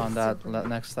work on that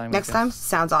next time. Next time?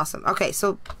 Sounds awesome. Okay,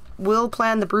 so we'll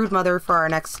plan the Broodmother for our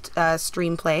next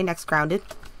stream play, next Grounded.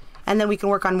 And then we can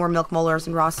work on more milk molars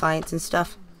and raw science and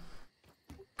stuff.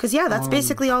 Because, yeah, that's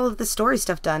basically all of the story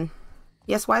stuff done.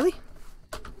 Yes, Wiley?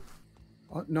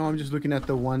 No, I'm just looking at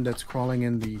the one that's crawling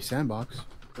in the sandbox.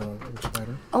 The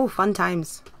spider. Oh, fun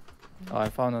times. Oh, I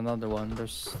found another one.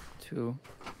 There's 2.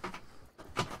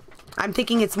 I'm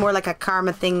thinking it's more like a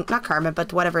karma thing. Not karma,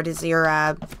 but whatever it is, your,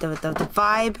 the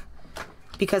vibe.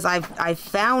 Because I've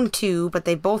found 2, but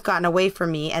they've both gotten away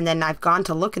from me. And then I've gone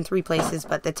to look in 3 places,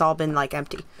 but it's all been, like,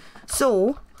 empty.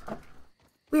 So,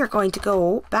 we are going to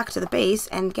go back to the base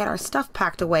and get our stuff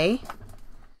packed away.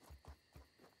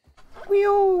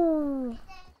 Whee-oo!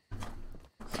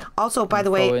 Also, by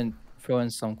the way... Throw in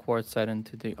some quartzite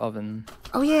into the oven.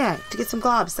 Oh yeah, to get some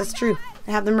globs, that's true.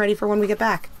 I have them ready for when we get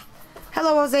back.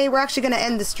 Hello, Jose. We're actually going to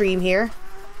end the stream here.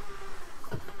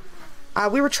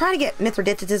 We were trying to get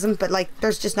Mithridatism, but like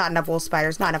there's just not enough wolf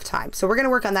spiders, not enough time. So we're gonna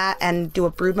work on that and do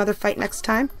a broodmother fight next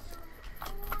time.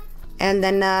 And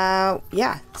then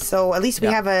yeah, so at least we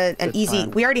have an easy.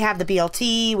 We already have the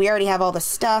BLT. We already have all the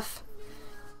stuff.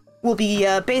 We'll be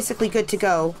basically good to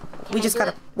go. We just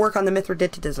gotta work on the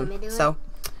Mithridatism. So.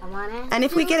 And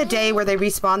if we get a day where they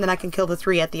respawn, then I can kill the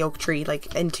 3 at the oak tree,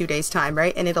 like in 2 days' time,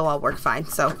 right? And it'll all work fine.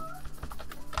 So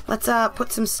let's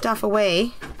put some stuff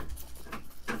away.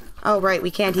 Oh, right,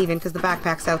 we can't even because the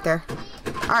backpack's out there.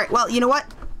 Alright, well, you know what?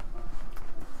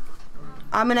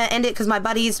 I'm gonna end it because my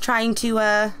buddy's trying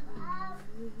to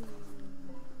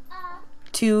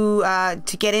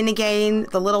get in again.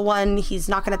 The little one, he's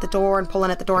knocking at the door and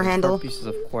pulling at the door handle. 4 pieces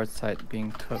of quartzite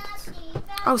being cooked.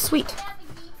 Oh, sweet.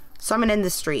 So I'm gonna end the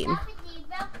stream.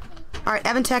 Alright,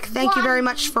 Evantek, thank you very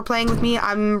much for playing with me.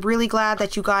 I'm really glad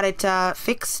that you got it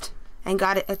fixed and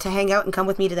got it to hang out and come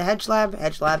with me to the Haze Lab,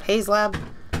 Haze Lab.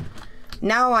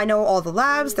 Now I know all the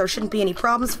labs. There shouldn't be any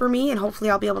problems for me, and hopefully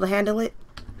I'll be able to handle it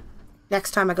next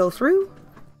time I go through.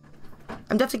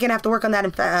 I'm definitely gonna have to work on that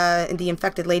in the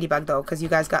infected ladybug though, because you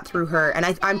guys got through her,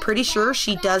 and I'm pretty sure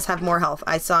she does have more health.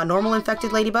 I saw a normal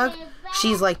infected ladybug.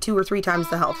 She's like 2 or 3 times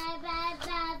the health.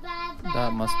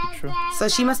 That must be true. So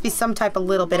she must be some type of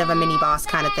little bit of a mini boss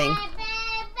kind of thing.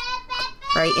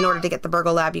 Right? In order to get the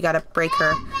Burgle Lab, you gotta break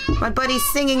her. My buddy's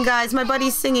singing, guys. My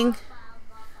buddy's singing.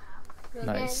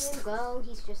 Nice.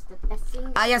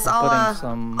 Yes,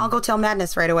 I'll go tell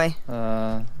Madness right away.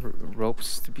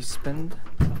 Ropes to be spinned.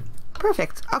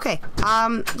 Perfect. Okay.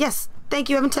 Yes. Thank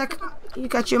you, Evantek. You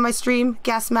got you in my stream,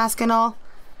 gas mask and all.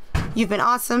 You've been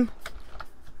awesome.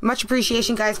 Much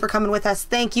appreciation, guys, for coming with us.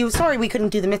 Thank you. Sorry we couldn't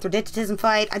do the Mithridatism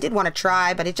fight. I did want to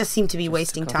try, but it just seemed to be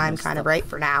wasting time, kind of, right,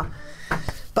 for now.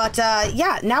 But,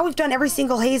 yeah, now we've done every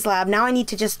single Haze Lab. Now I need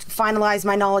to just finalize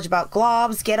my knowledge about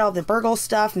globs, get all the Burgle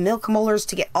stuff, milk molars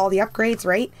to get all the upgrades,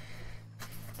 right?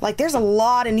 Like, there's a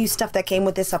lot of new stuff that came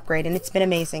with this upgrade, and it's been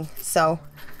amazing. So,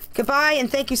 goodbye, and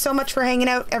thank you so much for hanging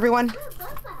out, everyone.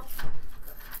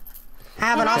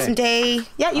 Have an awesome day.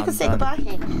 Yeah, you can say goodbye.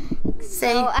 Okay.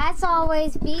 So, as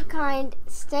always, be kind,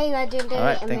 stay legendary,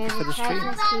 Alright, and thank you for the stream,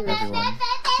 everyone.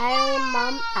 Hailey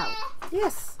Mom out.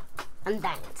 Yes. I'm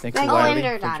done. Thank you, Wiley,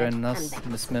 for joining us.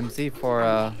 Miss Mimsy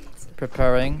for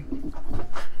preparing.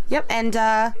 Yep, and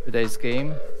today's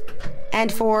game.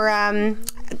 And for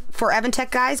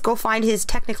Evantek, guys, go find his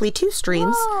technically 2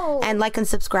 streams. Whoa. And like and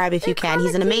subscribe if you can.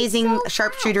 He's an amazing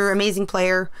sharpshooter, amazing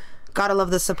player. Gotta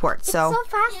love the support. So it's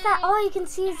so fast that all you can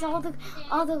see is all the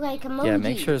like emojis. Yeah,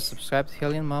 make sure to subscribe to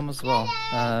Alien Mom as well.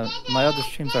 My other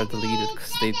streams are deleted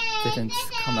because they didn't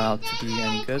come out to be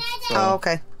any good. So oh,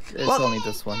 okay. It's only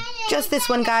this one. Just this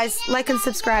one, guys. Like and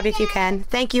subscribe if you can.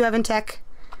 Thank you, Evantek.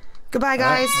 Goodbye,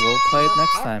 guys. We'll play it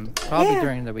next time. Probably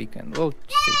during the weekend. We'll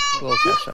see. We'll catch up.